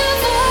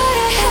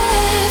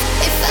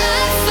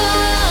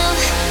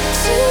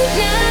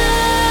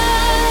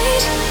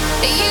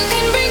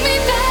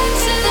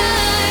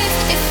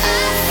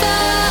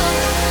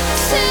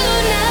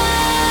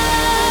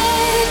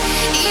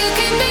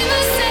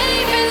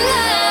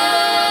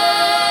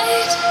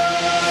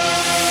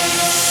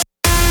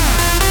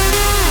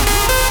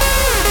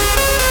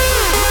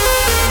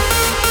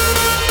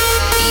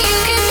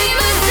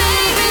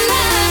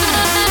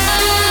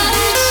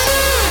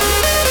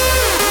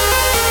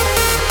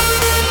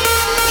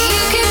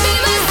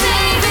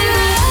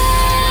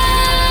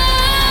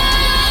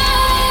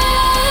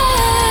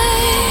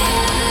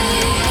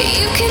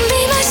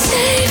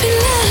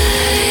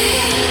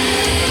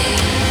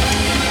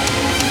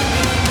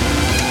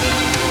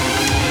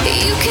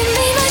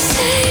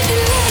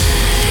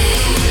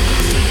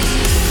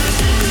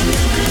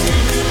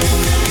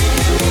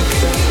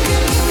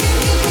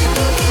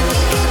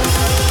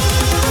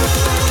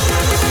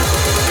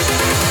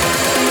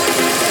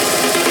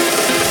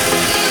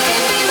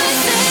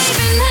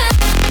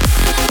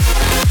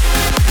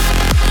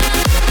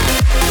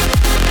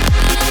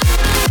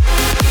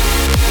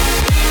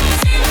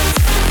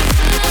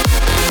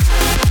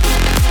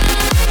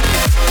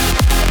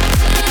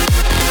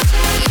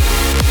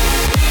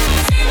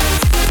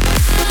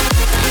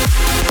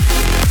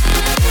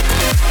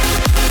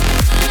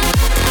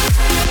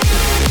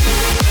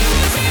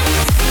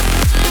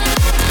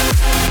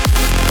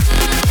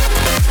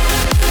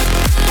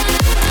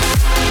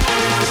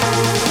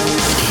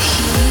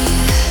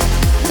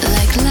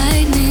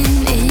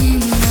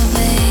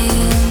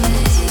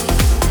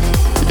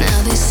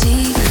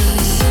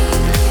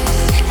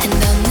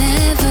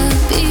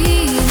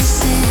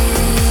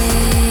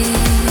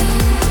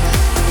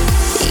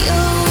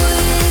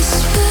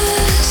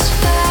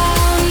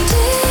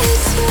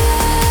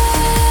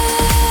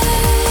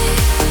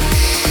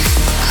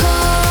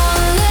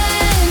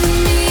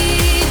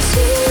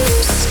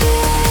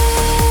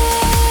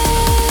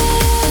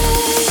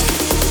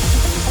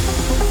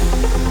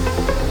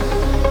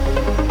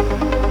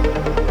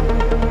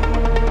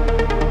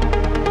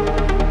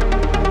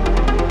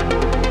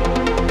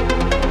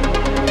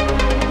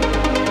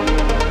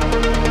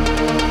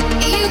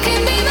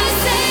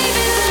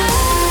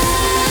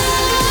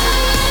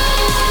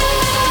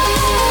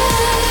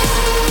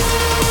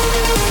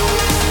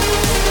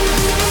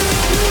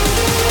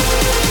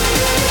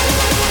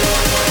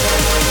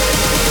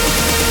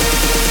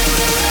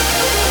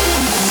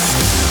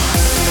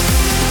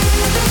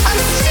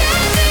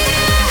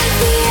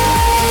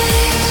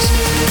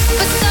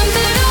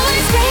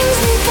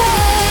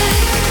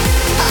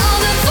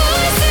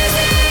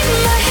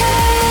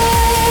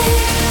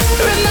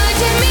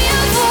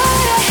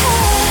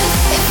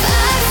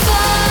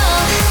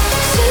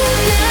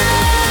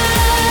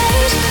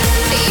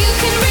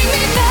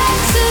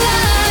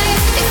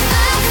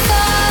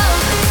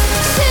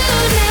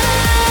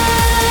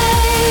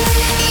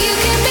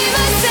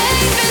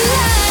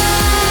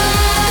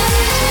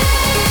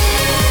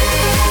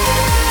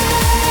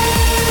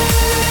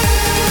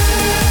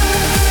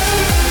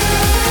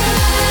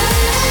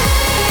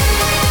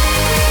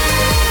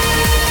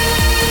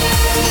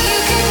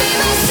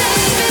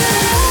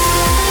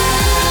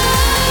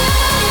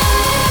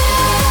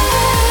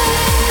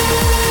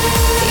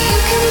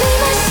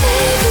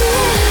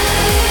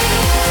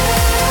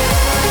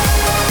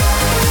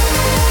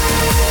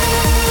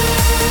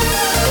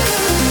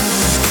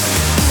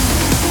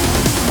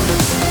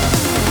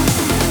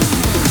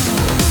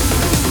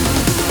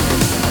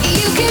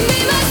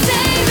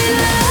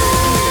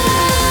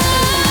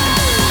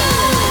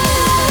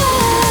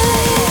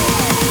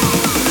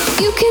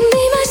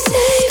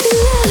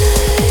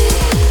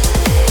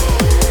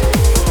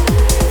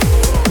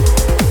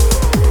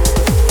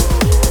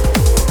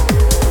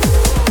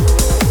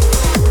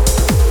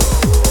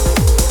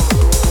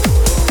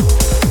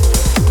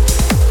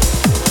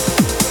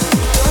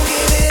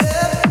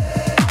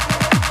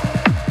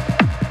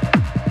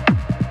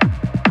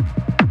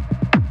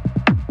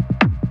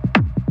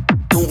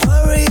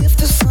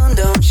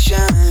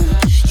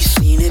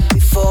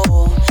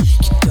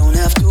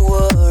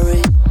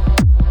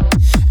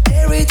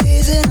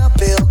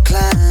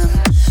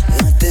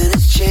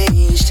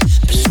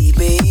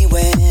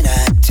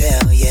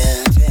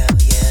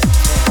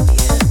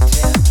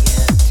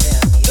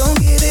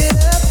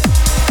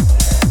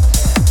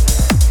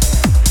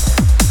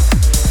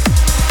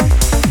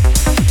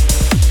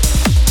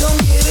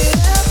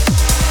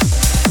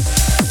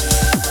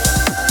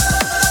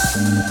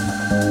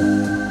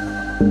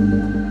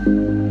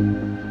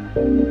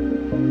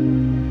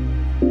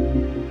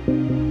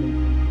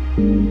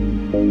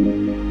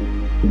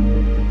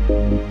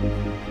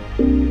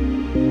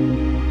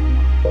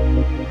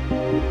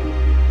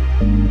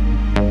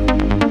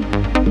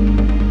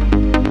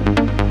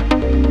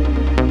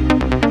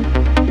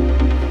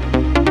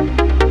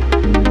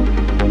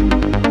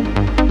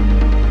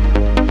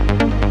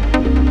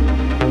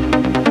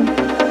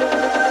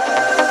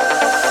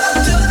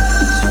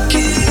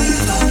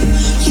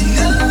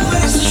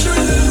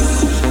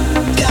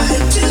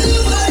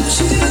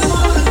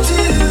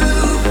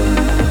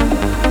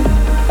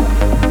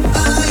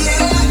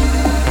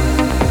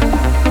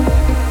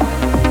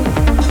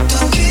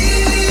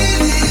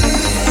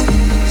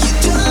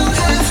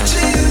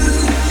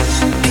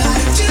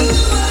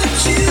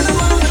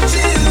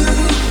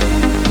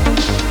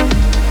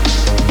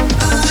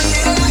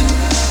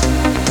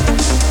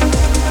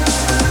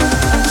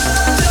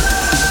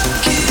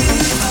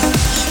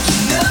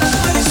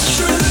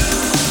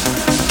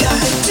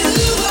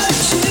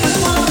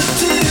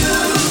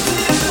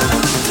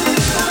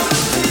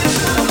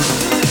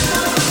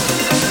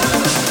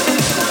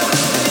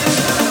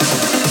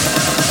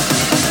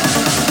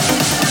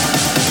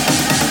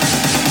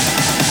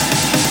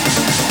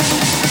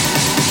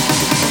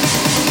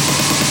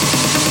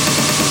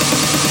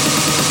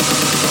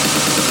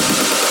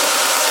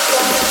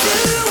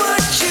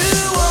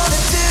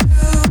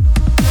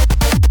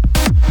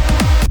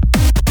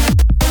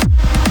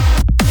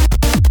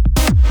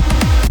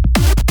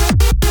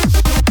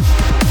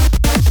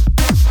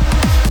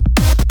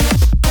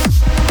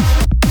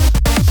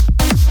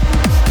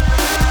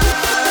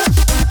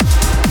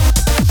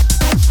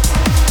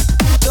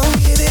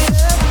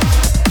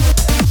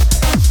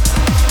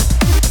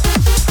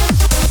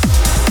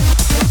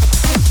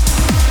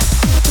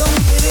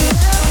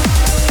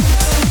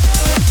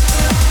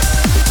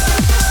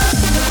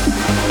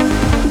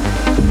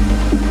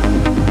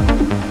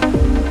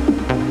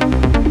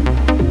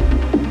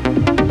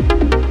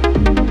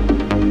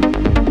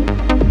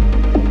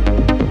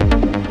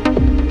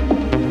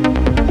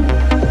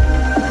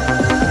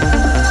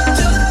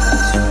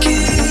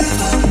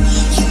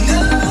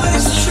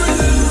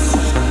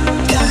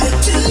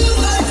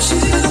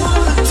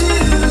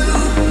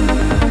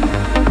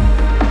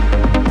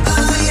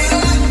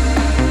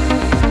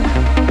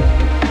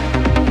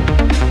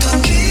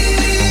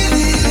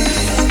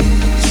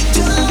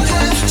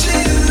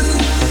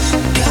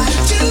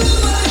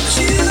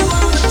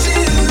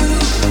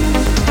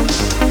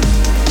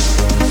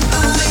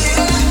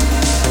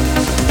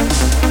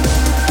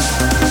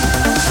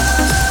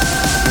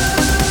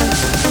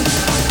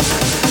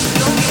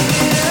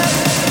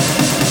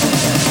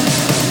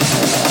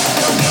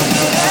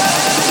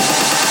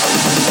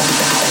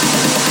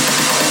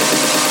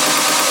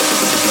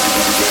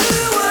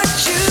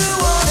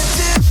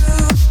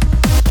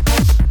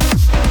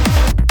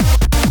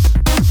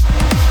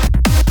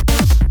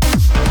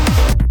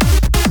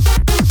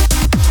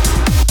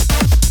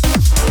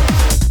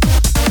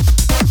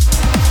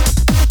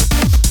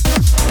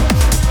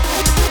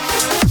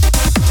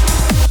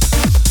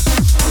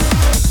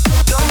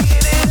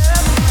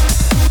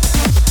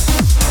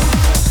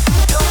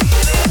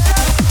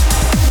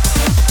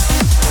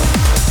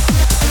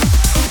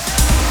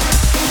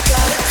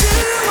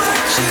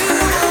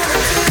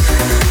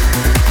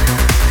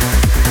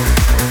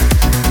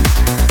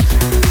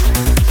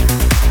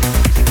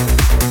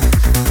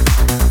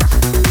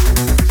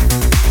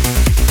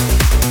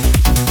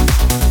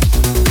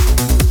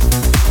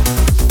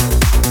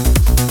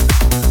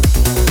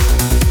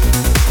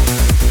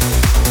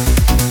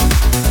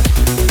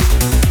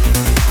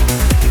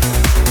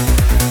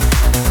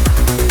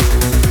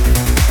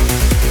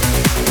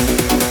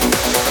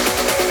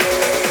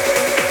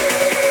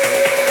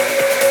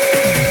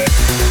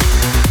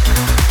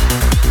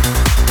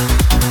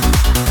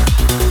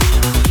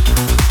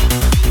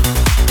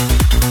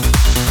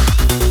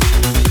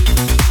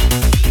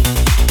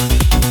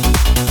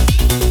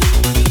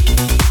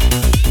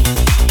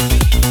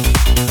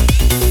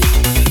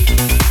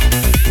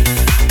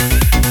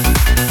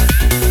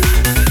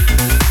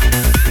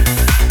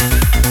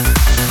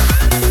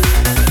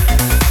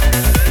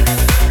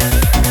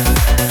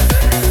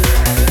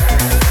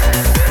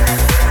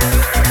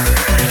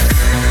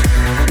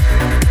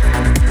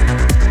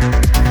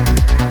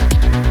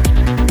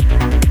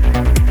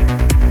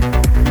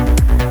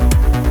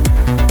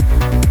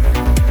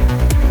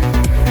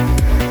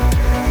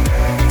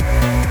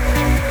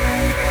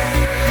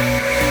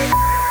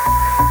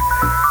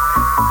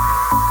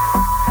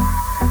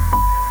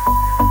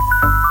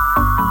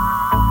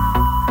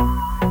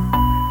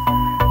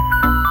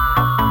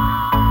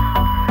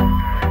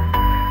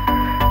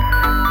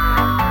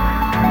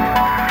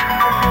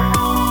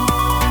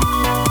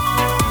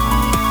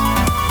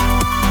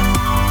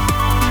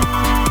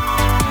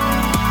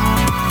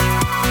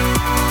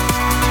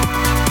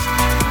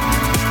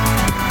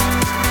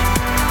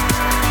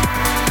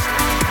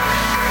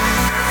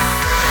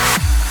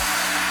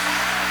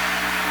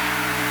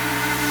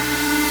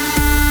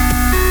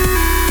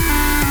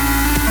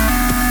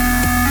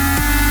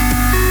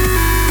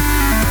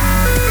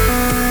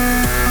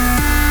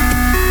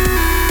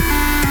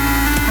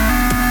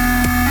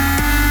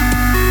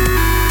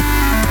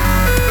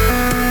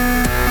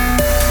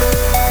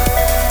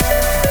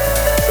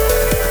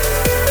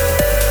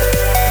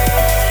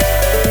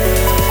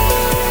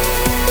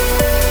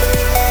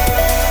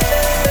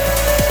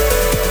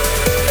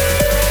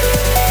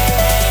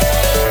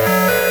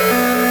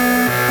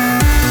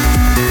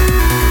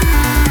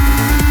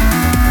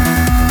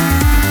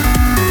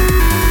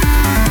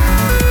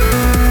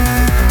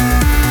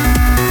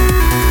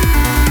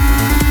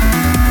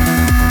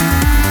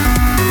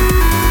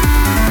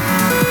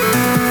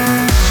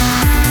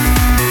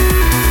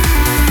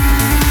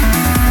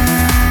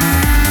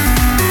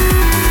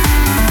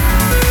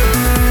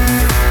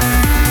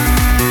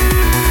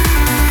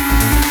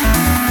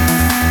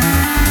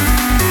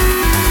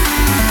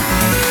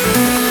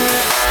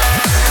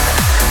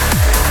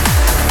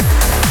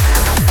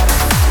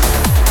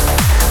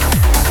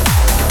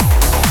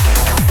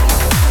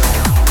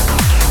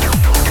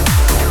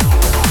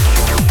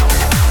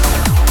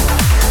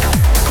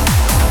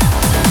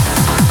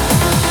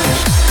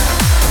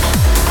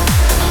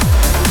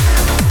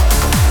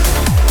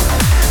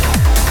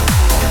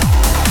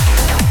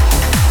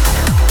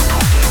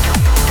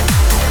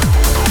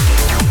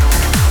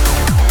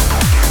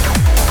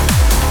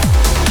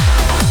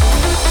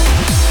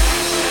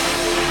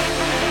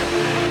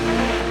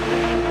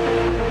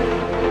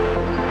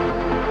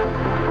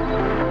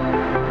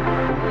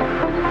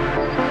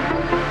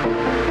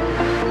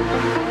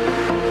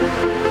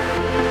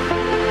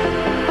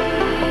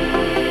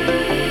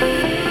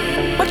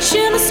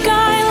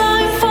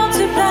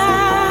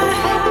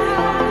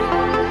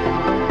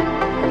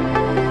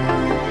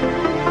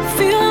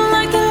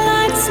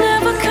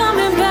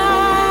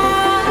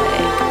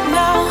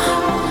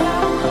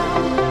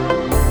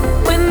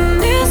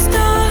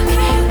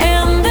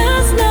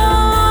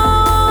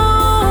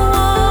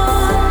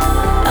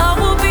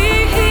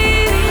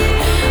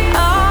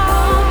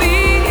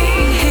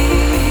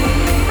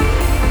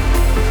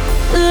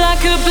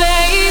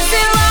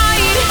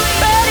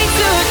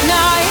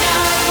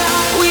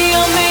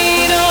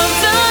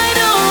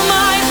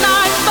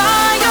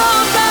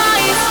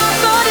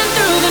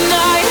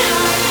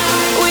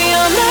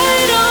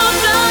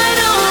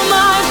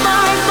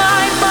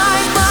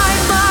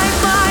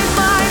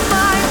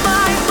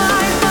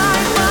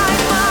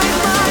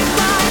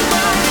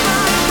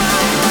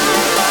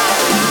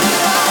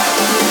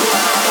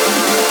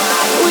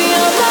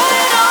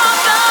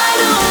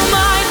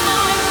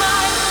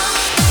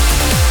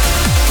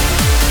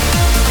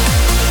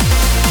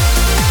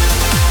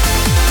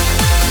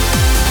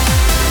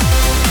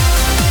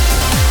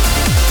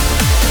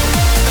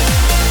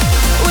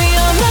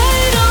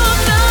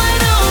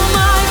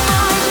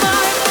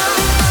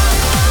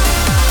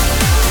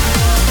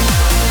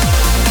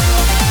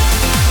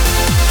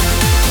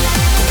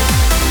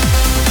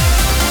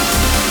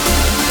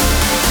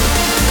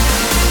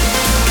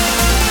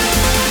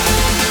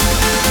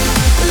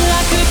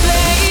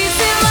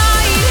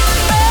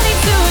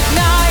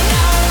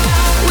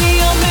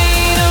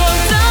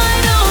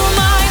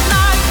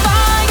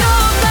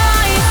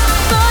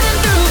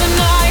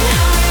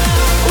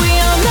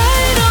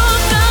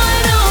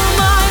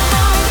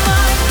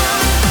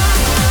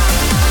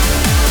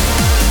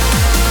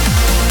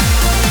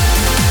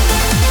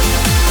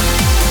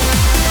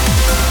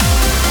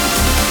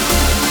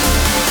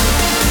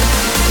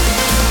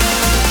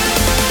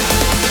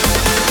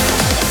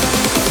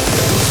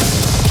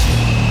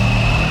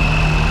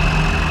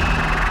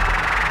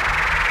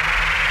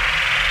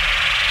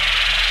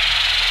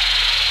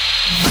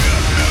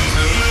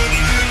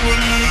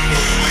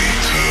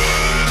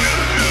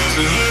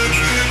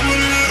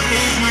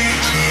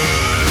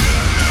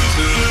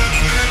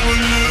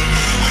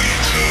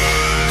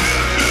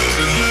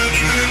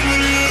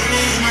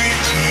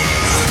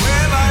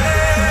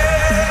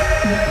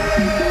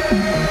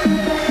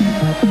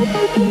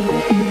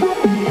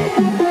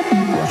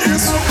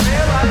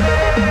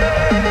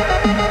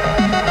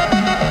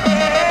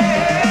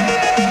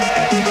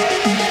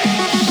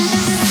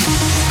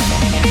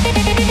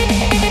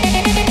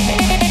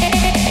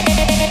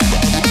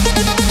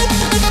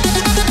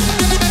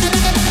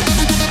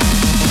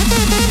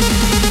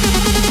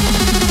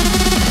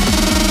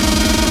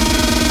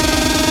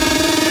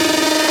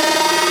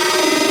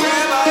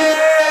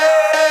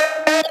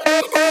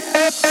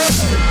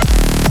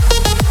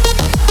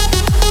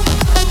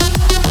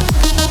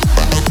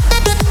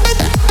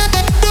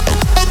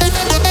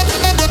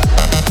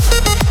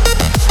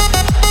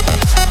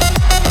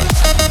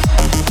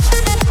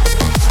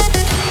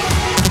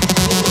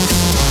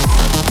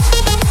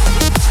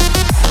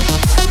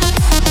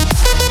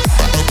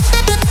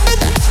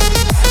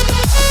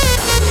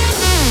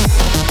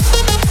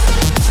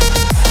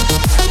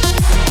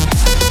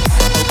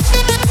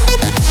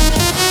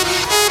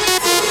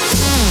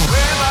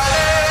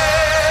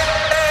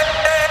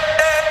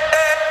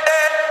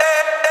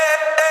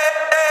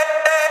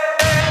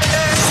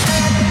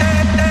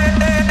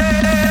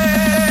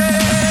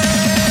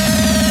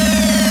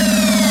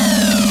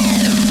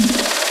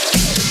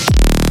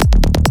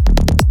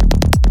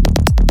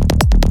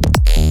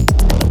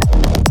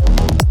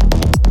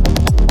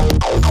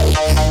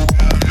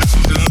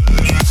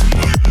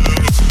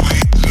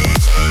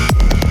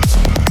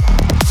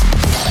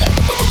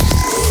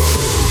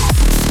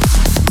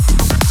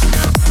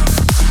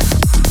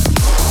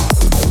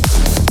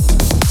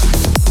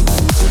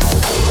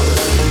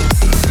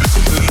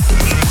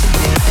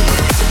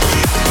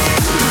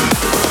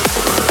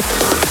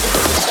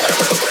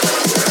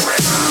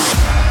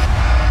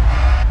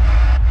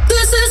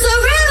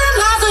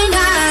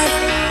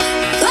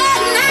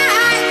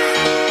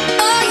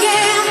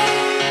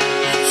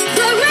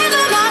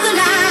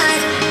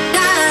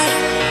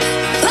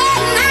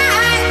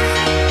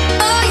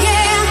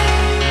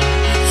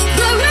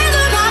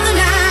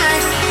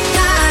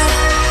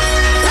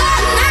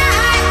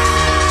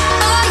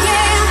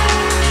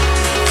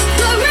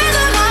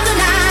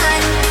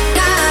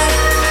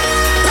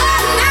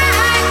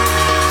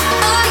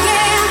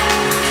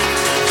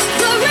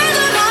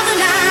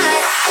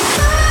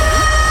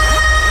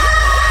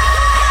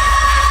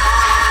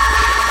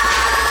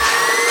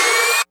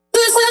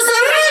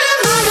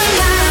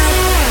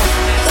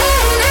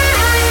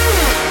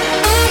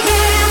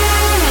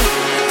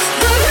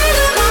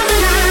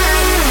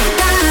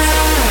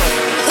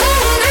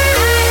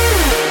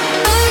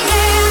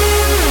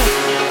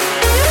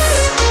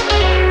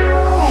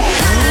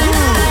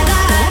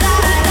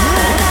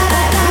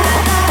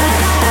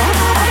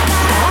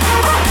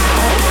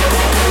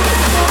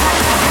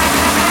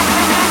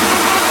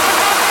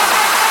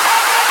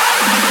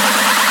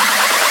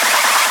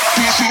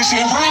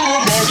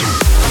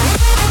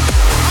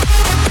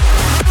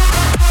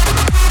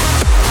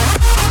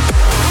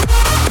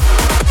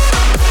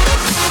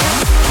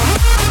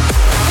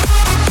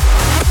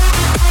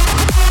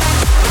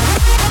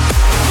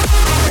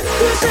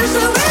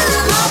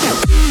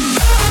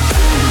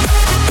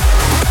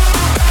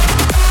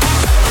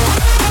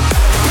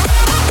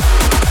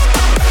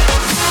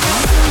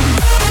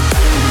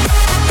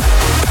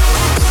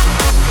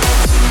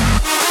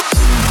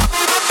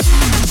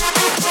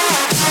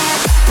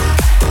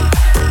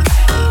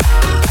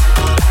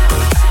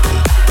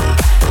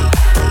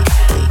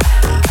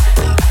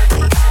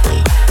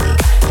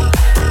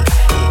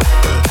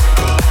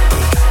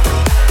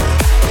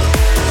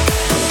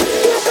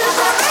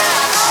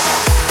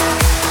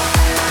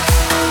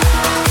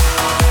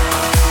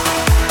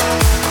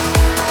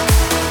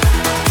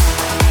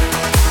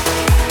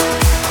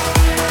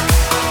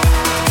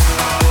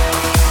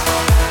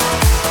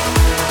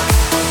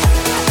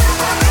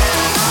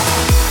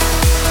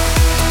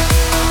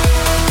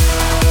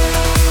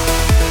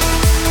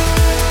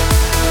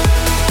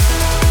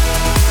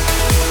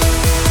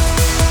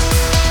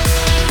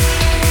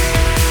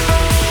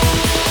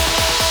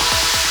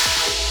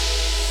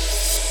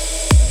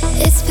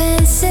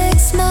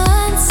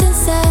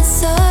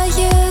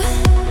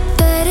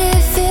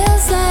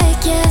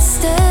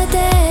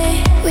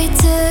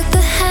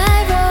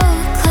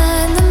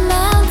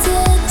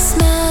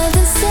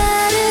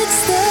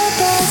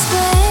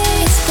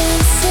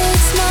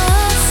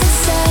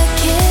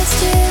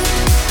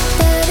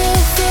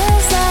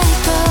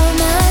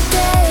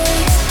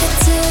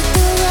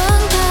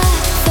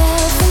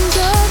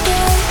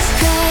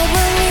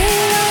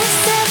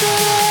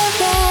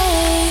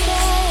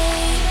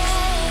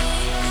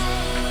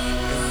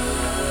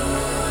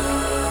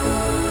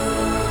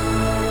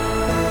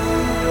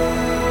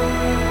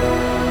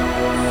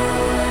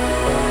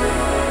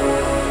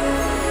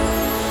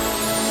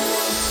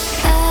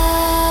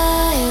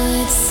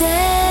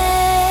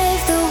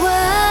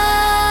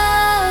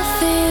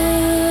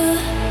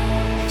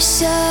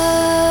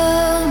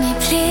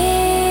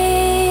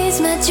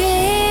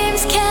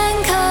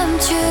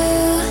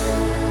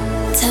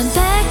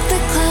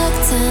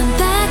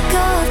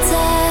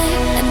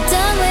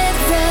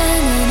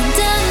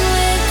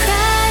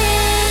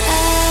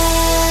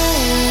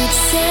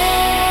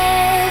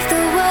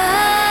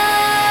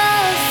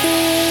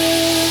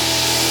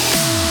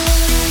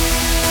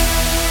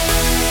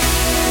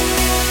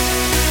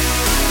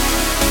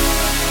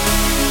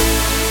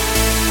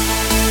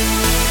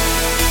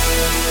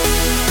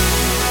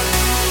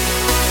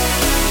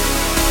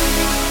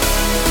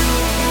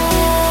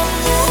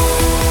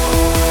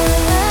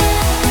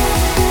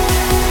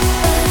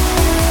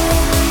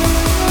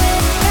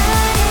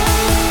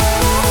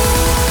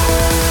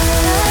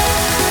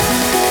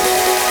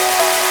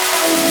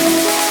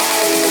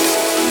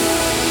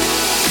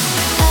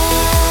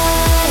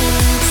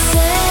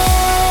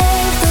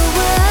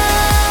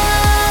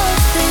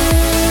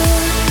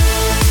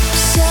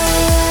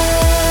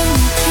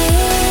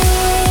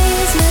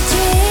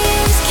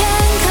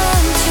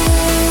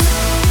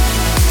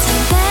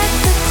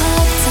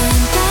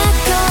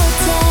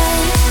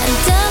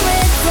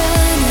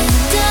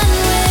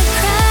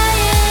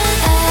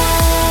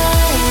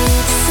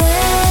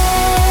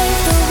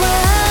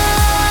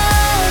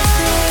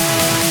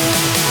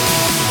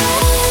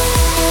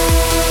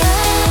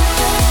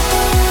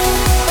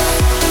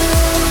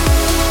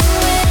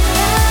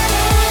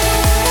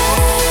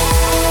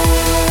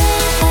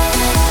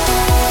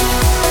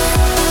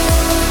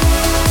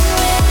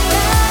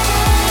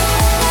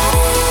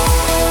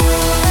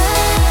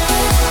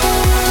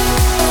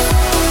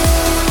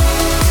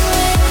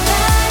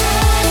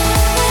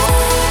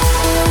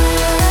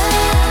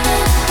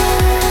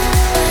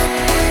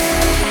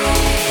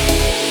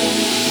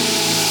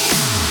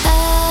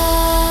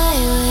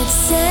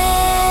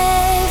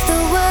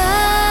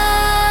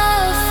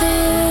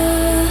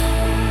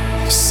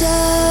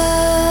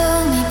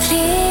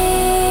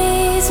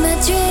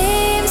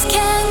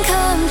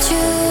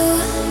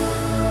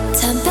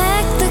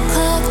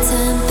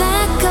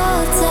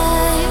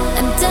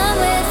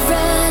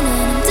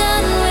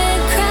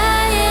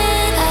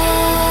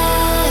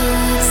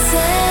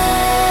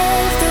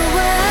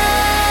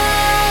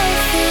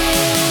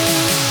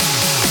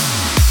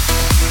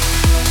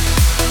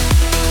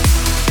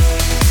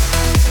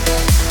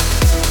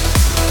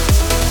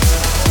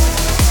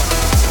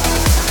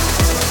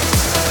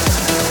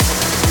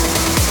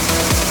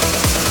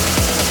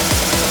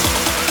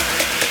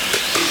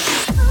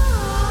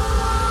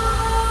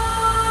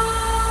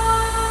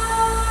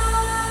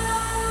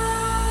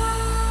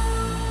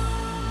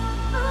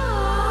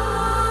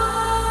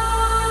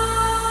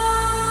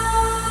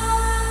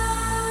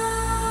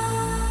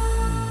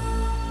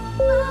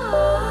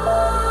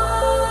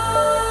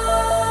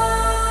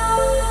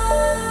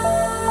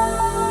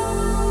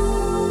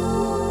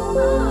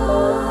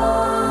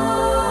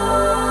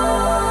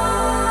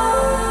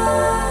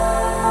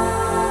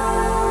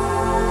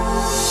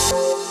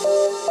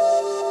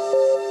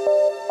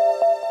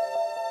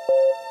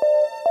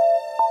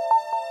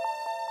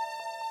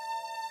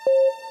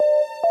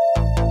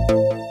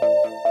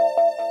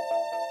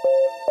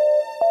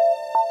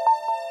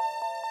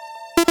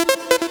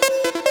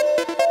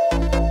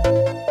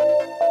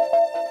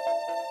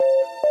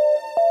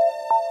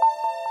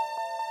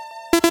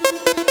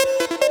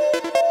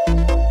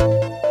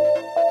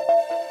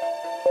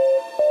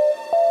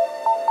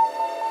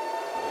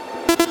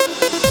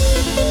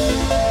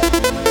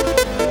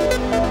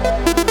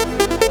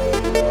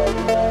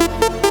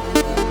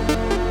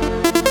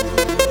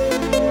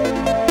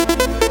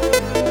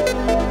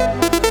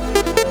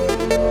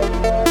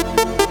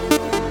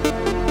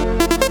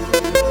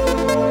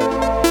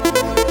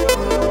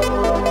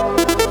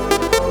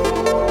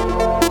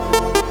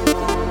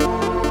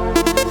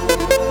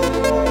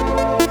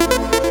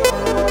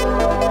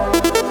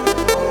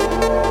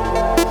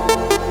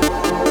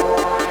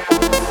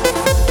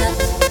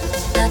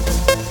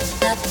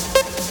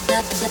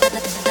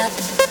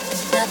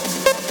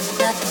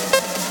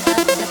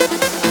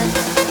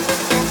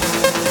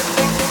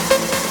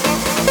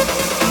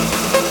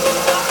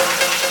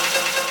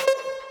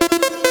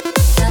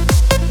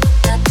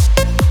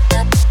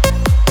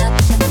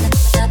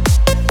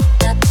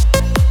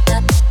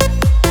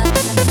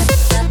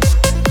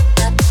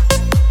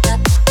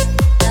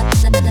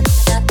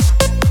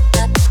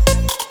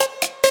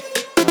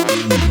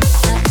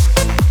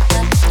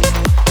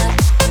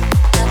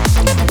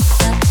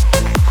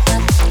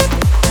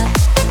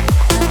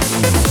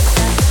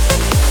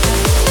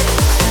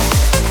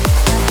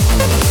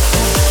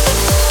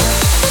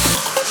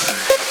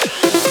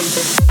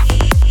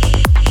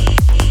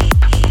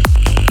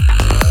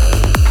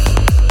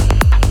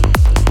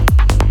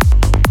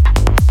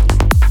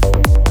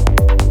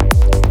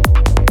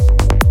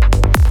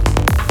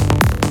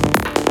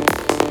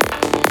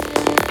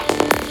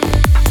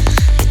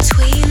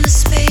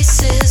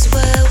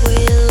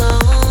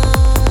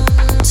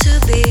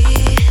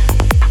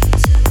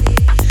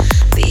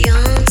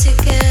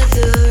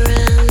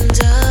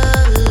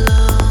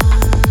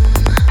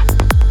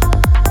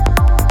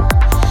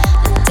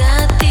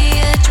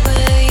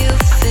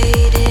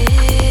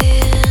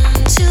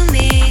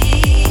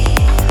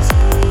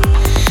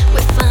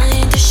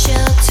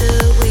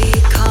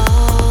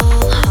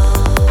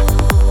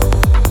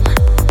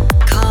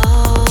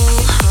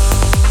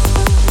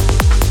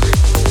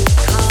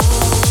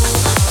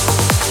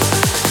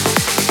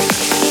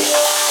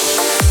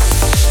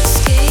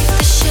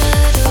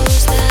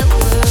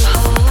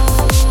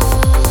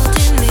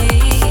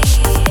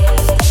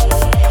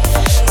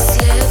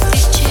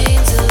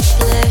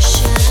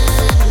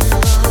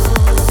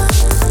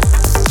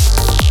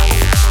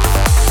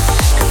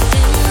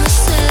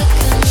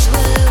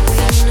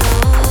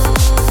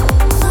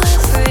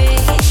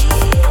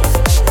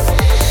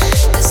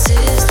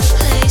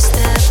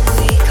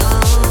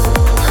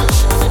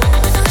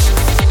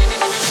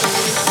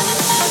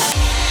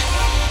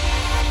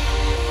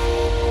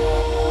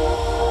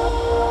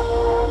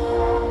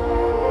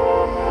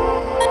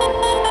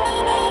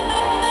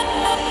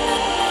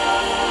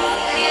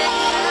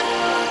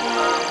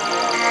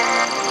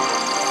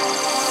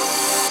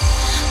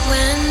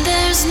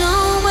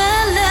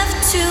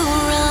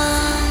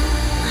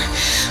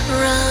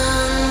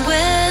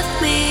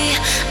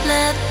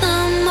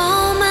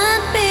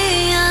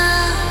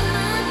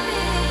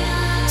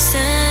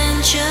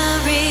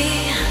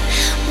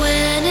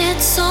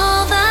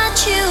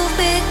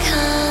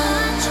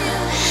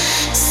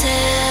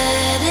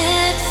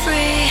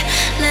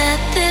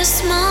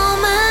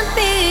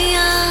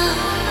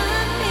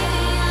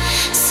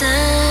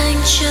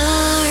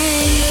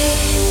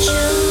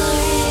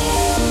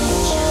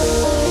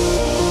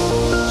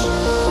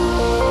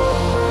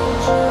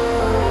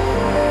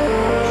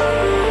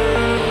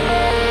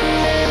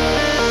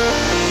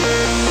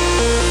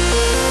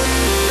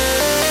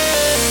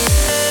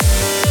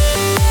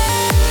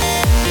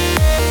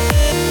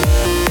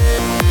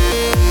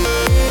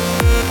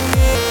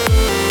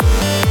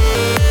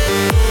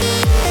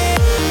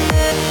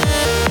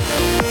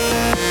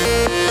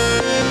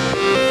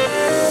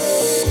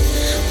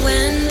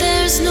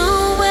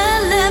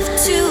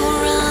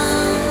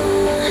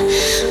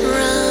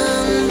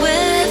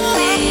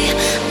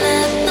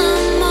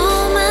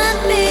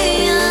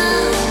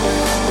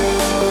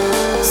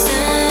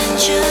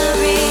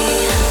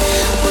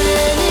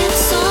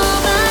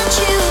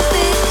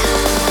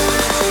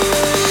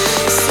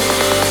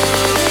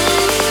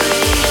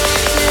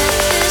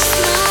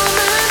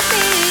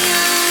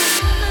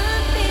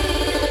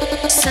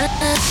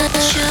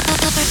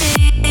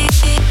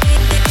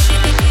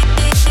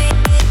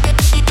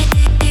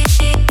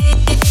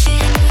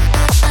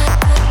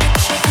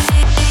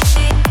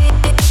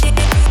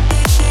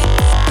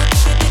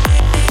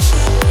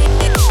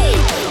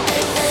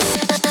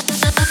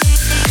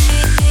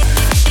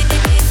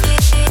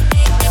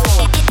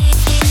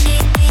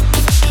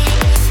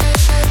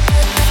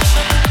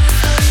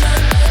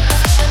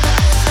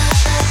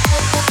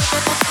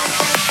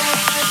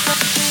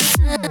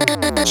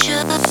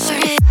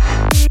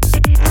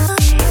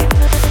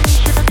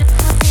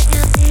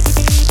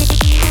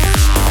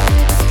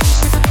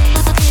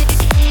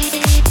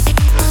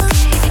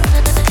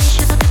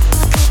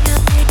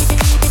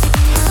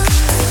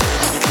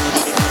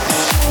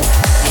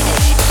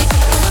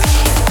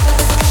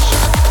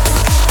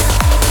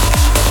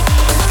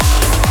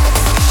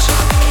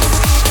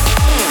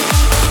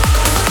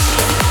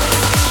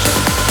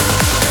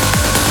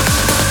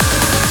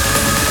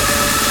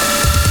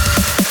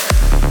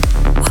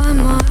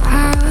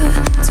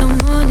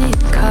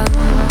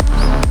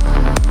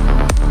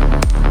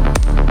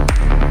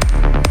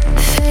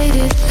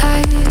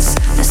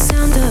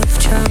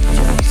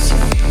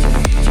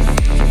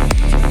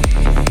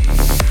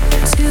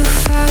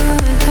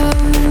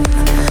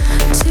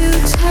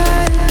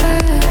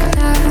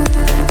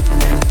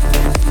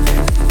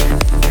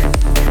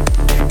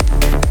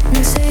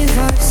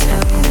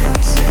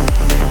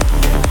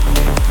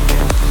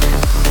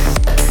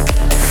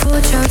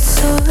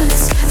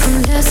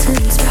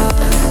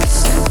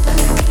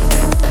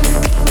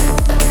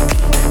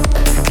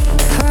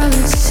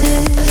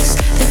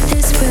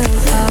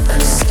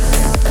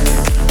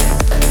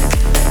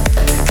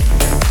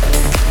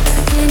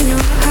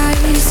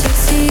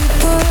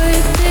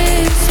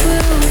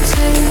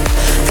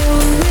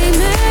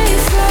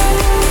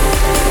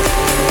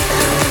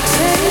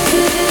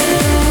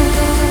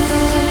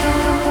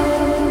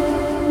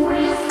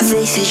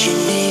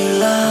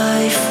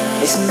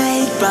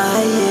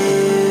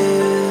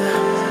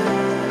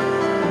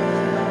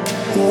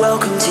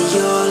Welcome to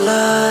your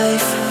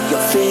life,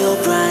 you'll feel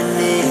brand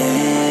new.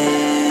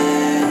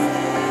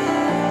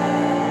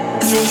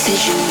 This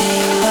is your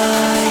new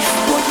life,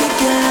 what you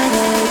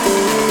gonna do?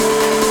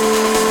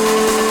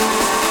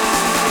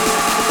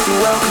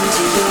 Welcome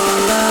to your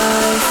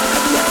life,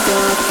 let the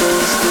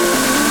things do.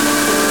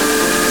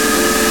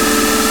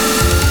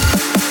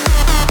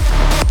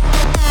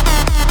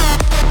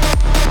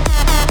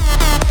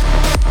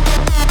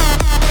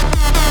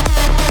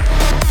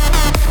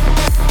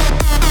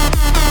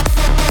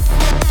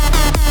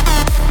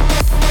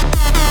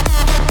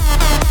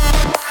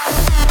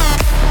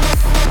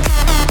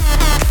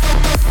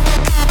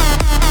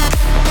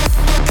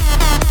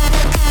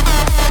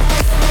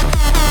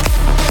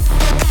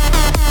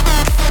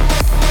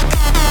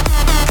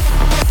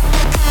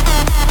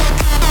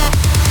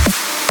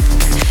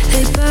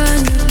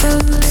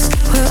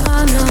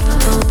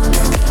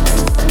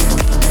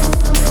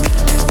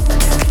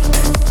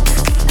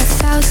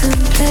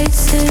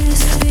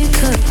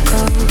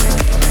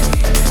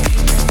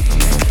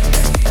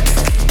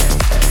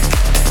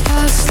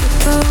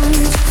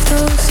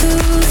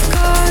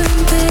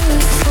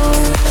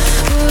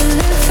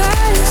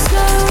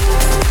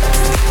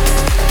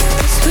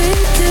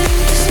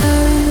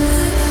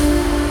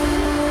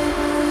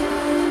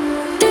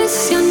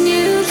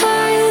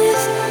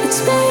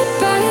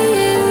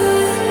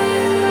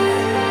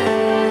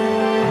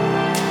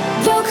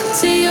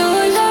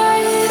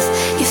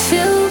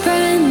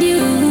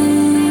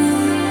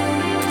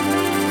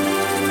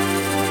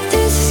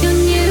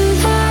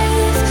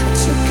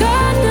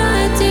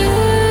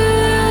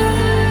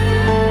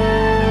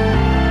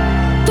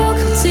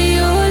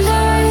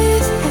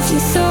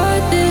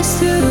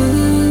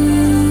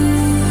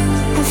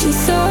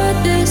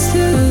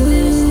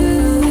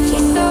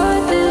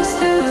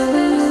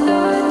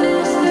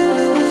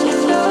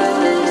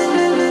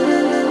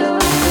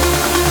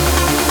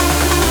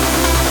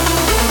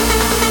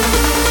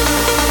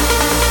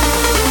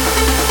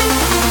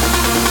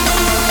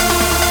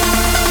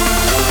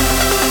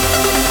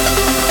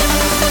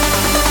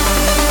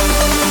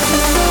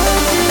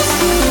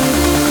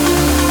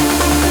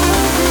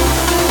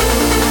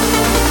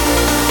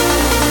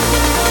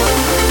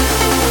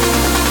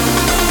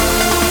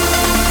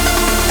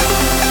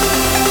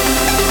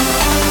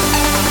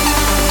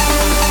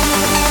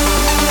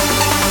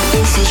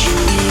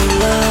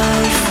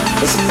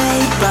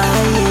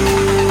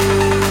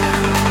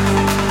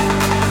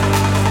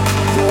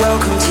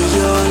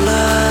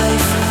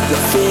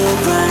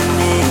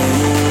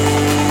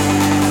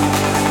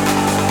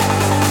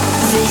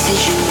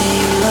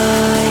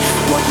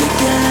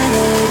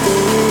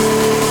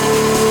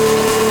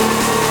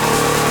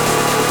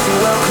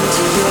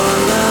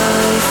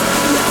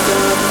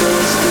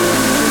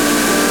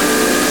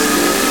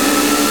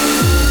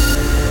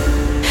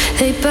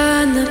 They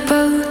burn the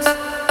boats.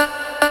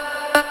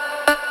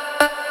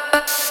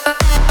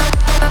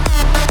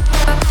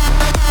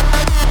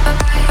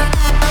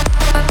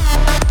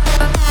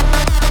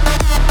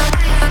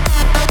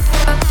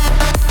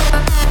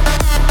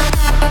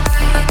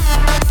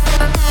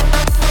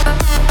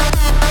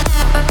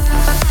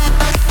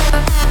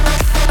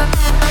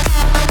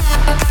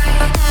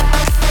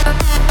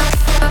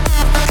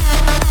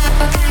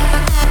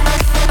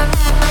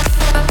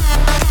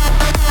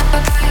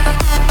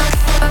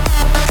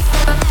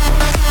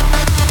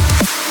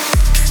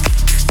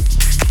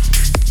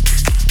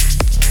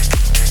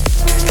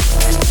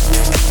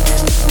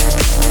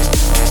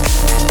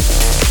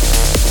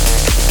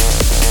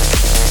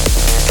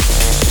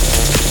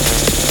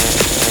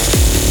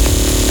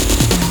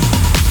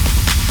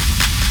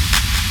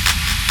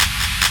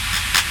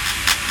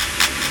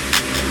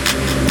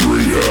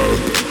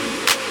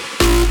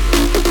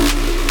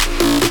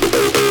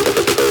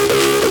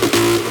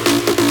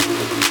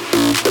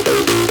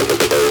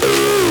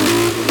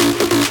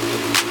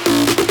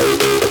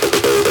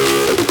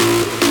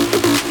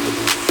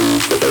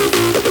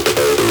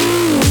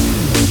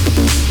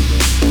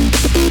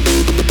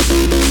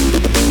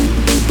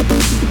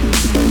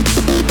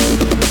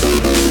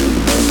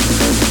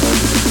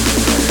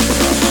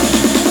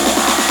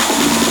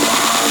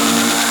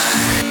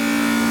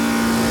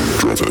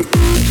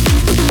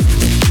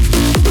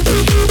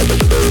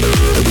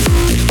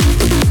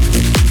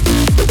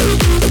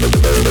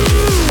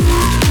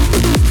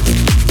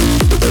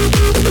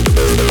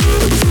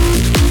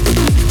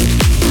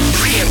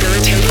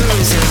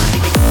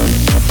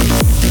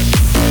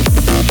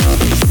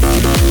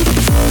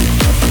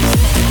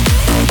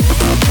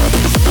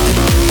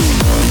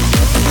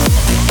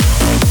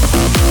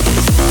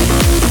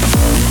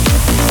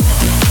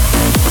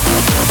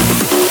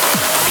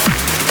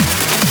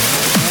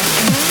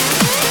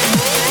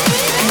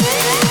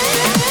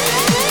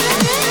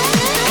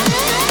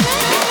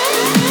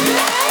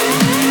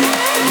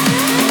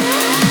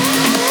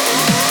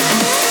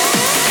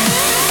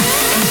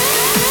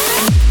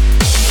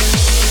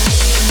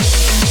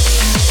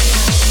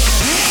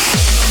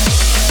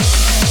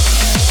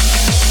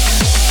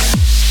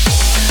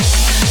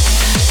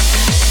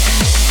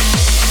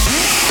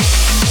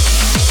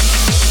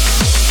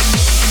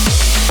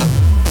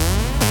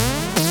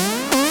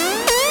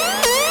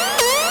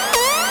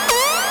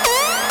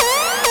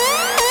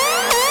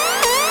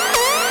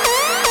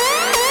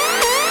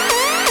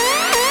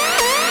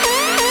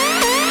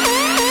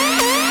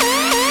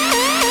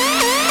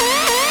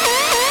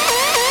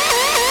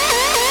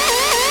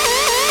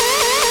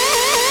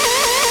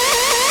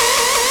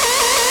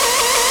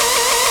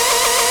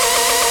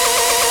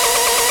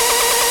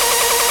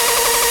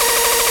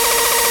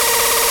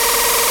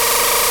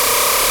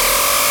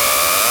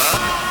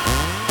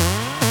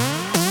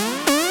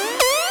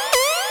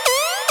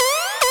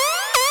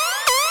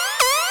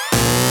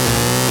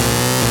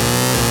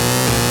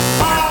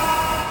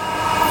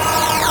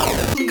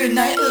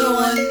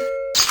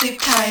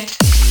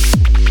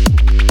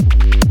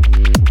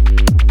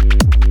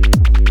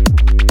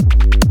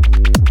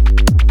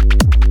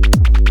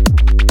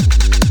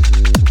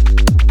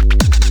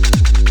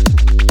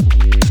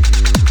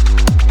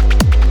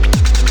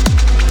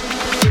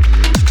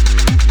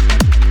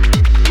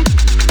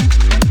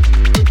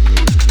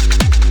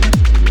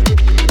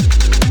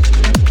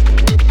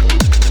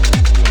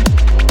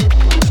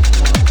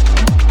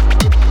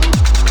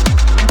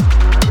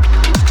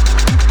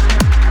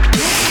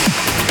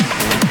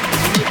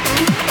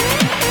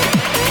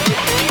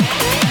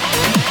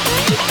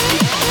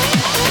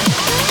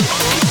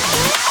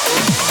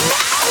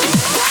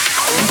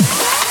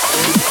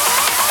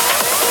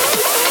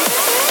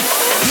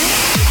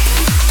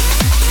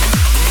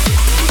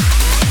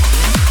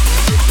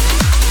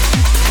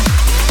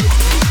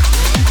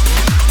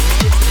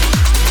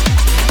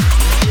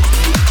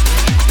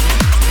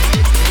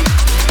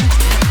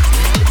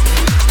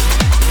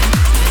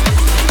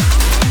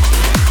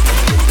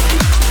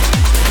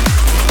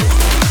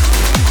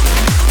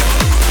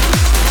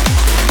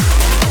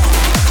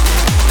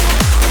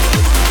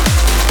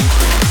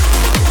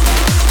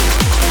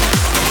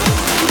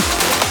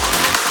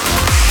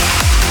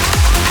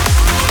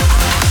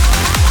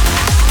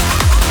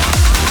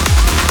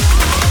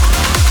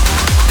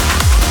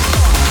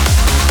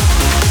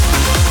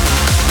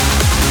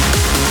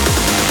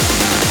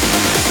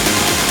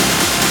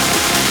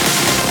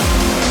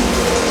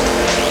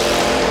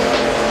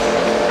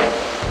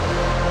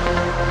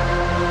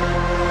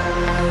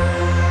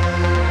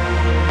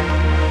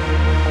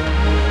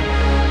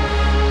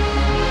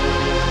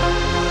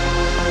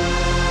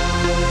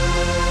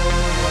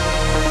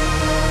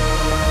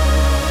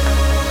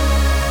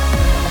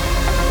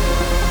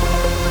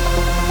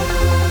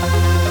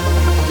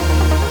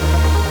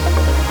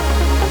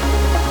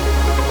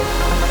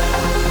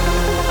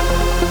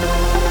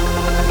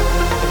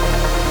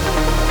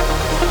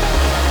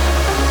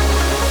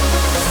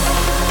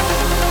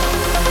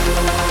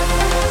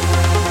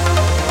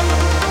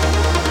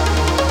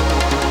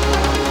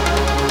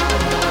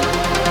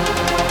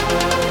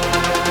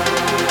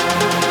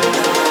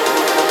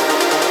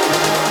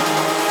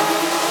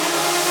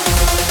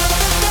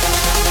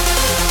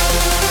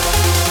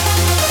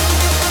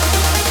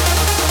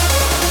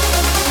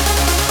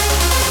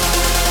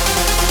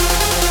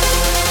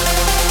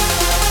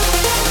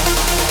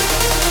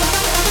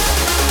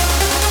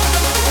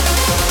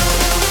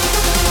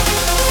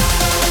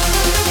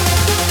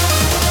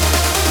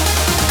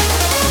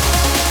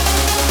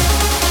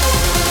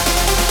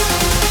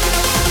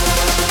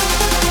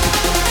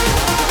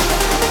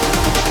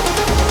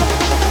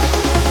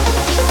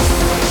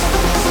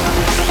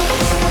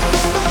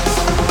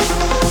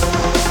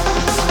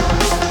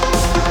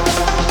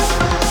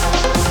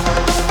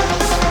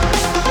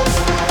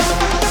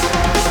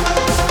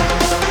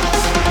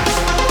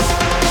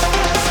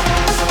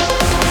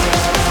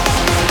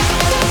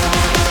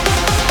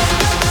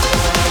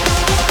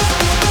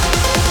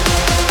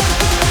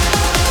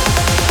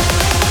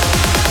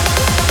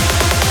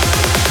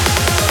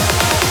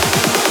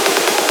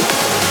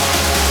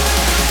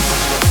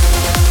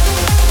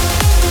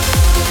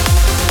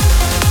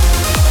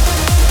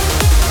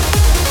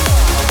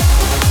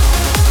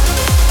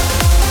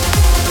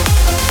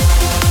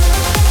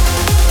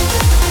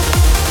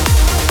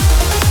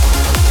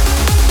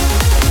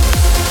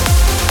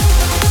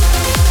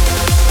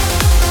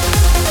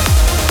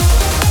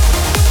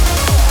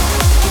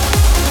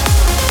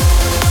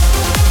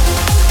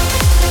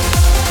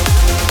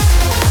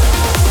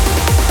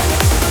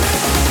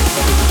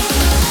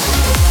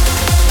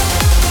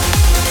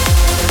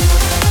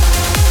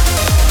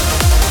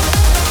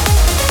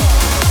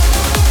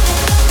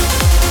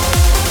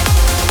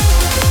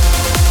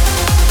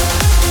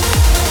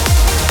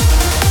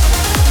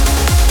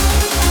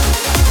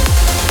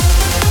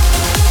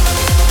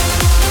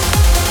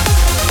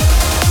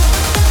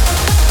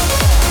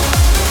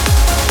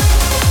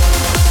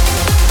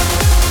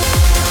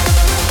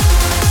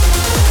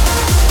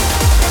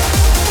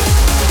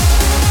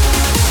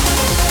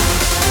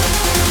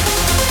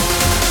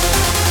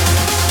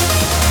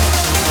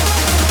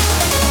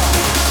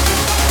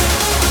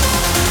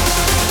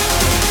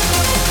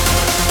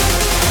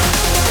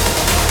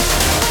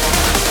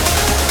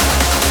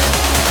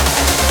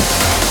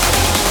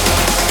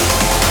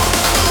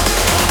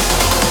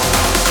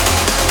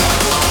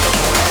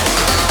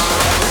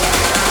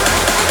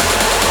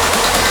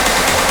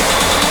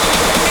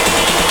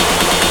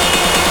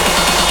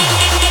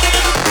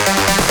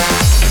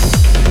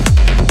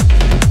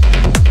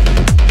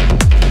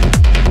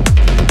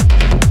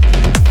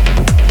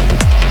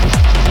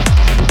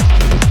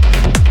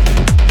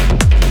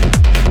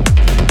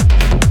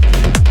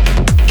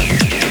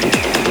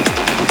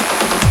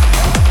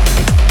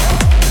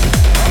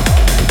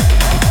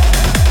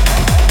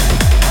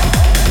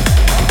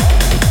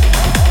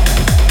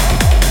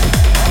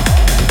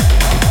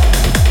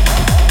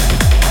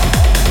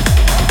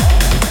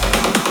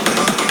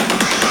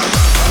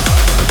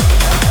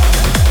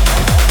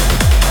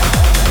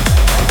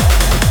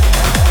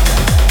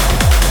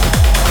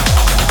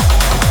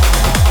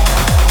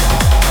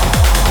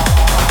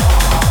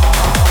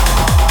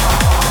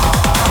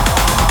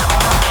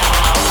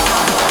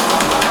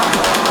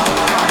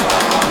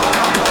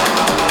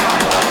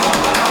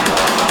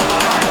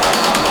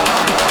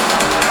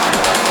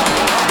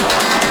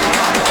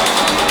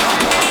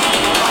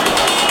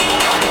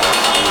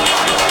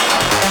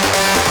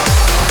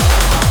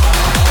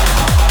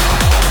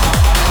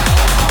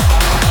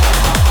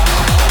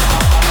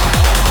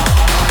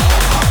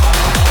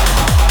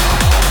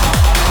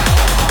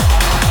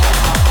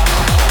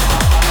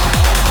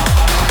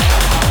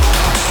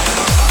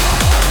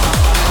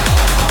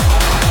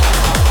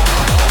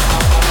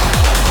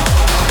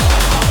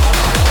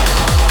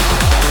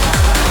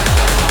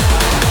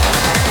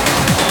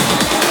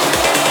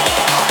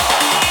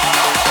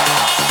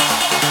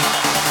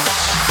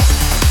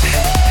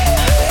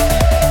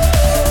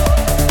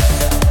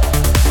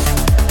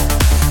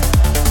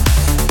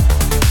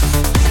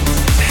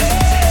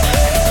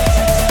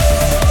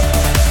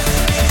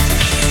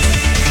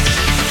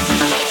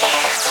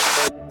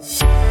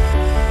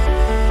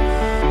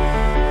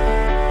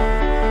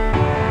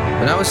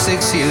 When I was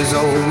 6 years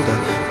old,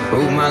 I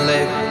broke my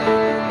leg.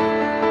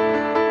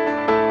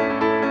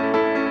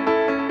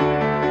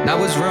 And I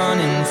was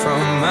running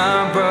from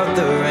my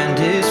brother and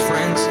his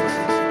friends,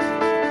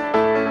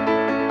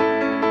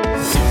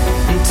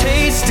 and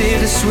tasted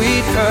the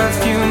sweet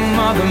perfume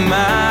of the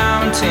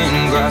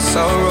mountain grass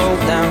I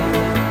rolled down.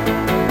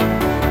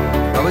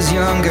 I was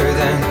younger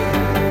then.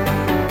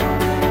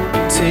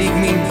 Take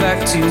me back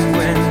to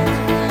when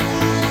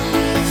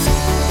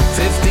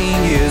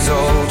 15 years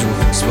old,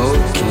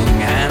 smoking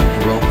and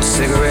rolled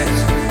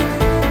cigarettes,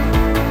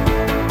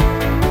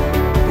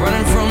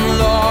 running from the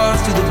law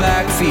through the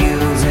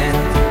backfields and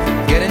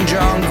getting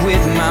drunk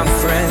with my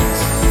friends.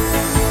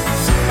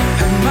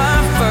 And my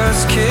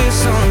first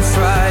kiss on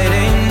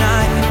Friday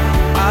night,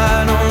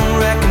 I don't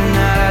reckon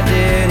that I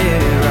did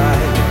it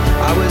right.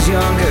 I was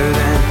younger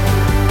then.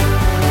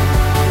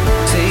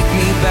 Take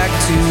me back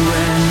to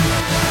when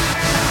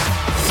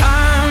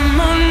I'm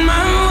on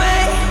my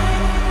way,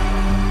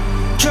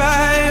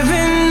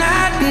 driving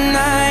at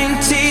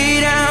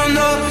 90 down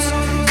those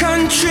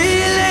country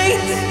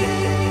lanes,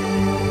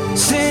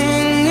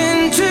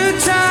 singing to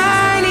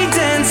Tiny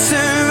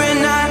Dancer,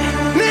 and I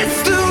miss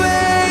the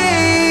way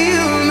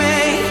you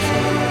make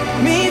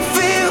me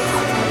feel.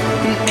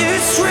 And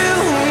it's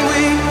real,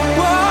 we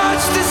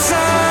watch the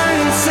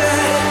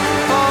sunset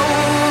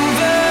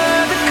over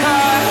the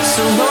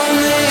castle on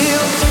the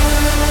hill.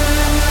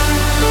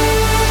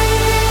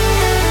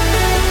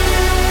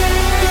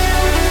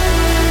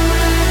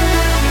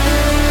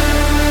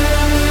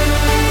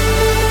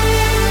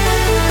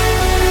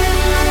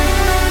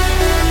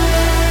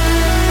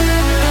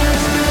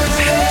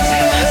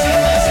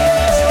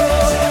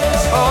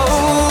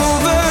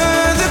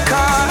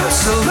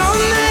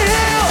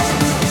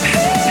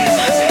 Crazy,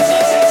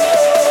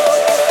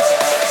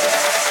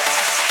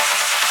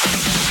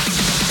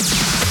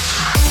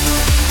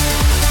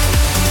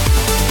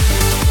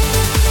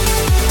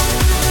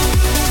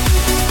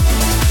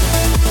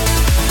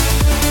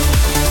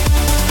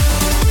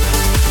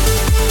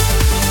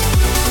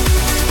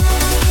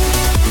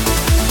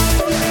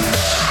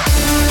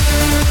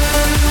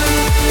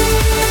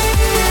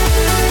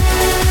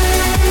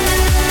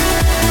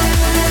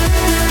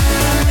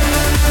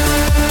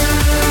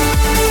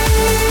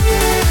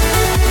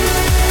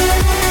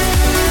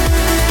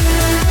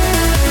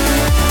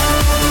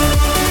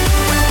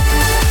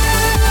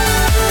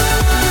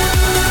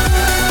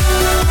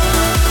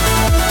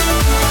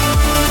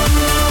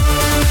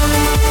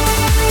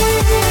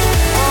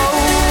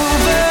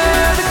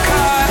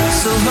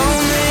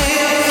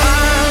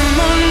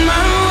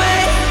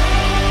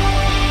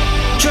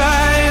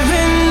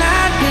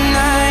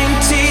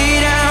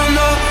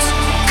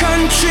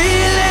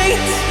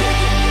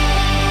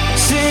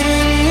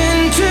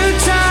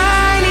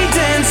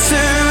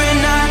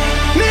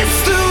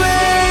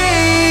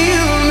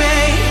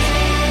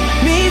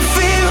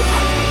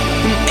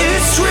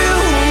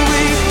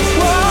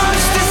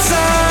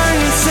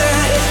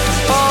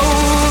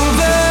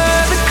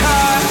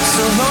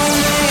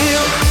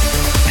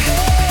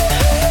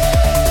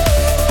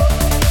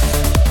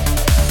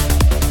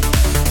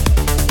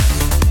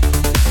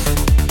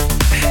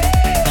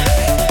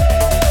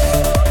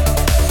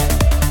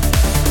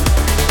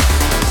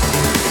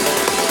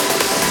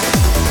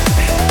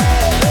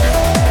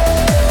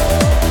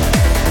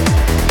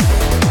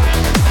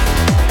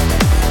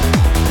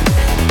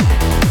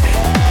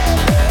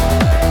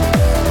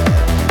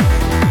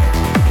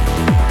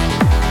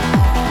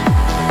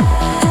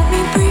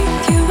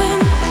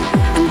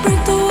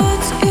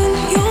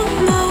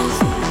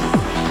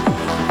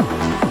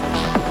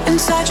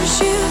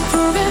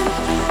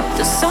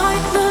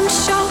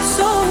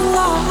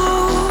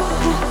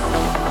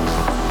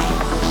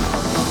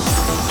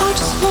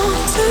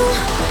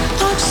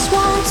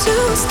 you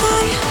don't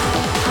speak.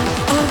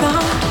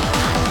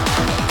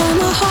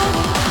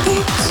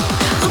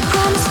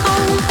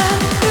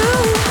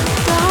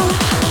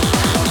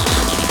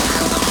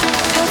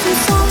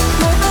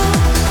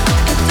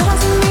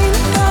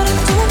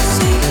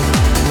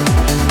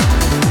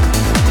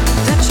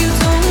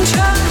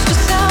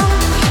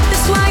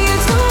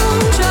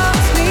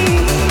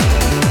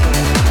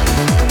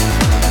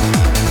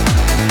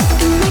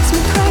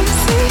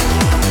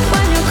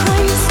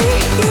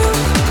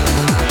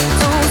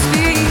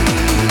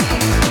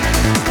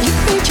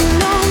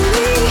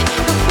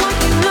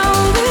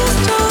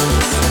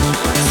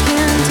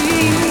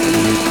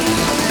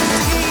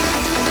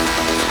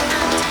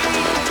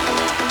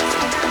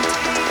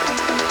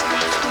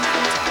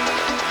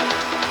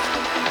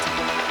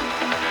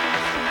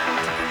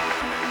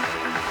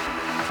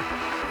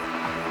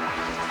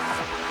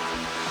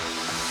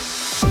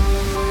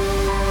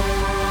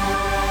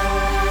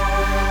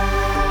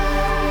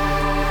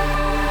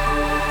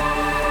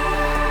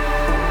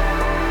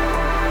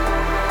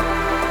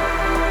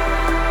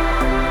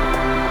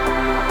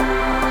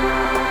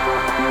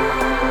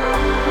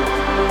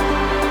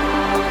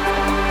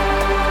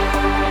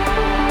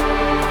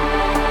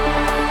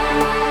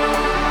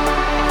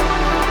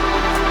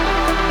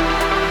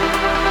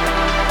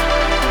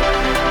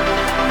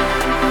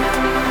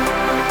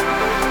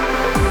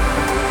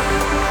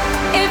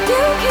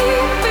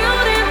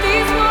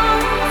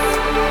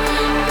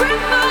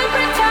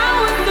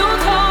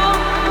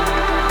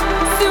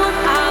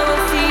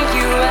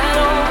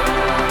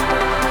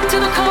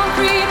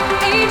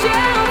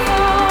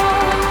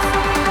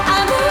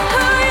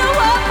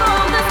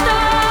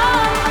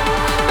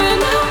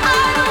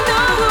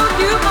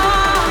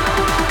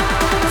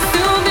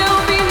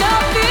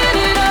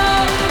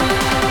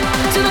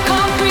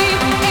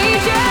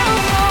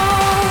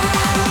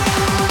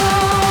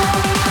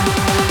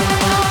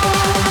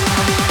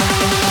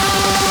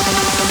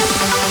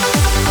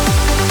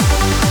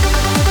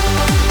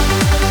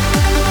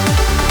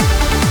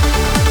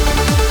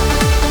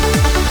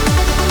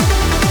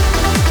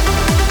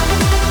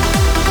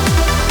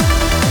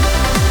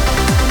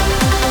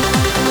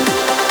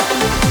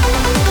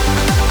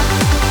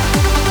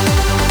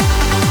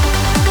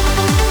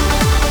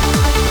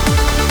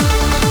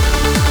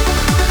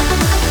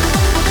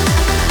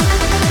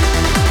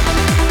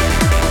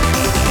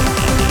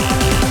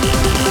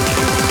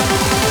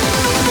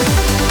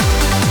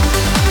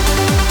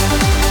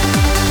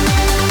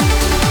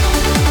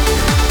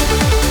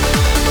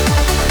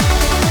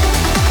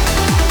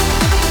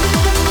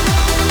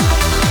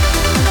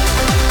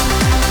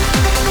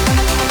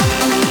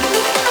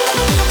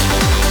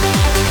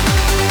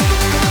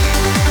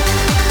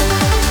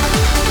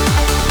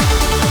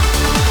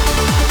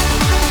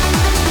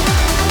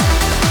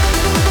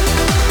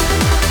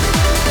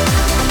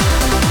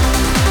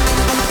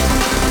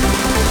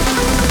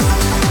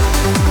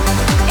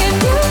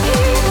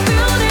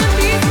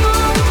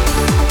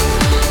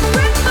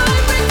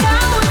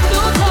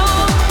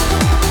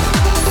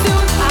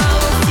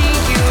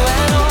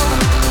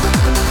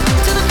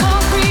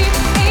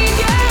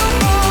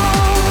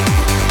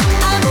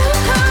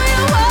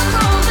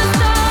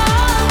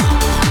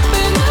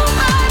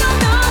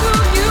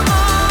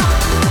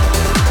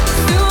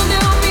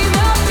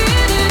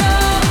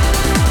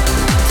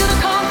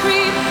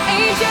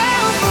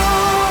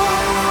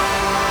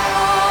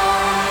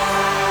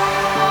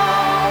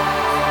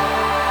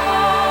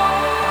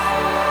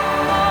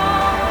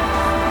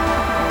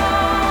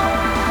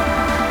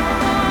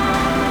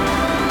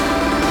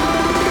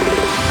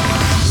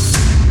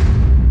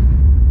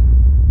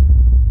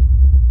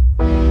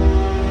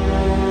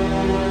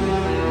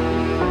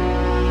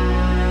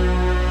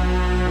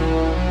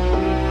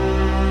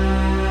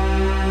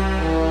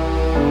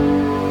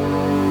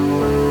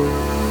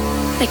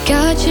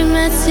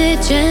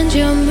 message and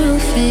you're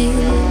moving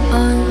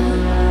on.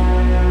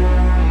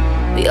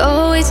 We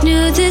always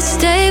knew this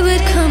day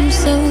would come,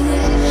 so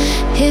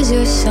here's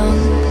your song.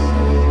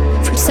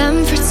 From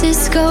San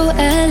Francisco,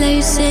 LA,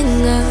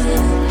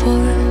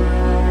 Singapore.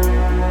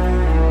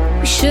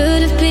 We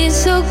should have been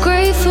so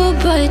grateful,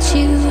 but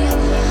you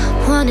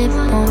wanted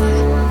more.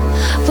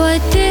 What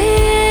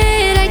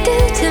did I do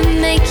to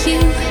make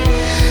you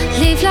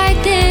leave like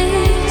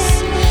this?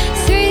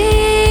 3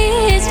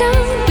 years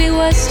down, we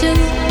were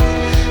still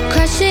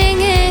crushing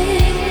it.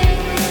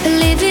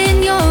 Believing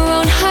your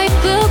own hype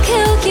will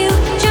kill you,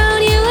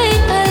 drown you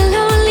in a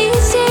lonely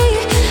sea.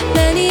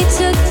 Many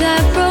took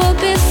that road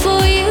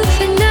before you,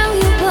 but now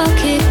you walk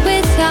it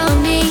without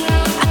me.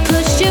 I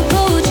pushed you,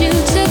 pulled you,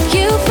 took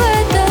you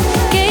further,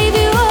 gave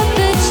you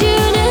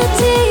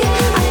opportunity.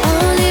 I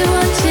only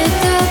wanted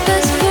the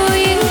best for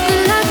you,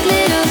 good luck,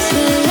 little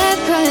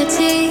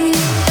celebrity.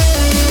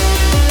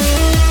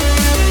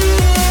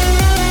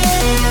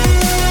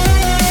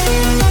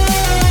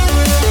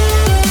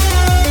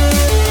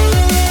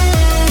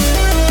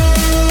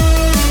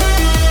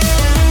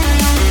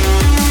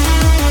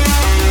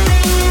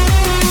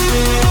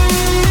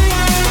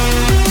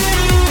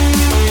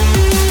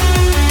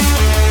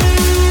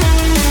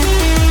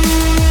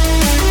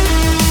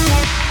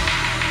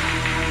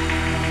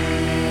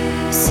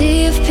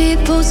 Sea of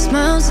people,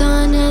 smiles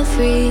on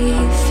every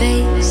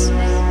face.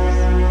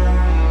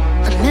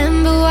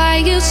 Remember why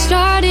you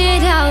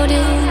started out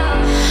in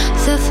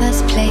the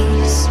first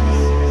place.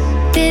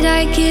 Did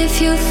I give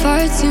you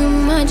far too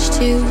much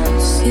too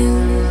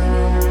soon?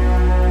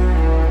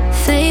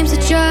 Fame's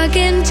a drug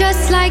and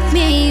just like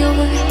me,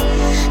 you're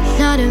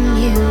not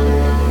immune.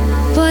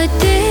 What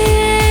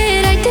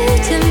did I do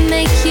to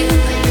make you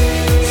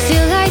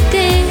feel like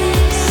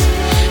this?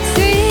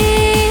 3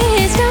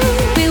 years down,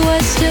 we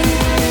were still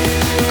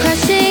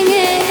crushing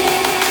it.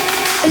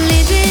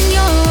 Believing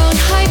your own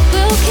hype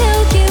will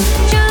kill you,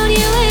 drown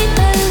you in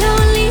a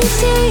lonely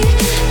sea.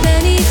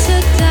 Many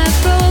took that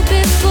road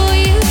before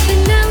you, but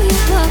now you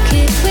walk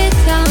it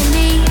without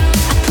me.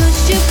 I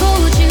pushed you,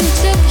 pulled you,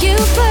 took you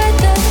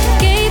further,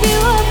 gave you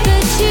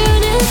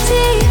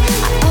opportunity.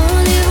 I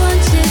only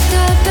wanted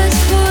the best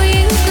for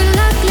you, good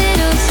luck,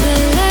 little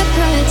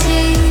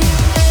celebrity.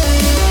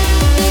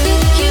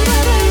 You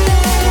were right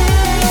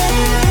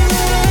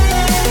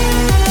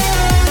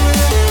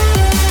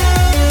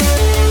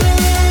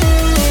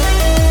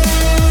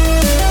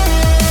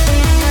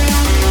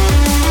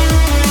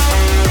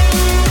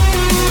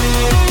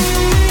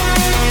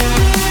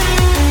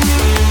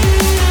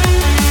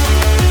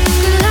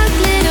good luck,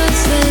 little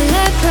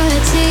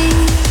celebrity.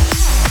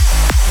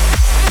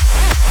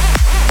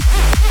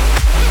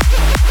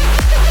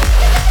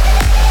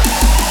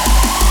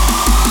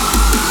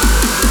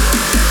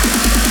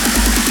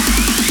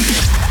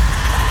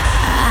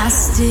 I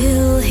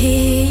still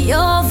hear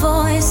your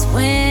voice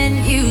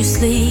when you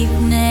sleep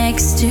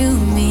next to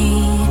me.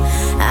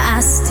 I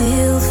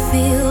still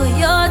feel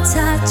your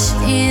touch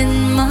in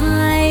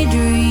my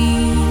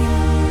dream.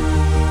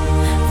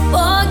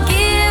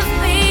 Forgive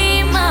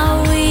me my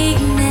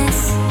weakness,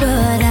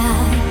 but I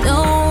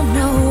don't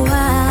know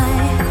why.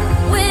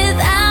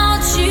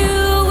 Without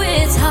you,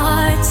 it's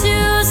hard to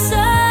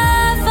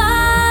survive.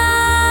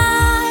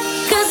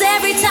 'Cause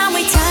every time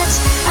we touch,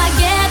 I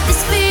get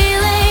this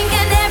feeling,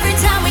 and every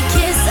time we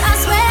kiss, I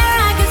swear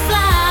I could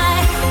fly.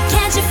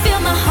 Can't you feel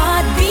my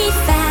heart beat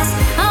fast?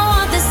 I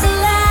want this to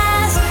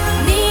last.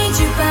 Need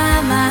you by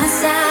my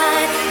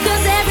side.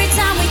 'Cause every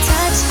time we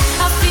touch,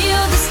 I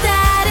feel the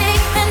static,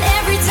 and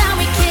every time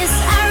we kiss,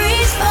 I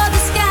reach for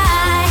the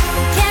sky.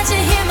 Can't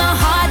you hear my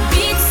heart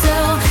beat? So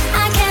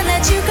I can't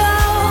let you go.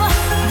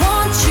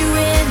 Want you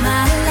in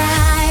my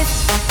life.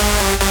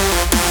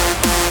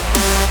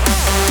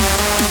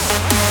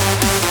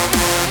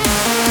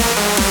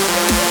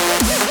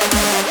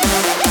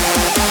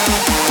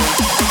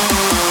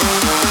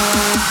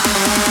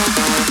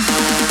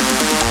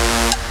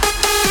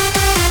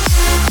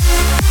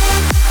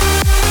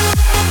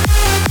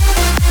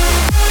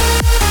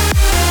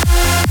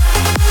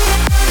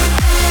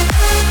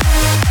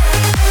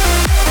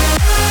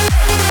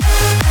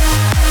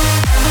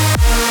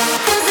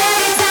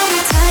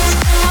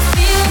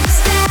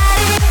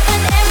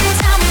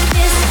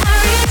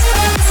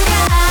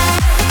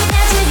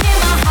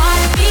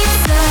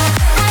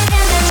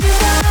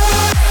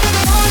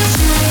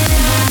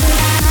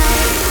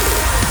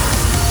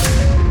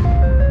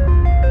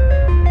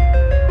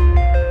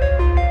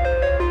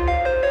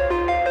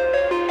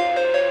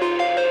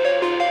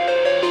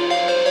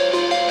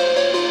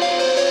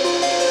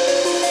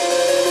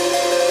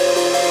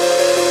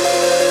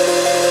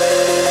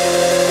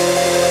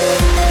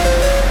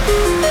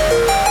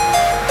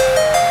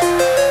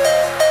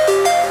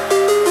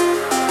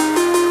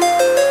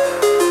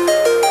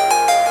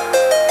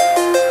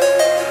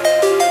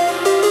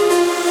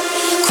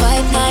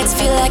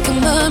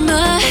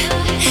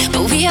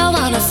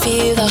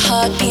 feel the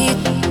heartbeat.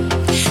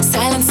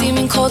 Silence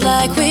seeming cold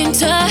like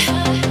winter.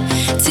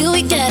 Till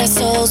we get our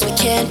souls, we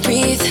can't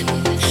breathe.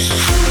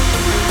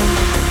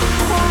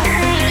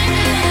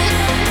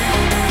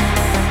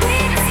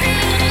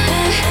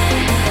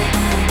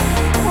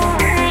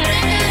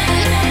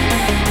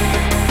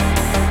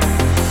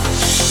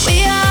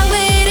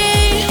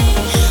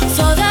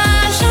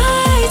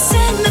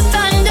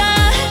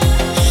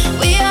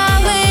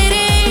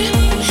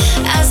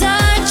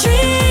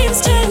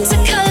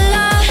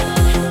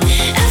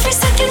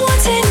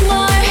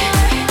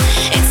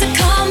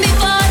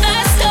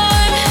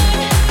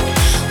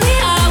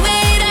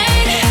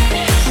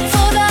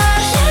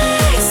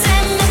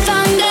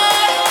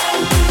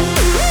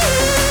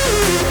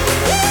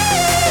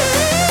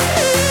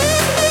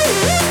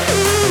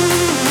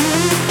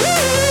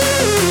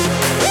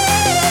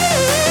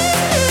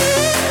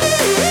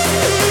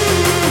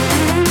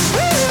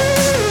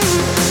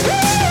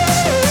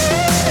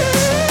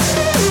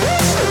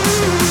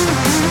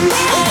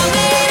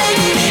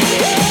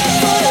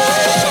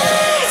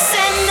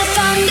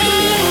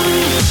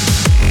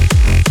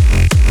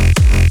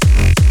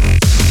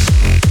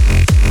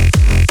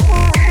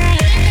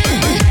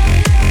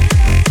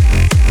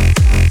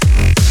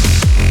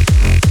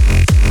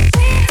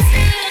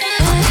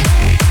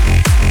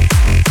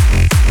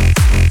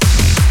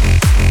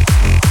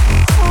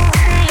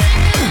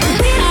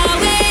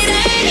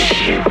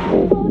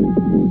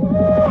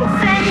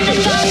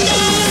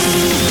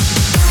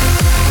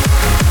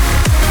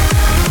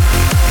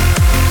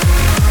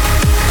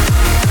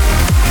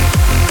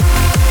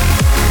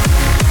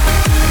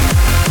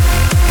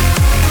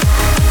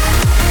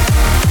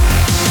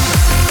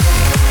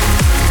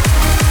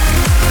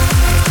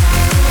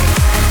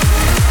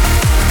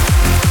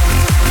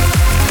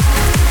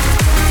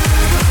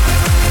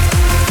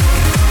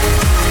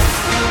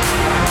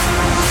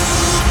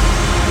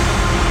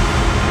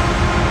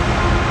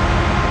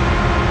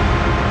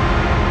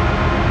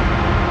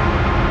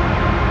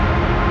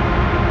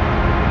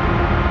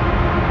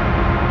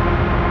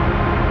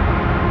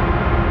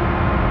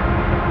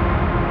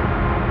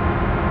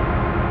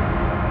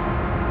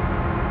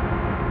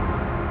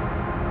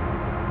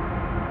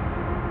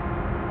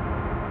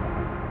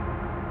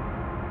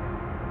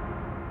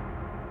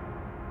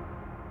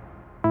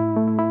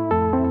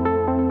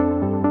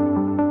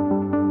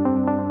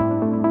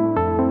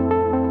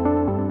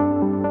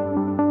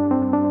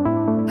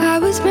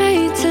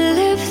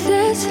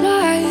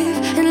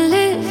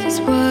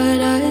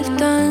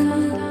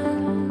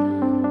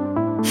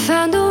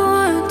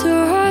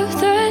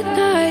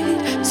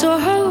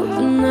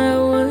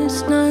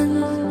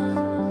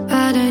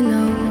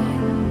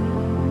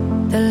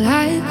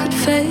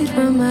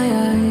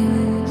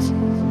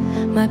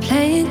 My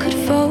plane could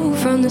fall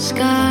from the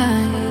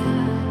sky.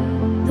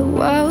 The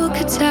world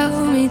could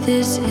tell me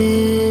this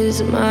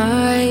is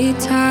my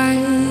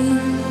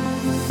time.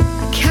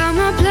 I count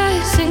my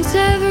blessings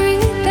every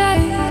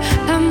day.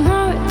 I'm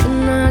more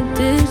than I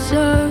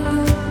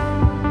deserve.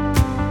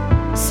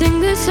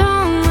 Sing this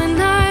song when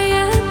I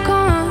am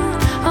gone.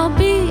 I'll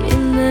be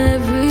in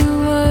every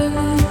word.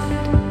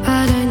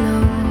 But I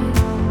know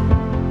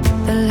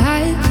the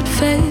light could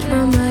fade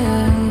from my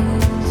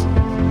eyes.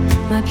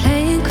 My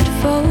plane could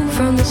fall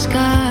from the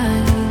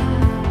sky.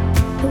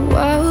 The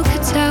world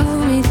could tell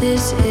me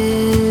this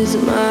is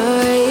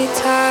my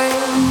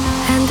time.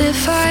 And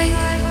if I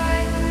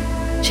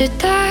should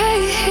die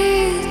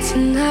here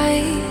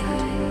tonight,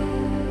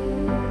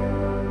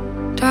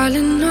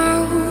 darling,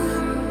 know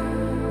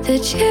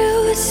that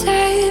you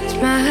saved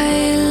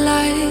my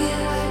life.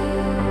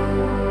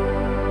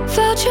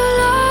 Felt your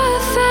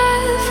love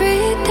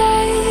every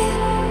day.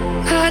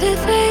 Not a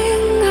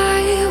thing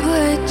I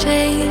would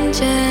change,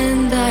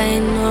 and I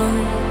know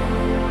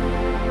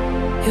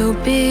you'll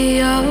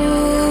be okay.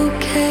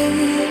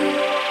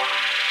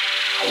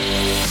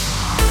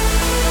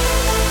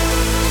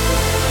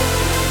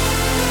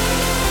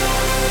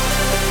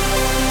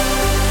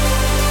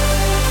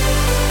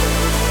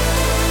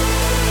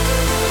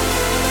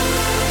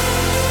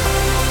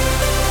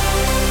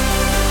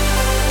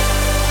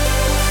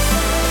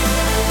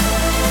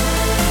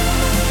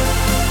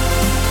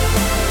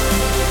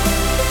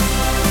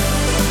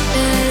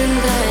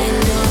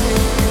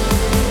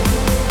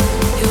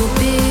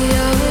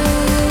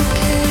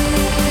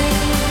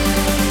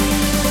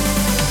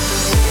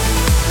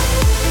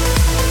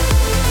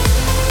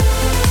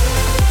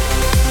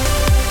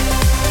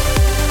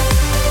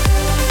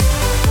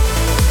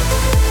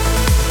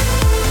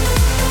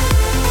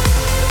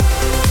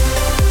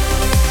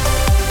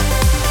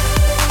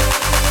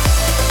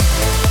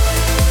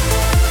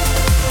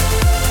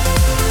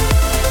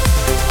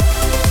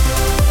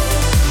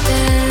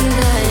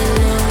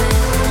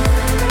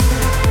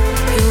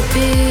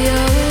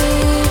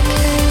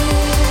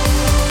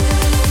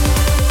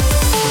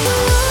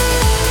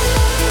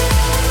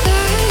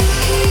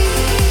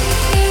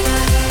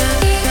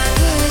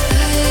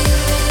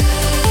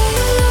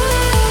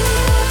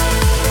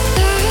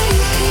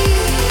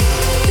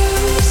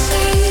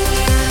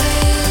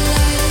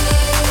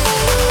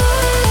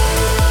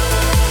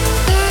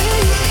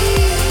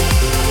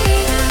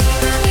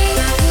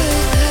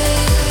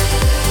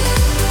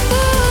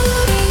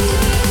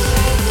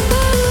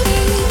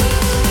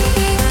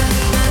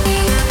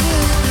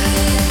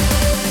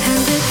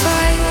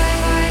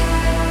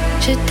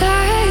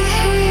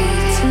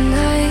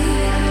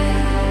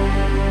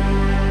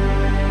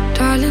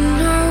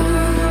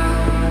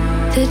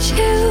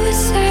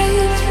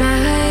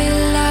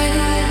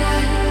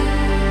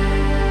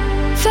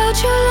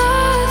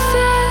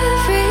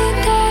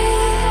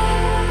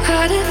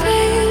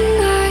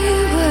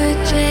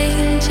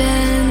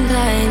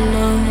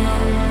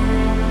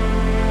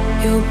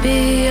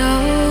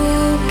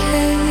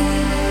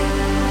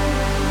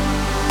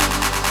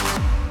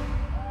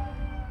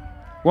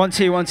 One,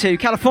 two.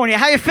 California,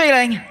 how you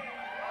feeling?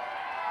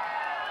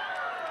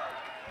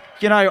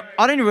 You know,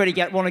 I didn't really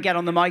want to get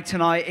on the mic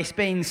tonight. It's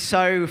been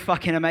so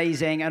fucking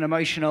amazing and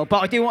emotional.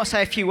 But I do want to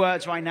say a few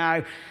words right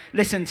now.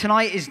 Listen,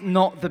 tonight is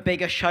not the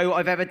biggest show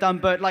I've ever done,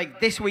 but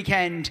like this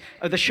weekend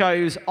of the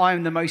shows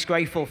I'm the most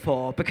grateful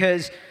for,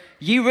 because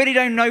you really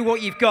don't know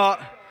what you've got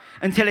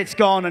until it's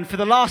gone. And for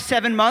the last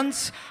 7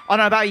 months, I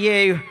don't know about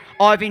you,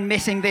 I've been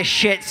missing this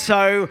shit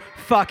so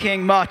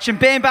fucking much. And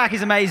being back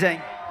is amazing.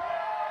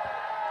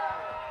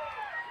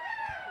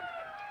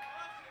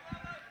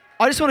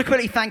 I just want to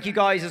quickly thank you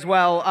guys as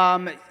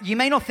well. You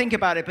may not think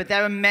about it, but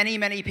there are many,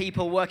 many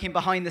people working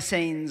behind the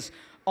scenes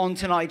on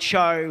tonight's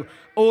show,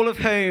 all of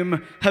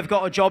whom have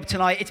got a job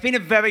tonight. It's been a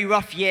very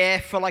rough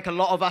year for like a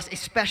lot of us,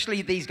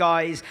 especially these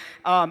guys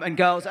and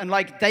girls, and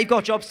like they've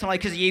got jobs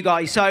tonight because of you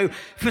guys. So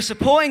for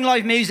supporting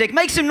live music,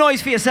 make some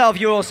noise for yourself.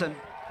 You're awesome.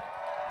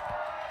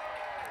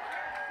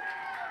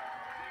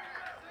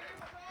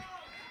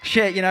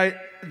 Shit, you know,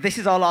 this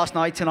is our last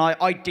night tonight.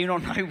 I do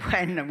not know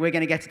when we're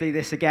going to get to do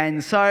this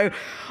again. So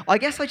I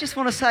guess I just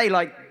want to say,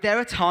 like, there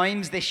are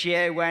times this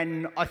year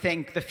when I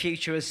think the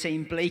future has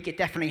seemed bleak. It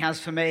definitely has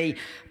for me.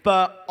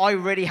 But I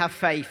really have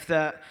faith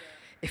that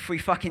if we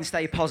fucking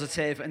stay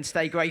positive and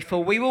stay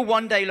grateful, we will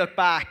one day look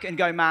back and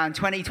go, man,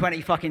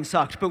 2020 fucking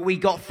sucked, but we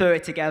got through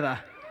it together.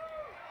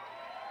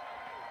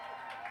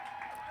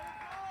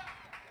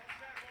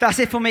 That's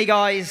it for me,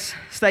 guys.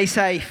 Stay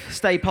safe,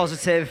 stay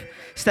positive,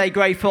 stay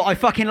grateful. I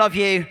fucking love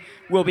you.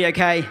 We'll be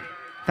okay.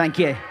 Thank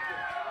you.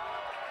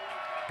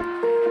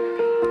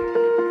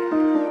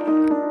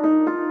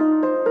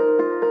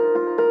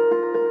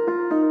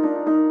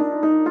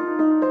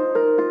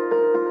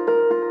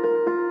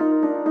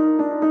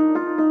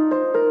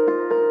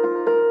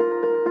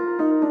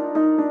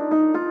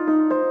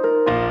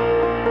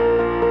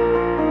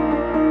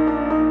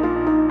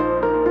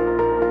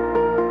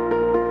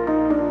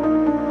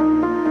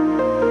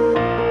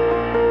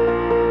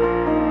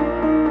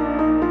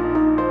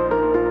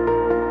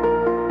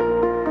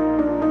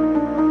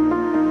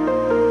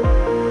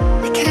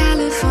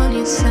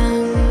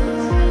 sun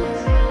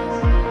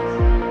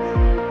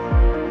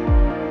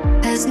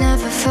has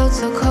never felt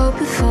so cold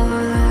before.